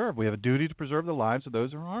to preserve. We have a duty to preserve the lives of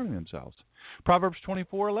those who are harming themselves. Proverbs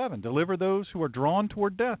 24:11. Deliver those who are drawn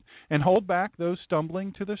toward death, and hold back those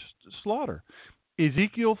stumbling to the slaughter.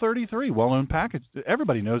 Ezekiel 33. Well-known passage.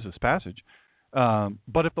 Everybody knows this passage.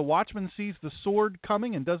 But if the watchman sees the sword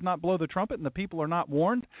coming and does not blow the trumpet, and the people are not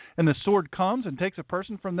warned, and the sword comes and takes a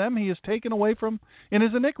person from them, he is taken away from in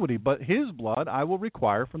his iniquity. But his blood I will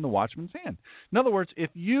require from the watchman's hand. In other words,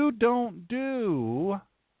 if you don't do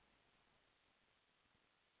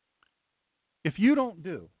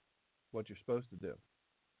what you're supposed to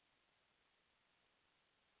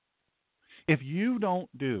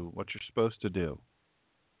do,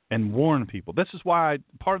 and warn people, this is why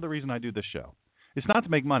part of the reason I do this show. It's not to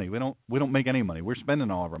make money. We don't make any money. We're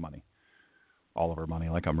spending all of our money. All of our money,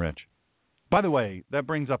 like I'm rich. By the way, that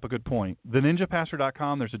brings up a good point.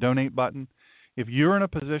 TheNinjaPastor.com, there's a donate button. If you're in a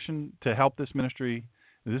position to help this ministry,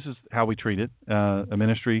 this is how we treat it, a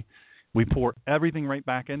ministry. We pour everything right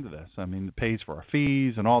back into this. I mean, it pays for our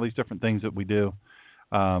fees and all these different things that we do.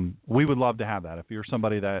 We would love to have that. If you're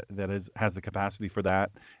somebody that has the capacity for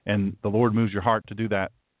that, and the Lord moves your heart to do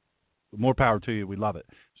that, more power to you. We love it.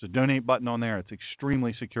 There's a donate button on there. It's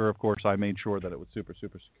extremely secure. Of course, I made sure that it was super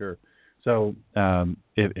secure. So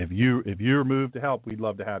if you're moved to help, we'd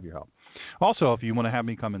love to have your help. Also, if you want to have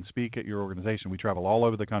me come and speak at your organization, we travel all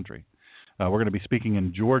over the country. We're going to be speaking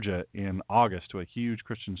in Georgia in August to a huge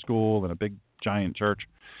Christian school and a big giant church,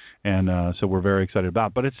 and so we're very excited about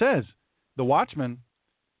it. But it says the watchman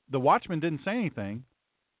didn't say anything,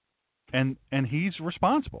 and he's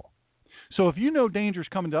responsible. So if you know danger is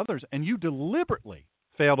coming to others and you deliberately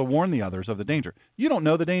fail to warn the others of the danger, you don't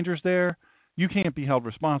know the danger's there, you can't be held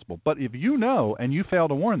responsible. But if you know and you fail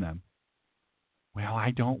to warn them, well,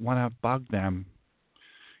 I don't want to bug them.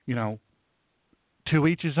 To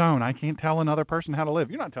each his own. I can't tell another person how to live.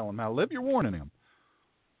 You're not telling them how to live. You're warning them.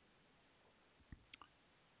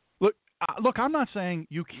 Look, I'm not saying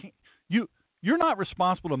you can't. You're not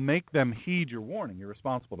responsible to make them heed your warning. You're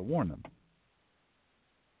responsible to warn them.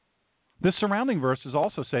 The surrounding verses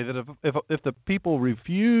also say that if the people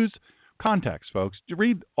refuse context, folks, to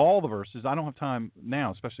read all the verses. I don't have time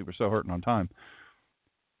now, especially we're so hurting on time.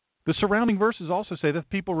 The surrounding verses also say that if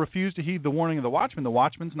people refuse to heed the warning of the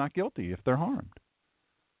watchman's not guilty if they're harmed.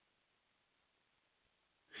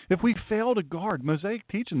 If we fail to guard, Mosaic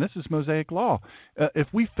teaching, this is Mosaic law. If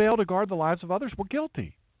we fail to guard the lives of others, we're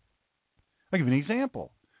guilty. I'll give you an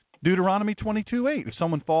example. Deuteronomy 22:8. If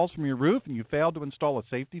someone falls from your roof and you fail to install a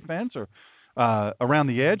safety fence or around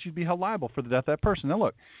the edge, you'd be held liable for the death of that person. Now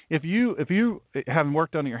look, if you haven't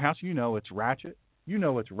worked on your house, you know it's ratchet.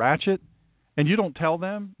 And you don't tell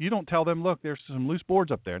them, look, there's some loose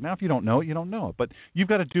boards up there. Now, if you don't know it, you don't know it. But you've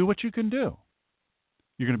got to do what you can do.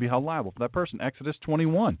 you're going to be held liable for that person. Exodus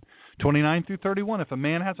 21:29 through 31. If a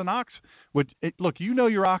man has an ox, look, you know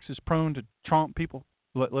your ox is prone to tromp people.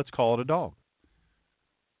 Let's call it a dog.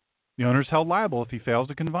 The owner is held liable if he fails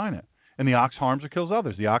to confine it. And the ox harms or kills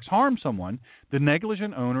others. The ox harms someone, the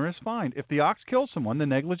negligent owner is fined. If the ox kills someone, the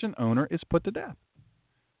negligent owner is put to death.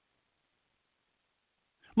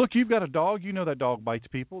 Look, you've got a dog. You know that dog bites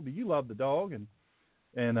people, but you love the dog, and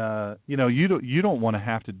you don't want to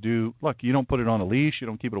have to do. Look, you don't put it on a leash. You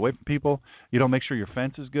don't keep it away from people. You don't make sure your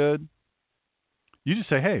fence is good. You just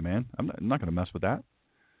say, "Hey, man, I'm not going to mess with that.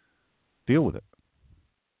 Deal with it."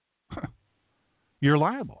 You're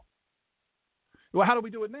liable. Well, how do we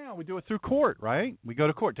do it now? We do it through court, right? We go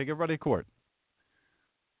to court. Take everybody to court.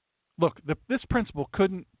 Look, this principle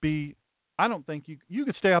couldn't be. I don't think you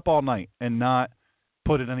could stay up all night and not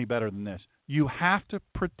put it any better than this. You have to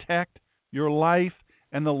protect your life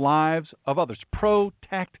and the lives of others.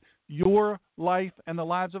 Protect your life and the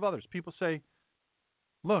lives of others. People say,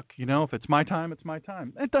 look, if it's my time, it's my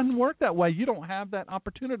time. It doesn't work that way. You don't have that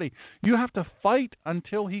opportunity. You have to fight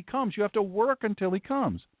until he comes. You have to work until he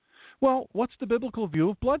comes. Well, what's the biblical view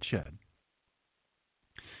of bloodshed?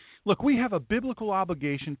 Look, we have a biblical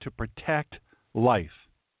obligation to protect life.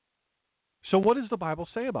 So what does the Bible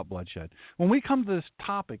say about bloodshed? When we come to this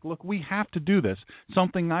topic, look, we have to do this,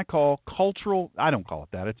 something I call cultural. I don't call it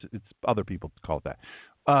that. It's other people call it that.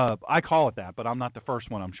 I call it that, but I'm not the first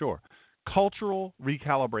one, I'm sure. Cultural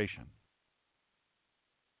recalibration.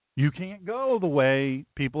 You can't go the way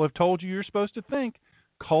people have told you you're supposed to think.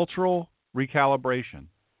 Cultural recalibration.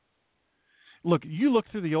 Look, you look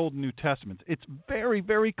through the Old and New Testaments, it's very,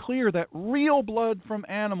 very clear that real blood from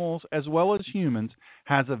animals as well as humans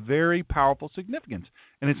has a very powerful significance.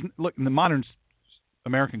 And look, in the modern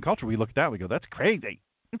American culture, we look at that, we go, that's crazy.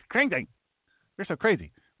 It's crazy. They're so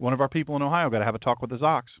crazy. One of our people in Ohio got to have a talk with his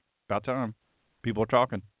ox. About time. People are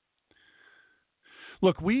talking.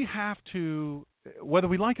 Look, we have to, whether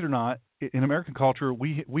we like it or not, in American culture,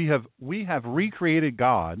 we have recreated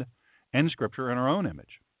God and Scripture in our own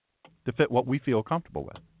image to fit what we feel comfortable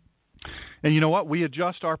with. And you know what? We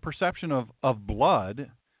adjust our perception of blood,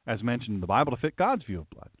 as mentioned in the Bible, to fit God's view of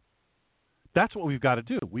blood. That's what we've got to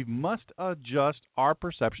do. We must adjust our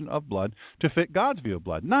perception of blood to fit God's view of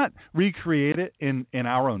blood, not recreate it in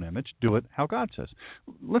our own image. Do it how God says.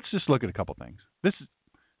 Let's just look at a couple things. This is,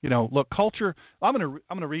 look, culture. I'm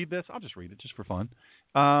gonna read this. I'll just read it just for fun.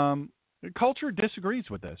 Culture disagrees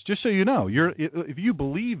with this. Just so you know, if you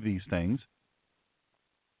believe these things,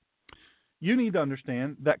 you need to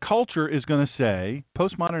understand that culture is going to say,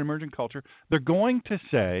 postmodern emergent culture, they're going to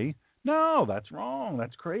say, no, that's wrong.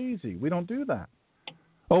 That's crazy. We don't do that.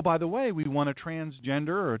 Oh, by the way, we want a transgender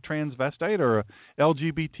or a transvestite or a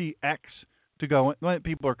LGBTX to go.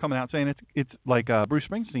 People are coming out saying it's like Bruce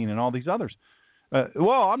Springsteen and all these others.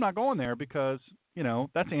 Well, I'm not going there because,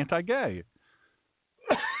 that's anti-gay.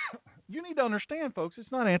 You need to understand, folks,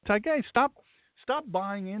 it's not anti-gay. Stop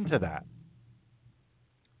buying into that.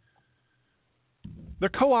 They're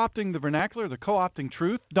co-opting the vernacular. They're co-opting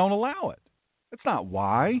truth. Don't allow it. That's not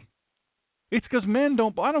why. It's because men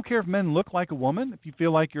don't. I don't care if men look like a woman. If you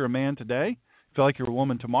feel like you're a man today, feel like you're a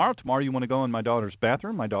woman tomorrow. Tomorrow you want to go in my daughter's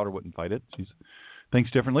bathroom. My daughter wouldn't fight it. She thinks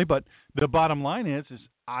differently. But the bottom line is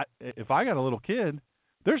if I got a little kid,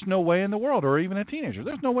 there's no way in the world, or even a teenager,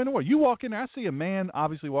 there's no way in the world. You walk in there, I see a man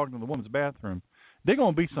obviously walking to the woman's bathroom. They're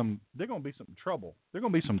gonna be some trouble. There's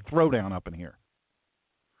gonna be some throwdown up in here.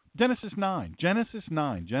 Genesis 9.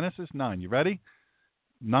 You ready?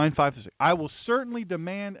 9:5-6. I will certainly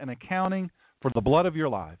demand an accounting for the blood of your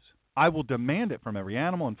lives. I will demand it from every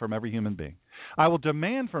animal and from every human being. I will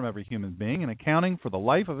demand from every human being an accounting for the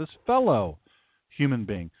life of his fellow human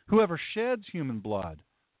being. Whoever sheds human blood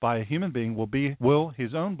by a human being will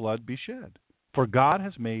his own blood be shed. For God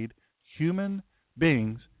has made human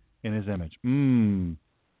beings in his image.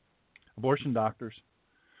 Abortion doctors,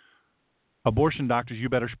 you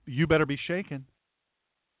better be shaken.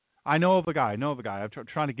 I know of a guy. I'm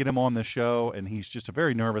trying to get him on the show, and he's just a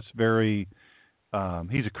very nervous,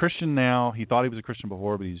 he's a Christian now. He thought he was a Christian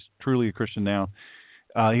before, but he's truly a Christian now.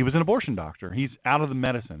 He was an abortion doctor. He's out of the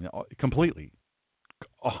medicine completely,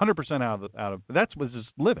 100% out of. That was his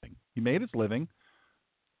living. He made his living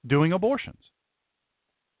doing abortions,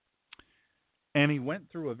 and he went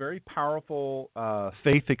through a very powerful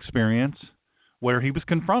faith experience where he was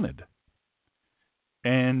confronted,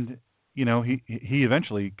 and he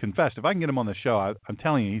eventually confessed. If I can get him on the show, I'm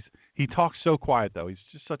telling you, he talks so quiet though. He's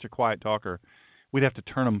just such a quiet talker. We'd have to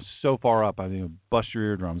turn him so far up, I think, bust your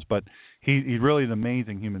eardrums. But he's really an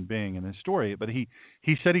amazing human being in his story. But he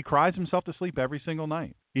said he cries himself to sleep every single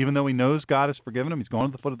night, even though he knows God has forgiven him. He's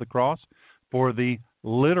gone to the foot of the cross, for the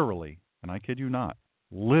literally, and I kid you not,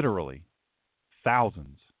 literally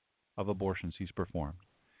thousands of abortions he's performed.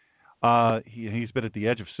 He's been at the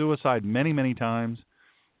edge of suicide many, many times.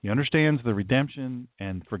 He understands the redemption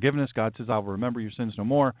and forgiveness. God says, I will remember your sins no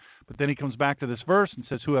more. But then he comes back to this verse and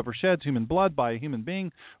says, whoever sheds human blood by a human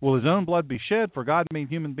being, will his own blood be shed? For God made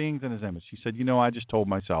human beings in his image. He said, I just told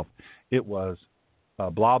myself it was a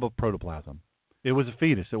blob of protoplasm. It was a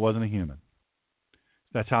fetus. It wasn't a human.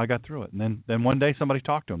 That's how I got through it. And then one day somebody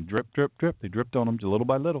talked to him. Drip, drip, drip. They dripped on him little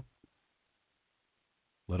by little.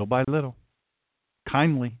 Little by little.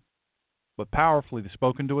 Kindly, but powerfully. They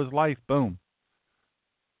spoke into his life. Boom.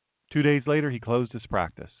 2 days later, he closed his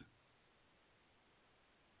practice.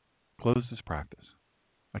 Closed his practice.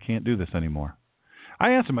 I can't do this anymore.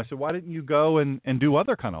 I asked him, I said, why didn't you go and do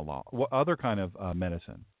other kind of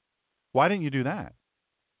medicine? Why didn't you do that?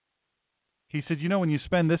 He said, when you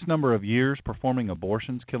spend this number of years performing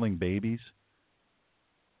abortions, killing babies,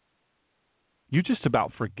 you just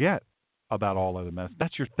about forget about all other medicine.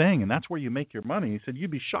 That's your thing, and that's where you make your money. He said,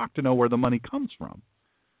 you'd be shocked to know where the money comes from.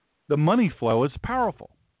 The money flow is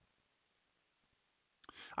powerful.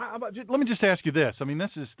 Let me just ask you this. I mean, this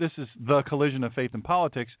is the collision of faith and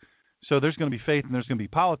politics. So there's going to be faith and there's going to be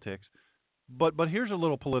politics. But here's a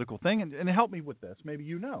little political thing, and help me with this. Maybe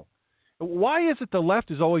you know. Why is it the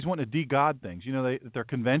left is always wanting to de-God things? Their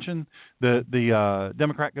convention, the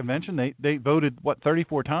Democrat convention, they voted,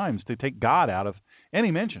 34 times to take God out of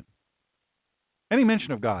any mention. Any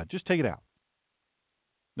mention of God. Just take it out.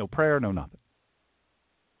 No prayer, no nothing.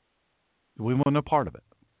 We want no part of it.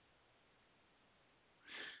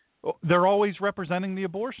 They're always representing the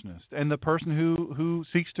abortionist and the person who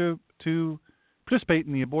seeks to participate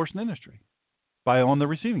in the abortion industry by on the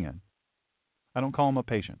receiving end. I don't call them a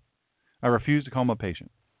patient. I refuse to call them a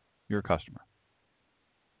patient. You're a customer.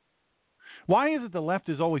 Why is it the left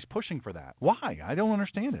is always pushing for that? Why? I don't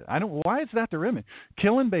understand it. Why is that their image?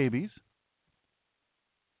 Killing babies.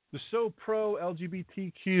 They're so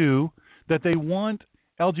pro-LGBTQ that they want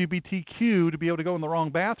LGBTQ to be able to go in the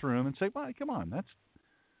wrong bathroom and say, well, come on, that's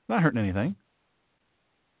not hurting anything.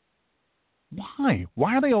 Why?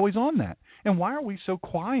 Why are they always on that? And why are we so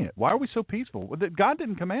quiet? Why are we so peaceful? God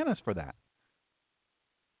didn't command us for that.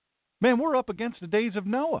 Man, we're up against the days of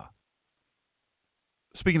Noah.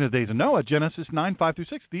 Speaking of the days of Noah, Genesis 9:5-6,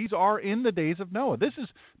 these are in the days of Noah. This is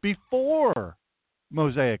before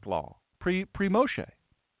Mosaic law, pre-Moshe.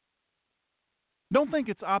 Don't think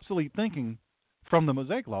it's obsolete thinking from the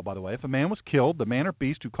Mosaic law, by the way. If a man was killed, the man or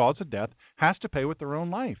beast who caused the death has to pay with their own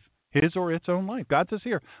life, his or its own life. God says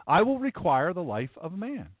here, I will require the life of a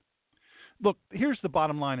man. Look, here's the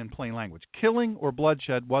bottom line in plain language. Killing or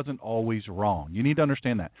bloodshed wasn't always wrong. You need to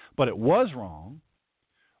understand that. But it was wrong.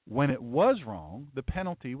 When it was wrong, the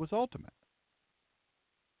penalty was ultimate.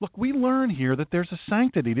 Look, we learn here that there's a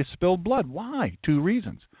sanctity to spilled blood. Why? 2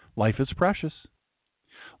 reasons. Life is precious.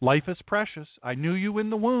 Life is precious. I knew you in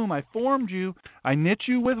the womb. I formed you. I knit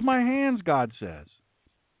you with my hands, God says.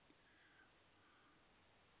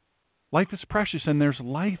 Life is precious, and there's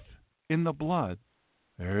life in the blood.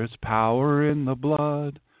 There's power in the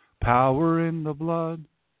blood, power in the blood.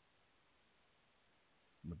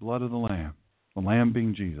 The blood of the Lamb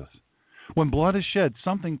being Jesus. When blood is shed,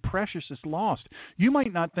 something precious is lost. You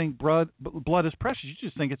might not think blood is precious. You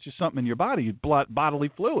just think it's just something in your body,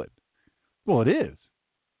 bodily fluid. Well, it is.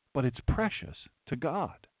 But it's precious to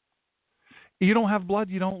God. You don't have blood,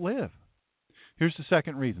 you don't live. Here's the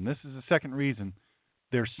second reason. This is the second reason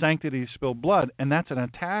there's sanctity to spill blood, and that's an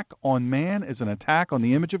attack on man, is an attack on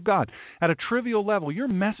the image of God. At a trivial level, you're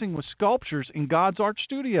messing with sculptures in God's art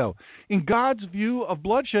studio. In God's view of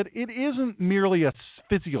bloodshed, it isn't merely a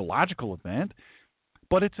physiological event,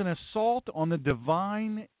 but it's an assault on the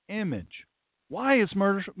divine image. Why is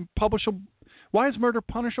murder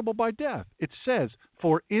punishable by death? It says,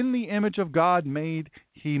 for in the image of God made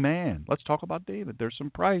he man. Let's talk about David. There's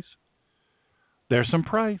some price. There's some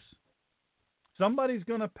price. Somebody's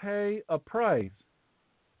going to pay a price.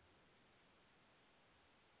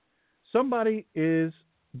 Somebody is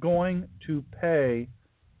going to pay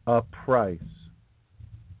a price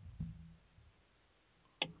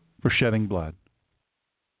for shedding blood.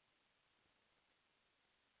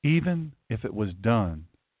 Even if it was done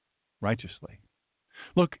righteously.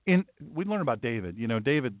 Look, we learn about David.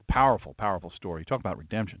 David, powerful story. Talk about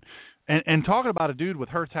redemption. And talking about a dude with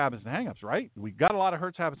hurts, habits, and hang-ups, right? We got a lot of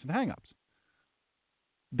hurts, habits, and hang-ups.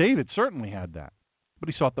 David certainly had that. But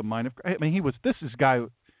he sought the mind of Christ. I mean, this is guy,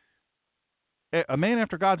 a man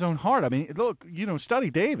after God's own heart. I mean, look, study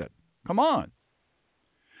David. Come on.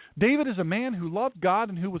 David is a man who loved God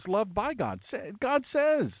and who was loved by God. God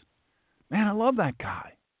says, man, I love that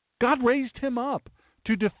guy. God raised him up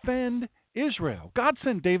to defend Israel. God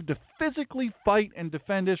sent David to physically fight and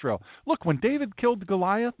defend Israel. Look, when David killed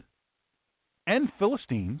Goliath and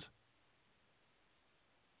Philistines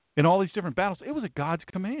in all these different battles, it was at God's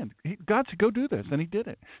command. God said, go do this, and he did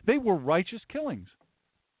it. They were righteous killings.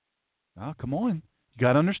 Oh, come on. You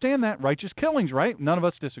got to understand that. Righteous killings, right? None of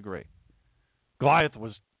us disagree. Goliath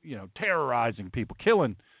was, terrorizing people,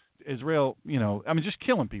 killing Israel, just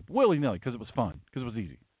killing people willy-nilly because it was fun, because it was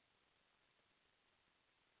easy.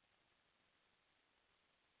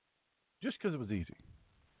 Just because it was easy.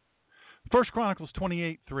 1 Chronicles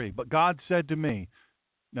 28:3. But God said to me,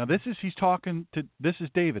 now this is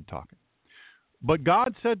David talking. But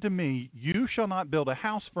God said to me, you shall not build a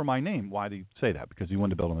house for my name. Why did he say that? Because he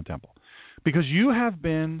wanted to build him a temple. Because you have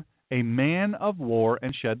been a man of war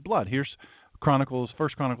and shed blood. Here's 1 Chronicles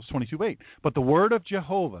 22:8. But the word of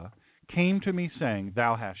Jehovah came to me, saying,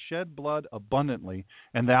 thou hast shed blood abundantly,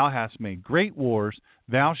 and thou hast made great wars.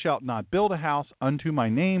 Thou shalt not build a house unto my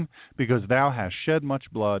name, because thou hast shed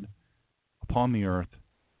much blood upon the earth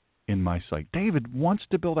in my sight. David wants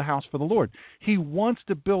to build a house for the Lord. He wants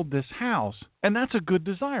to build this house, and that's a good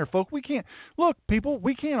desire, folks. We can't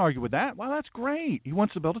argue with that. Well, that's great. He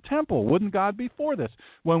wants to build a temple. Wouldn't God be for this?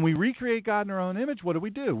 When we recreate God in our own image, what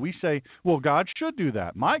do? We say, well, God should do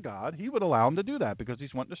that. My God, he would allow him to do that because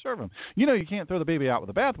he's wanting to serve him. You can't throw the baby out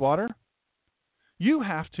with the bathwater. You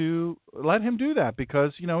have to let him do that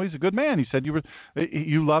because, he's a good man. He said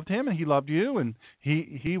you loved him and he loved you, and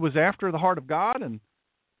he was after the heart of God and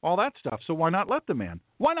all that stuff. So why not let the man?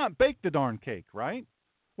 Why not bake the darn cake, right?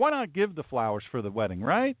 Why not give the flowers for the wedding,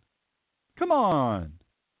 right? Come on.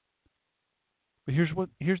 But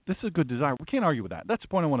this is a good desire. We can't argue with that. That's the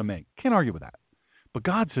point I want to make. Can't argue with that. But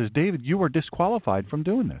God says, David, you are disqualified from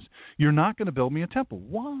doing this. You're not going to build me a temple.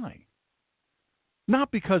 Why? Not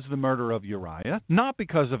because of the murder of Uriah, not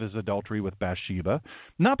because of his adultery with Bathsheba,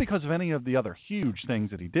 not because of any of the other huge things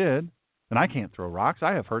that he did. And I can't throw rocks.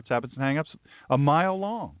 I have hurt habits and hang-ups a mile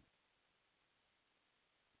long.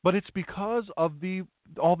 But it's because of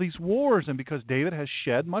all these wars and because David has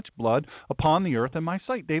shed much blood upon the earth in my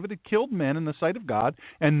sight. David had killed men in the sight of God,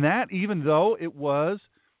 and that even though he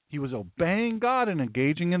was obeying God and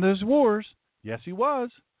engaging in those wars. Yes, he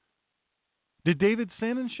was. Did David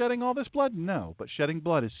sin in shedding all this blood? No, but shedding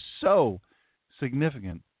blood is so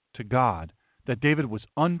significant to God that David was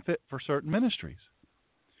unfit for certain ministries.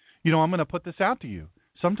 I'm going to put this out to you.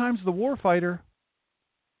 Sometimes the war fighter,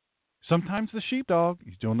 sometimes the sheepdog,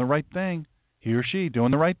 he's doing the right thing. He or she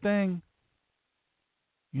doing the right thing.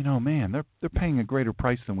 Man, they're paying a greater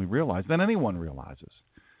price than we realize, than anyone realizes.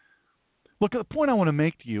 Look, the point I want to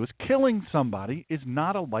make to you is killing somebody is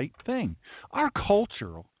not a light thing. Our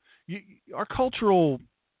cultural,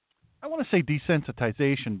 I want to say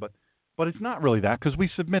desensitization, but it's not really that because we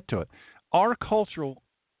submit to it. Our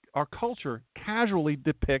culture casually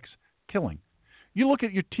depicts killing. You look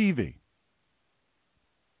at your TV.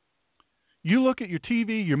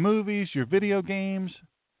 Your movies, your video games.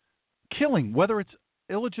 Killing, whether it's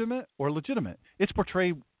illegitimate or legitimate, it's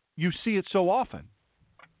portrayed. You see it so often.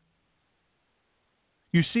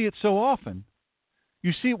 You see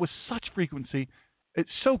it with such frequency, it's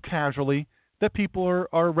so casually that people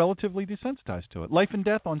are relatively desensitized to it. Life and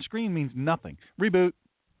death on screen means nothing. Reboot.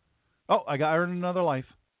 Oh, I earned another life.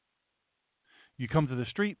 You come to the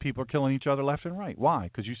street, people are killing each other left and right. Why?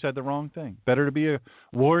 Because you said the wrong thing. Better to be a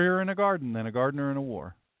warrior in a garden than a gardener in a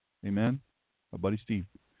war. Amen? My buddy Steve.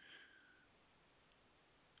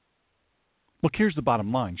 Look, here's the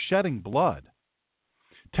bottom line. Shedding blood,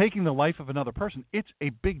 taking the life of another person, it's a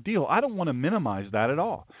big deal. I don't want to minimize that at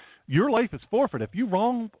all. Your life is forfeit. If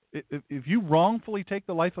you wrongfully take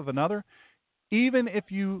the life of another, even if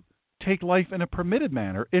you take life in a permitted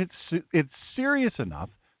manner, it's serious enough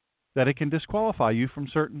that it can disqualify you from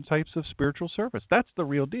certain types of spiritual service. That's the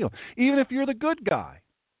real deal. Even if you're the good guy,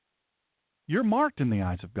 you're marked in the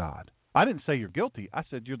eyes of God. I didn't say you're guilty. I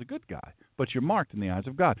said you're the good guy, but you're marked in the eyes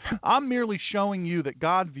of God. I'm merely showing you that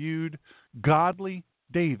God viewed godly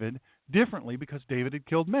David differently because David had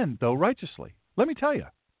killed men, though righteously. Let me tell you.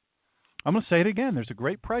 I'm going to say it again. There's a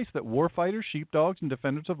great price that war fighters, sheepdogs, and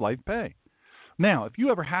defenders of life pay. Now, if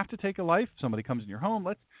you ever have to take a life, somebody comes in your home,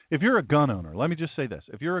 if you're a gun owner, let me just say this.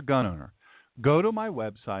 If you're a gun owner, go to my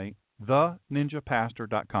website,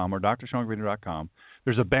 theninjapastor.com or drshawngreener.com.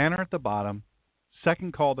 There's a banner at the bottom,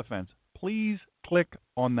 second call defense. Please click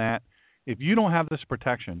on that. If you don't have this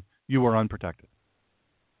protection, you are unprotected.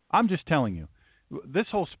 I'm just telling you. This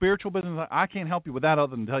whole spiritual business, I can't help you with that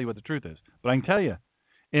other than tell you what the truth is. But I can tell you,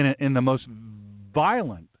 in the most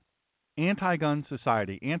violent anti-gun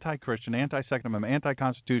society, anti-Christian, anti-Second Amendment,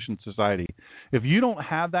 anti-Constitution society, if you don't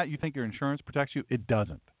have that, you think your insurance protects you, it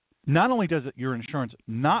doesn't. Not only does your insurance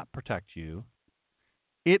not protect you,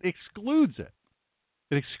 it excludes it.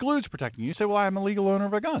 It excludes protecting you. You say, well, I'm a legal owner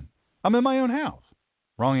of a gun. I'm in my own house.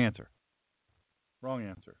 Wrong answer. Wrong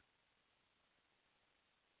answer.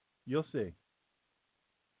 You'll see.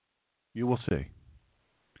 You will see.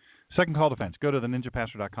 Second Call Defense. Go to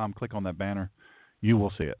theninjapastor.com, click on that banner. You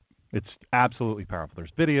will see it. It's absolutely powerful.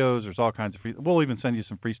 There's videos. There's all kinds of free. We'll even send you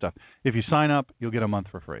some free stuff. If you sign up, you'll get a month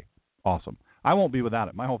for free. Awesome. I won't be without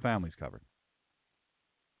it. My whole family's covered.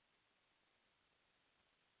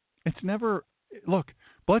 It's never, look,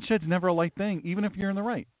 bloodshed's never a light thing, even if you're in the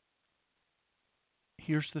right.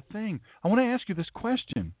 Here's the thing. I want to ask you this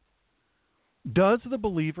question. Does the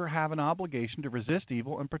believer have an obligation to resist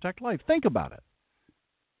evil and protect life? Think about it.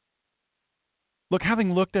 Look,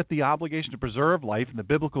 having looked at the obligation to preserve life and the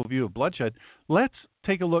biblical view of bloodshed, let's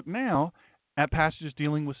take a look now at passages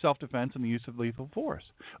dealing with self-defense and the use of lethal force.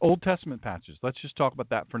 Old Testament passages. Let's just talk about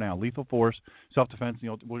that for now. Lethal force, self-defense,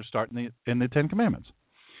 we'll just start in the Ten Commandments.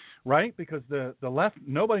 Right? Because the left,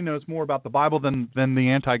 nobody knows more about the Bible than the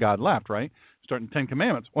anti-God left, right? Starting Ten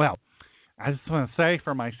Commandments. Well, I just want to say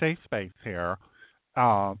for my safe space here,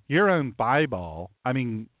 your own Bible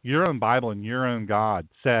and your own God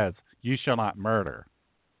says you shall not murder.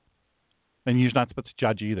 And you're not supposed to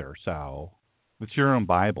judge either, so it's your own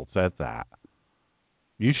Bible says that.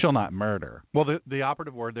 You shall not murder. Well, the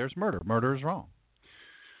operative word there is murder. Murder is wrong.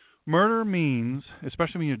 Murder means,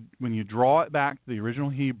 especially when you draw it back to the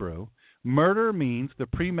original Hebrew, murder means the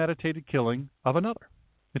premeditated killing of another.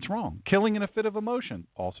 It's wrong. Killing in a fit of emotion,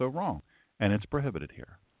 also wrong. And it's prohibited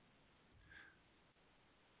here.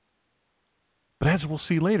 But as we'll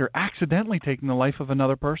see later, accidentally taking the life of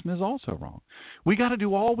another person is also wrong. We got to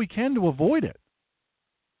do all we can to avoid it.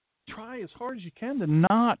 Try as hard as you can to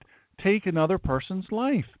not take another person's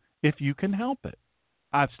life if you can help it.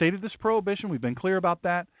 I've stated this prohibition. We've been clear about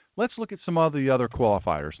that. Let's look at some of the other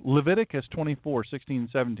qualifiers. Leviticus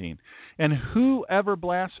 24:16-17. And whoever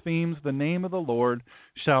blasphemes the name of the Lord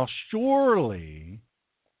shall surely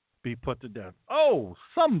be put to death. Oh,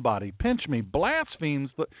 somebody pinch me. Blasphemes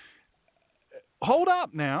the... Hold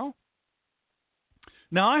up now.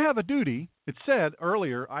 Now, I have a duty. It said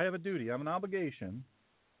earlier, I have a duty. I have an obligation.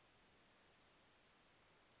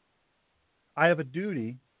 I have a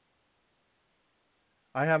duty.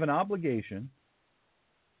 I have an obligation.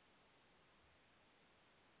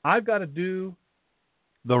 I've got to do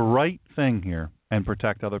the right thing here and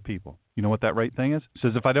protect other people. You know what that right thing is? It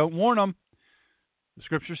says if I don't warn them, the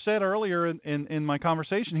scripture said earlier in my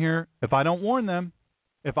conversation here, if I don't warn them,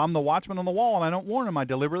 if I'm the watchman on the wall and I don't warn them, I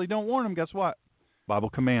deliberately don't warn them, guess what? The Bible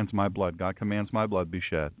commands my blood. God commands my blood be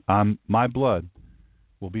shed. My blood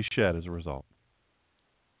will be shed as a result.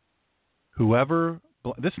 Whoever,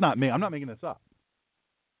 this is not me, I'm not making this up.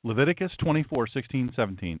 Leviticus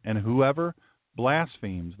 24:16-17. And whoever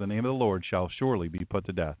blasphemes the name of the Lord shall surely be put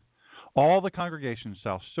to death. All the congregation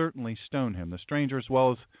shall certainly stone him, the stranger as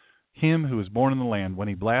well as him who is born in the land, when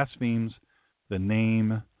he blasphemes the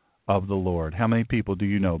name of the Lord. How many people do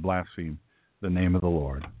you know blaspheme the name of the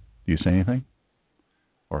Lord? Do you say anything?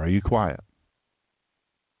 Or are you quiet?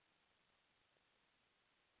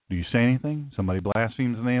 Do you say anything? Somebody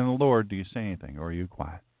blasphemes the name of the Lord. Do you say anything? Or are you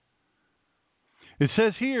quiet? It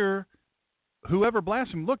says here, whoever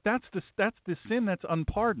blasphemes, look, that's the sin that's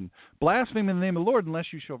unpardoned. Blaspheme in the name of the Lord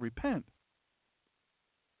unless you shall repent.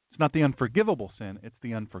 It's not the unforgivable sin, it's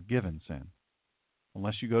the unforgiven sin.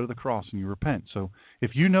 Unless you go to the cross and you repent. So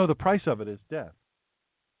if you know the price of it is death,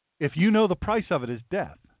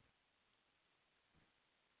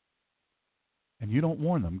 and you don't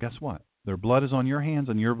warn them, guess what? Their blood is on your hands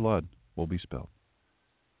and your blood will be spilled.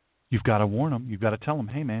 You've got to warn them. You've got to tell them,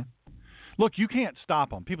 hey, man, look, you can't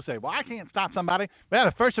stop them. People say, well, I can't stop somebody. Yeah,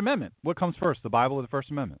 the First Amendment. What comes first, the Bible or the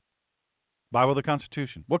First Amendment? Bible or the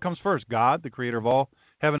Constitution? What comes first, God, the creator of all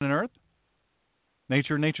heaven and earth?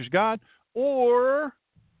 Nature's God? Or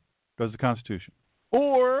goes the Constitution?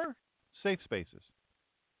 Or safe spaces?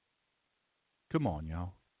 Come on,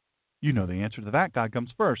 y'all. You know the answer to that. God comes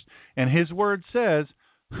first. And his word says,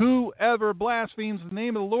 whoever blasphemes the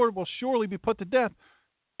name of the Lord will surely be put to death.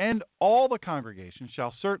 And all the congregation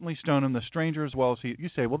shall certainly stone him, the stranger as well as he. You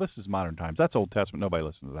say, well, this is modern times. That's Old Testament. Nobody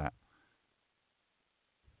listens to that.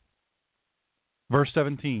 Verse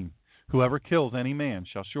 17, whoever kills any man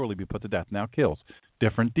shall surely be put to death. Now kills.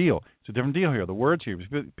 Different deal. It's a different deal here. The words here.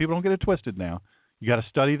 People don't get it twisted now. You got to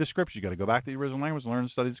study the Scriptures. You got to go back to the original language and learn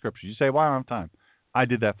to study the Scriptures. You say, well, I don't have time. I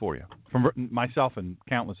did that for you, from myself and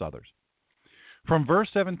countless others. From verse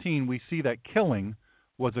 17, we see that killing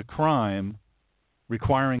was a crime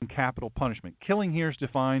requiring capital punishment. Killing here is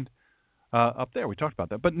defined up there. We talked about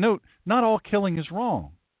that. But note, not all killing is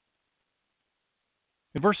wrong.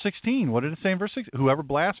 In verse 16, what did it say in verse 16? Whoever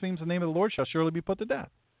blasphemes the name of the Lord shall surely be put to death.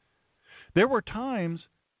 There were times,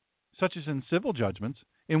 such as in civil judgments,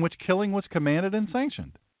 in which killing was commanded and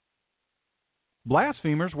sanctioned.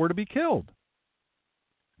 Blasphemers were to be killed.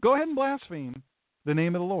 Go ahead and blaspheme the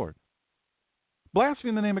name of the Lord.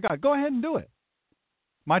 Blaspheme the name of God. Go ahead and do it.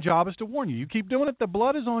 My job is to warn you. You keep doing it, the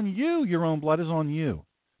blood is on you. Your own blood is on you,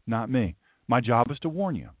 not me. My job is to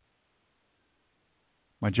warn you.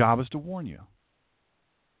 My job is to warn you.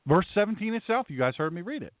 Verse 17 itself, you guys heard me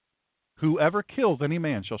read it. Whoever kills any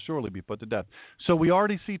man shall surely be put to death. So we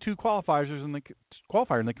already see two qualifiers in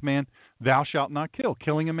the command, thou shalt not kill.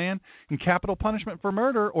 Killing a man in capital punishment for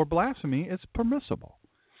murder or blasphemy is permissible.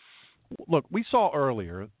 Look, we saw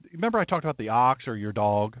earlier, remember I talked about the ox or your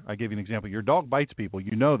dog? I gave you an example. Your dog bites people.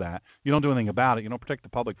 You know that. You don't do anything about it. You don't protect the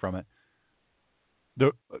public from it.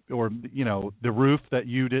 The roof that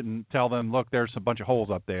you didn't tell them, look, there's a bunch of holes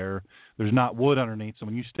up there. There's not wood underneath. So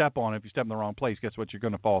when you step on it, if you step in the wrong place, guess what? You're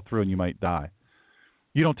going to fall through and you might die.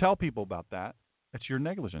 You don't tell people about that. That's your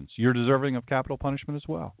negligence. You're deserving of capital punishment as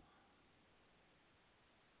well.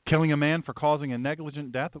 Killing a man for causing a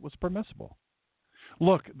negligent death, it was permissible.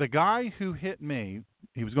 Look, the guy who hit me,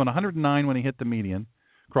 he was going 109 when he hit the median,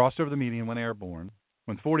 crossed over the median, went airborne,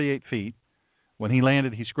 went 48 feet. When he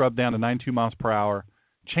landed, he scrubbed down to 92 miles per hour,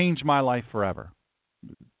 changed my life forever.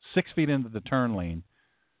 6 feet into the turn lane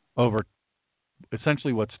over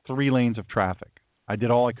essentially what's 3 lanes of traffic. I did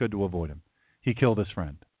all I could to avoid him. He killed his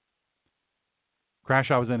friend. Crash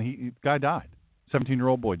I was in, the guy died.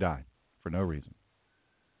 17-year-old boy died for no reason.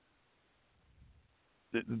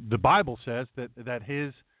 The Bible says that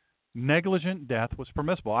his negligent death was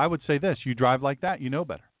permissible. I would say this, you drive like that, you know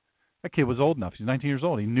better. That kid was old enough. He's 19 years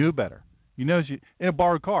old. He knew better. He knows you in a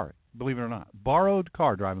borrowed car, believe it or not. Borrowed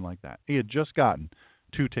car driving like that. He had just gotten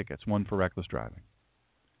 2 tickets, one for reckless driving.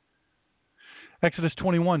 Exodus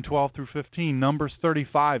 21, 12 through 15, Numbers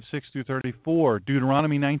 35, 6 through 34,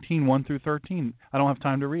 Deuteronomy 19, 1 through 13. I don't have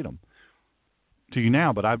time to read them to you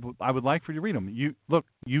now, but I would like for you to read them.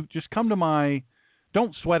 You just come to my...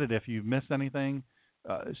 Don't sweat it if you've missed anything.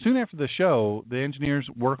 Soon after the show, the engineers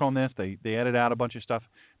work on this. They edit out a bunch of stuff.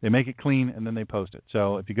 They make it clean, and then they post it.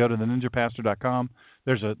 So if you go to theninjapastor.com,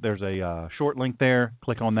 there's a short link there.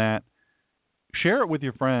 Click on that. Share it with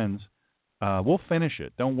your friends. We'll finish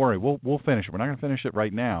it. Don't worry. We'll finish it. We're not going to finish it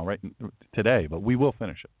right now, today, but we will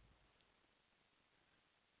finish it.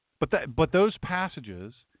 But those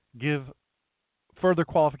passages give further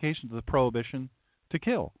qualification to the prohibition to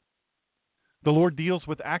kill. The Lord deals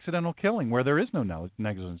with accidental killing where there is no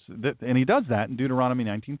negligence, and he does that in Deuteronomy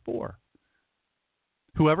 19:4.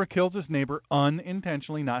 Whoever kills his neighbor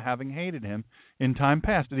unintentionally, not having hated him in time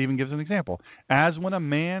past. It even gives an example. As when a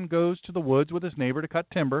man goes to the woods with his neighbor to cut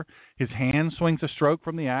timber, his hand swings a stroke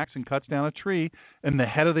from the axe and cuts down a tree, and the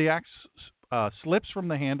head of the axe slips from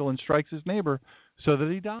the handle and strikes his neighbor so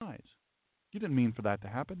that he dies. You didn't mean for that to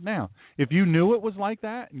happen. Now, if you knew it was like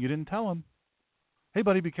that and you didn't tell him, hey,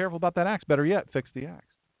 buddy, be careful about that axe. Better yet, fix the axe.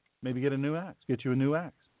 Maybe get a new axe. Get you a new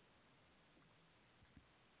axe.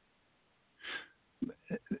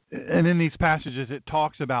 And in these passages, it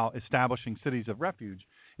talks about establishing cities of refuge.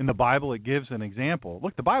 In the Bible, it gives an example.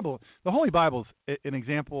 Look, the Holy Bible is an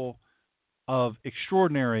example of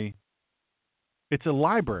extraordinary. It's a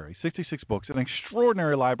library, 66 books, an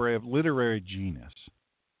extraordinary library of literary genius.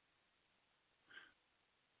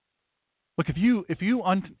 Look, if you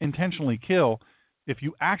unintentionally kill, if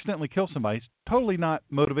you accidentally kill somebody, it's totally not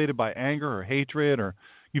motivated by anger or hatred, or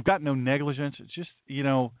you've got no negligence. It's just,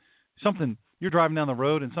 something, you're driving down the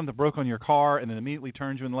road and something broke on your car and it immediately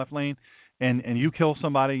turns you in the left lane and you kill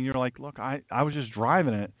somebody and you're like, look, I was just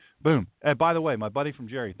driving it. Boom. And by the way, my buddy from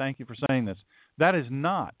Jerry, thank you for saying this. That is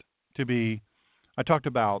not to be, I talked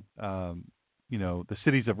about, the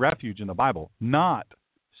cities of refuge in the Bible, not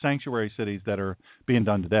sanctuary cities that are being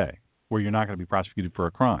done today where you're not going to be prosecuted for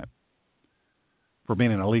a crime, for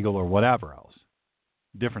being an illegal or whatever else.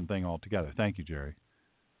 Different thing altogether. Thank you, Jerry.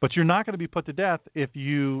 But you're not going to be put to death if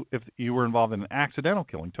you were involved in an accidental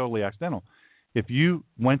killing, totally accidental. If you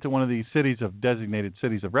went to one of these cities of designated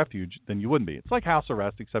cities of refuge, then you wouldn't be. It's like house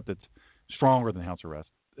arrest, except it's stronger than house arrest.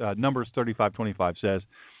 Numbers 35:25 says,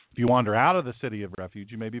 if you wander out of the city of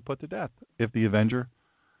refuge, you may be put to death if the avenger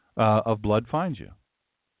of blood finds you.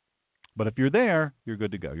 But if you're there, you're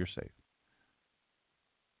good to go. You're safe.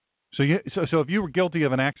 So if you were guilty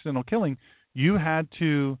of an accidental killing, you had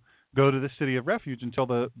to go to the city of refuge until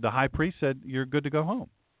the high priest said you're good to go home.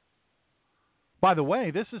 By the way,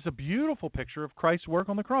 this is a beautiful picture of Christ's work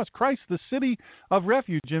on the cross. Christ, the city of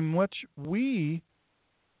refuge in which we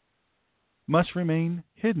must remain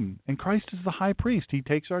hidden. And Christ is the high priest. He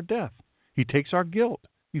takes our death. He takes our guilt.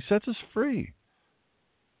 He sets us free.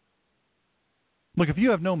 Look, if you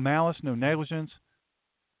have no malice, no negligence,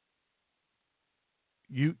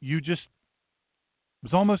 you just, it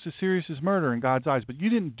was almost as serious as murder in God's eyes, but you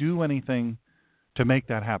didn't do anything to make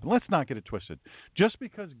that happen. Let's not get it twisted. Just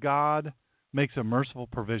because God makes a merciful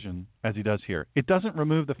provision, as he does here, it doesn't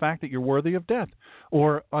remove the fact that you're worthy of death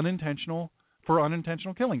or unintentional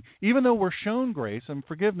killing. Even though we're shown grace and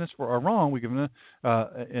forgiveness for our wrong, we're given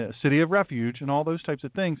a city of refuge and all those types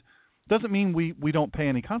of things, doesn't mean we don't pay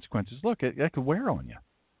any consequences. Look, that could wear on you.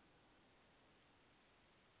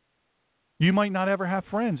 You might not ever have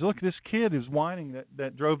friends. Look, this kid who's whining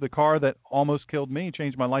that drove the car that almost killed me,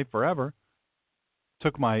 changed my life forever.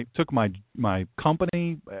 Took my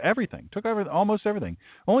company, everything. Took almost everything.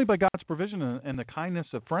 Only by God's provision and the kindness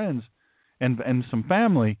of friends and some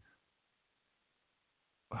family.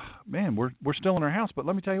 Man, we're still in our house, but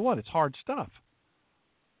let me tell you what, it's hard stuff.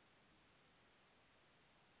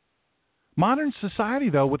 Modern society,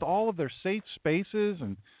 though, with all of their safe spaces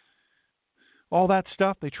and all that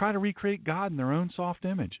stuff, they try to recreate God in their own soft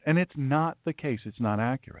image. And it's not the case. It's not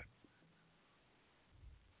accurate.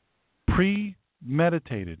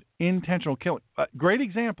 Premeditated, intentional killing. Great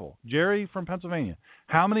example. Jerry from Pennsylvania.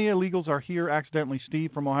 How many illegals are here accidentally?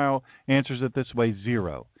 Steve from Ohio answers it this way,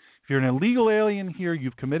 0. If you're an illegal alien here,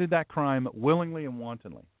 you've committed that crime willingly and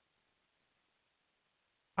wantonly.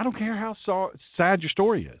 I don't care how sad your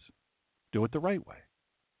story is. Do it the right way.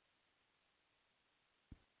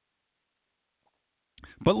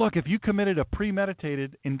 But look, if you committed a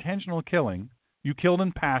premeditated, intentional killing, you killed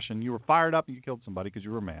in passion, you were fired up and you killed somebody because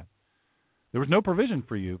you were mad, there was no provision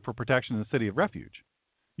for you for protection in the city of refuge.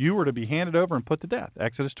 You were to be handed over and put to death.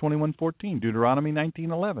 Exodus 21:14, Deuteronomy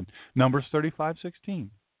 19:11, Numbers 35:16.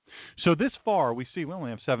 So this far, we see, we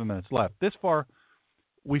only have 7 minutes left. This far,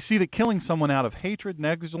 we see that killing someone out of hatred,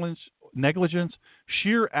 negligence,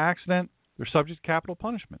 sheer accident, they're subject to capital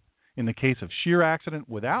punishment. In the case of sheer accident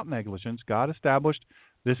without negligence, God established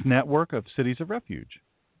this network of cities of refuge.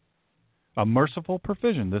 A merciful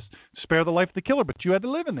provision. This spare the life of the killer, but you had to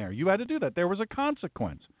live in there. You had to do that. There was a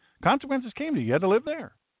consequence. Consequences came to you. You had to live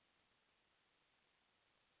there.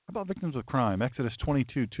 How about victims of crime? Exodus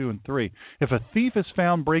 22:2 and 3. If a thief is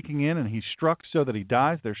found breaking in and he's struck so that he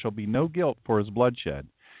dies, there shall be no guilt for his bloodshed.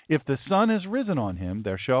 If the sun has risen on him,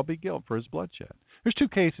 there shall be guilt for his bloodshed. There's 2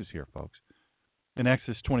 cases here, folks. In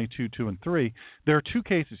Exodus 22:2 and 3, there are 2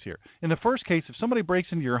 cases here. In the first case, if somebody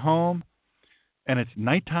breaks into your home and it's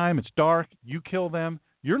nighttime, it's dark, you kill them,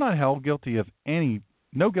 you're not held guilty of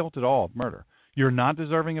no guilt at all of murder. You're not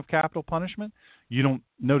deserving of capital punishment.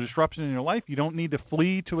 No disruption in your life. You don't need to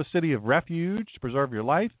flee to a city of refuge to preserve your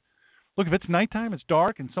life. Look, if it's nighttime, it's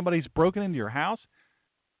dark, and somebody's broken into your house,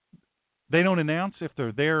 they don't announce if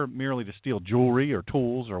they're there merely to steal jewelry or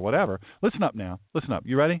tools or whatever. Listen up now. Listen up.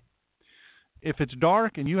 You ready? If it's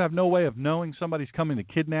dark and you have no way of knowing somebody's coming to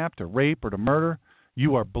kidnap, to rape, or to murder,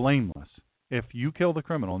 you are blameless. If you kill the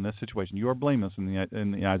criminal in this situation, you are blameless in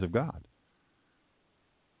the eyes of God.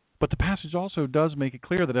 But the passage also does make it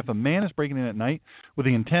clear that if a man is breaking in at night with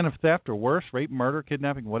the intent of theft or worse, rape, murder,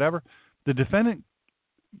 kidnapping, whatever, the defendant,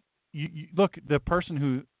 look, the person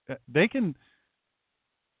who,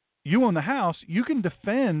 you own the house, you can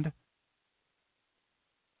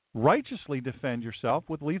righteously defend yourself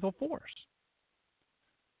with lethal force.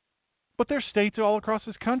 But there's states all across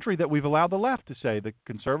this country that we've allowed the left to say the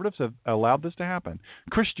conservatives have allowed this to happen.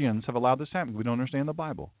 Christians have allowed this to happen. We don't understand the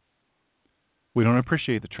Bible. We don't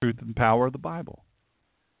appreciate the truth and power of the Bible.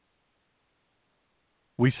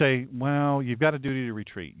 We say, well, you've got a duty to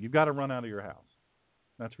retreat. You've got to run out of your house.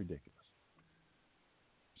 That's ridiculous.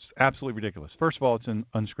 It's absolutely ridiculous. First of all, it's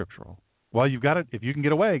unscriptural. Well, you've got it. If you can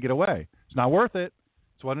get away, get away. It's not worth it.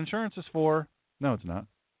 It's what insurance is for. No, it's not.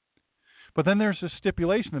 But then there's a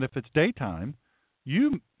stipulation that if it's daytime,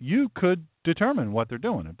 you could determine what they're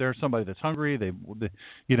doing. If there's somebody that's hungry, they've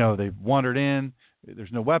wandered in,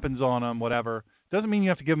 there's no weapons on them, whatever. Doesn't mean you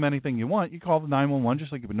have to give them anything you want. You call the 911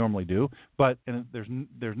 just like you would normally do. But there's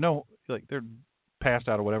no, like, they're passed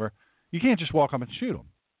out or whatever. You can't just walk up and shoot them.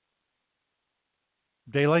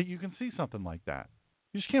 Daylight, you can see something like that.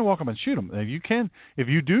 You just can't walk up and shoot them. If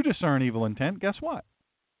you do discern evil intent, guess what?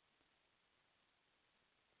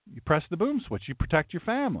 You press the boom switch. You protect your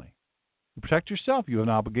family. You protect yourself. You have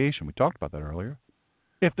an obligation. We talked about that earlier.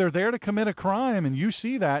 If they're there to commit a crime and you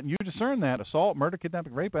see that and you discern that, assault, murder,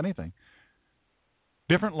 kidnapping, rape, anything,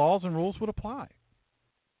 different laws and rules would apply.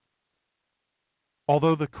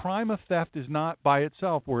 Although the crime of theft is not by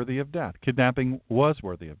itself worthy of death, kidnapping was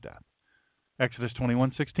worthy of death. Exodus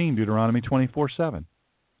 21:16, Deuteronomy 24:7,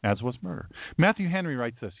 as was murder. Matthew Henry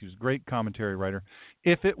writes this. He was a great commentary writer.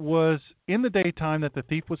 If it was in the daytime that the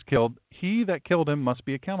thief was killed, he that killed him must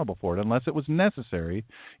be accountable for it, unless it was necessary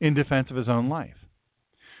in defense of his own life.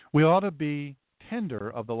 We ought to be tender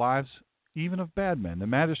of the lives even of bad men. The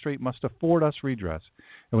magistrate must afford us redress,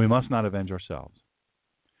 and we must not avenge ourselves.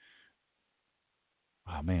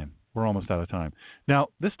 Oh, man, we're almost out of time. Now,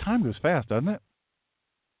 this time goes fast, doesn't it?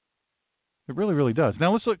 It really, really does.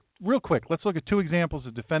 Now, let's look real quick. Let's look at two examples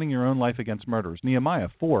of defending your own life against murderers. Nehemiah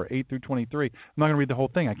 4:8-23. I'm not going to read the whole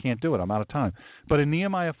thing. I can't do it. I'm out of time. But in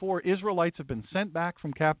Nehemiah 4, Israelites have been sent back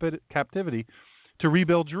from captivity to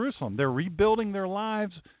rebuild Jerusalem. They're rebuilding their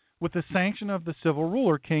lives with the sanction of the civil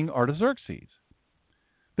ruler, King Artaxerxes.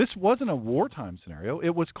 This wasn't a wartime scenario.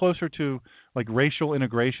 It was closer to like racial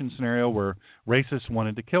integration scenario where racists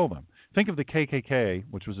wanted to kill them. Think of the KKK,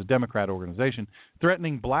 which was a Democrat organization,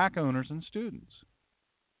 threatening black owners and students.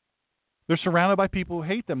 They're surrounded by people who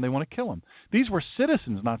hate them. They want to kill them. These were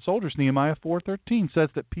citizens, not soldiers. Nehemiah 4:13 says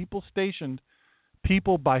that people stationed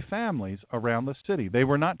people by families around the city. They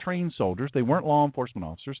were not trained soldiers. They weren't law enforcement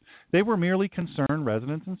officers. They were merely concerned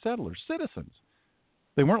residents and settlers, citizens.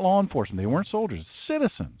 They weren't law enforcement. They weren't soldiers.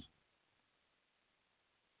 Citizens.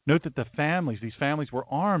 Note that these families were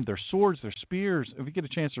armed, their swords, their spears. If you get a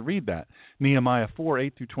chance to read that, Nehemiah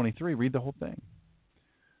 4:8-23, read the whole thing.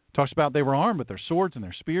 Talks about they were armed with their swords and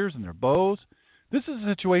their spears and their bows. This is a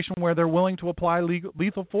situation where they're willing to apply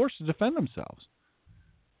lethal force to defend themselves.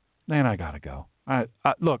 Man, I got to go.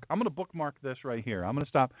 Look, I'm going to bookmark this right here. I'm going to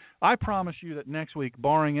stop. I promise you that next week,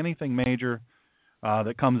 barring anything major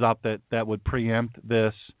that comes up that would preempt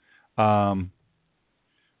this, I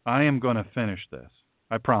am going to finish this.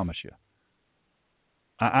 I promise you.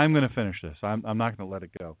 I'm going to finish this. I'm not going to let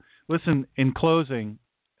it go. Listen, in closing,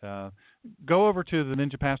 go over to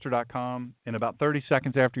theninjapastor.com. In about 30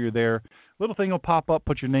 seconds after you're there, little thing will pop up.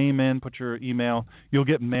 Put your name in. Put your email. You'll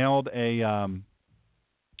get mailed a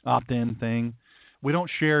opt-in thing. We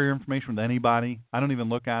don't share your information with anybody. I don't even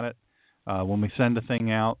look at it. When we send a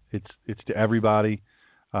thing out, it's to everybody.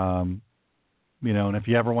 And if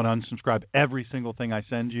you ever want to unsubscribe, every single thing I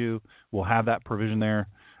send you will have that provision there.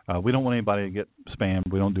 We don't want anybody to get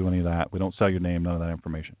spammed. We don't do any of that. We don't sell your name, none of that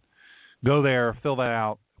information. Go there, fill that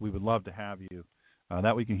out. We would love to have you.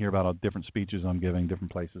 That we can hear about all different speeches I'm giving,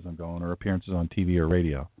 different places I'm going, or appearances on TV or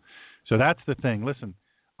radio. So that's the thing. Listen,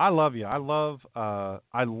 I love you. I love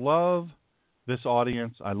this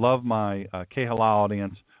audience. I love my Kehala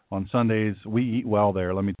audience. On Sundays, we eat well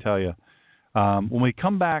there, let me tell you. When we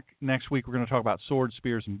come back next week, we're going to talk about swords,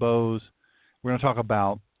 spears, and bows. We're going to talk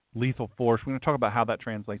about lethal force. We're going to talk about how that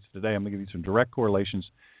translates today. I'm going to give you some direct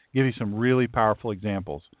correlations, give you some really powerful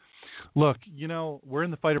examples. Look, we're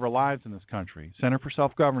in the fight of our lives in this country.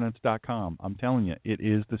 CenterForSelfGovernance.com. I'm telling you, it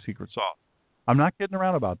is the secret sauce. I'm not kidding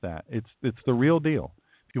around about that. It's the real deal.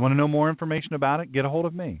 If you want to know more information about it, get a hold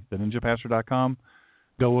of me, theninjapastor.com.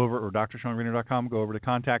 Go over, or DrSeanGreener.com, go over to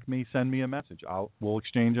contact me, send me a message. We'll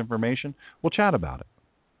exchange information. We'll chat about it.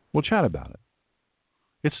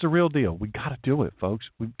 It's the real deal. We got to do it, folks.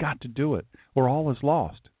 We've got to do it, or all is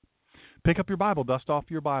lost. Pick up your Bible. Dust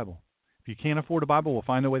off your Bible. If you can't afford a Bible, we'll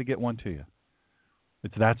find a way to get one to you.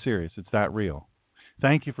 It's that serious. It's that real.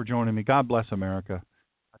 Thank you for joining me. God bless America.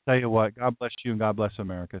 I tell you what, God bless you and God bless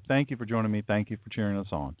America. Thank you for joining me. Thank you for cheering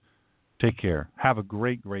us on. Take care. Have a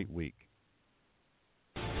great, great week.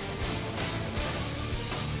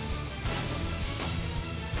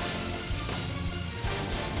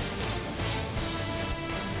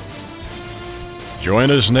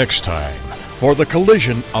 Join us next time for the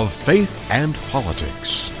collision of faith and politics.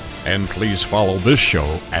 And please follow this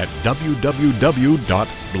show at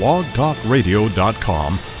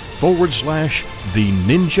www.blogtalkradio.com/The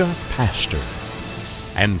Ninja Pastor.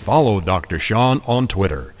 And follow Dr. Sean on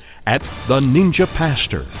Twitter at The Ninja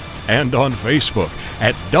Pastor and on Facebook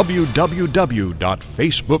at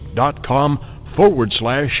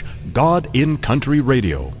www.facebook.com/God in Country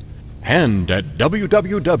Radio and at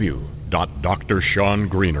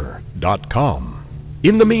www.DrSeanGreener.com.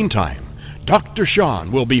 In the meantime, Dr.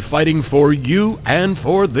 Sean will be fighting for you and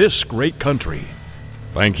for this great country.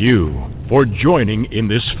 Thank you for joining in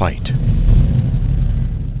this fight.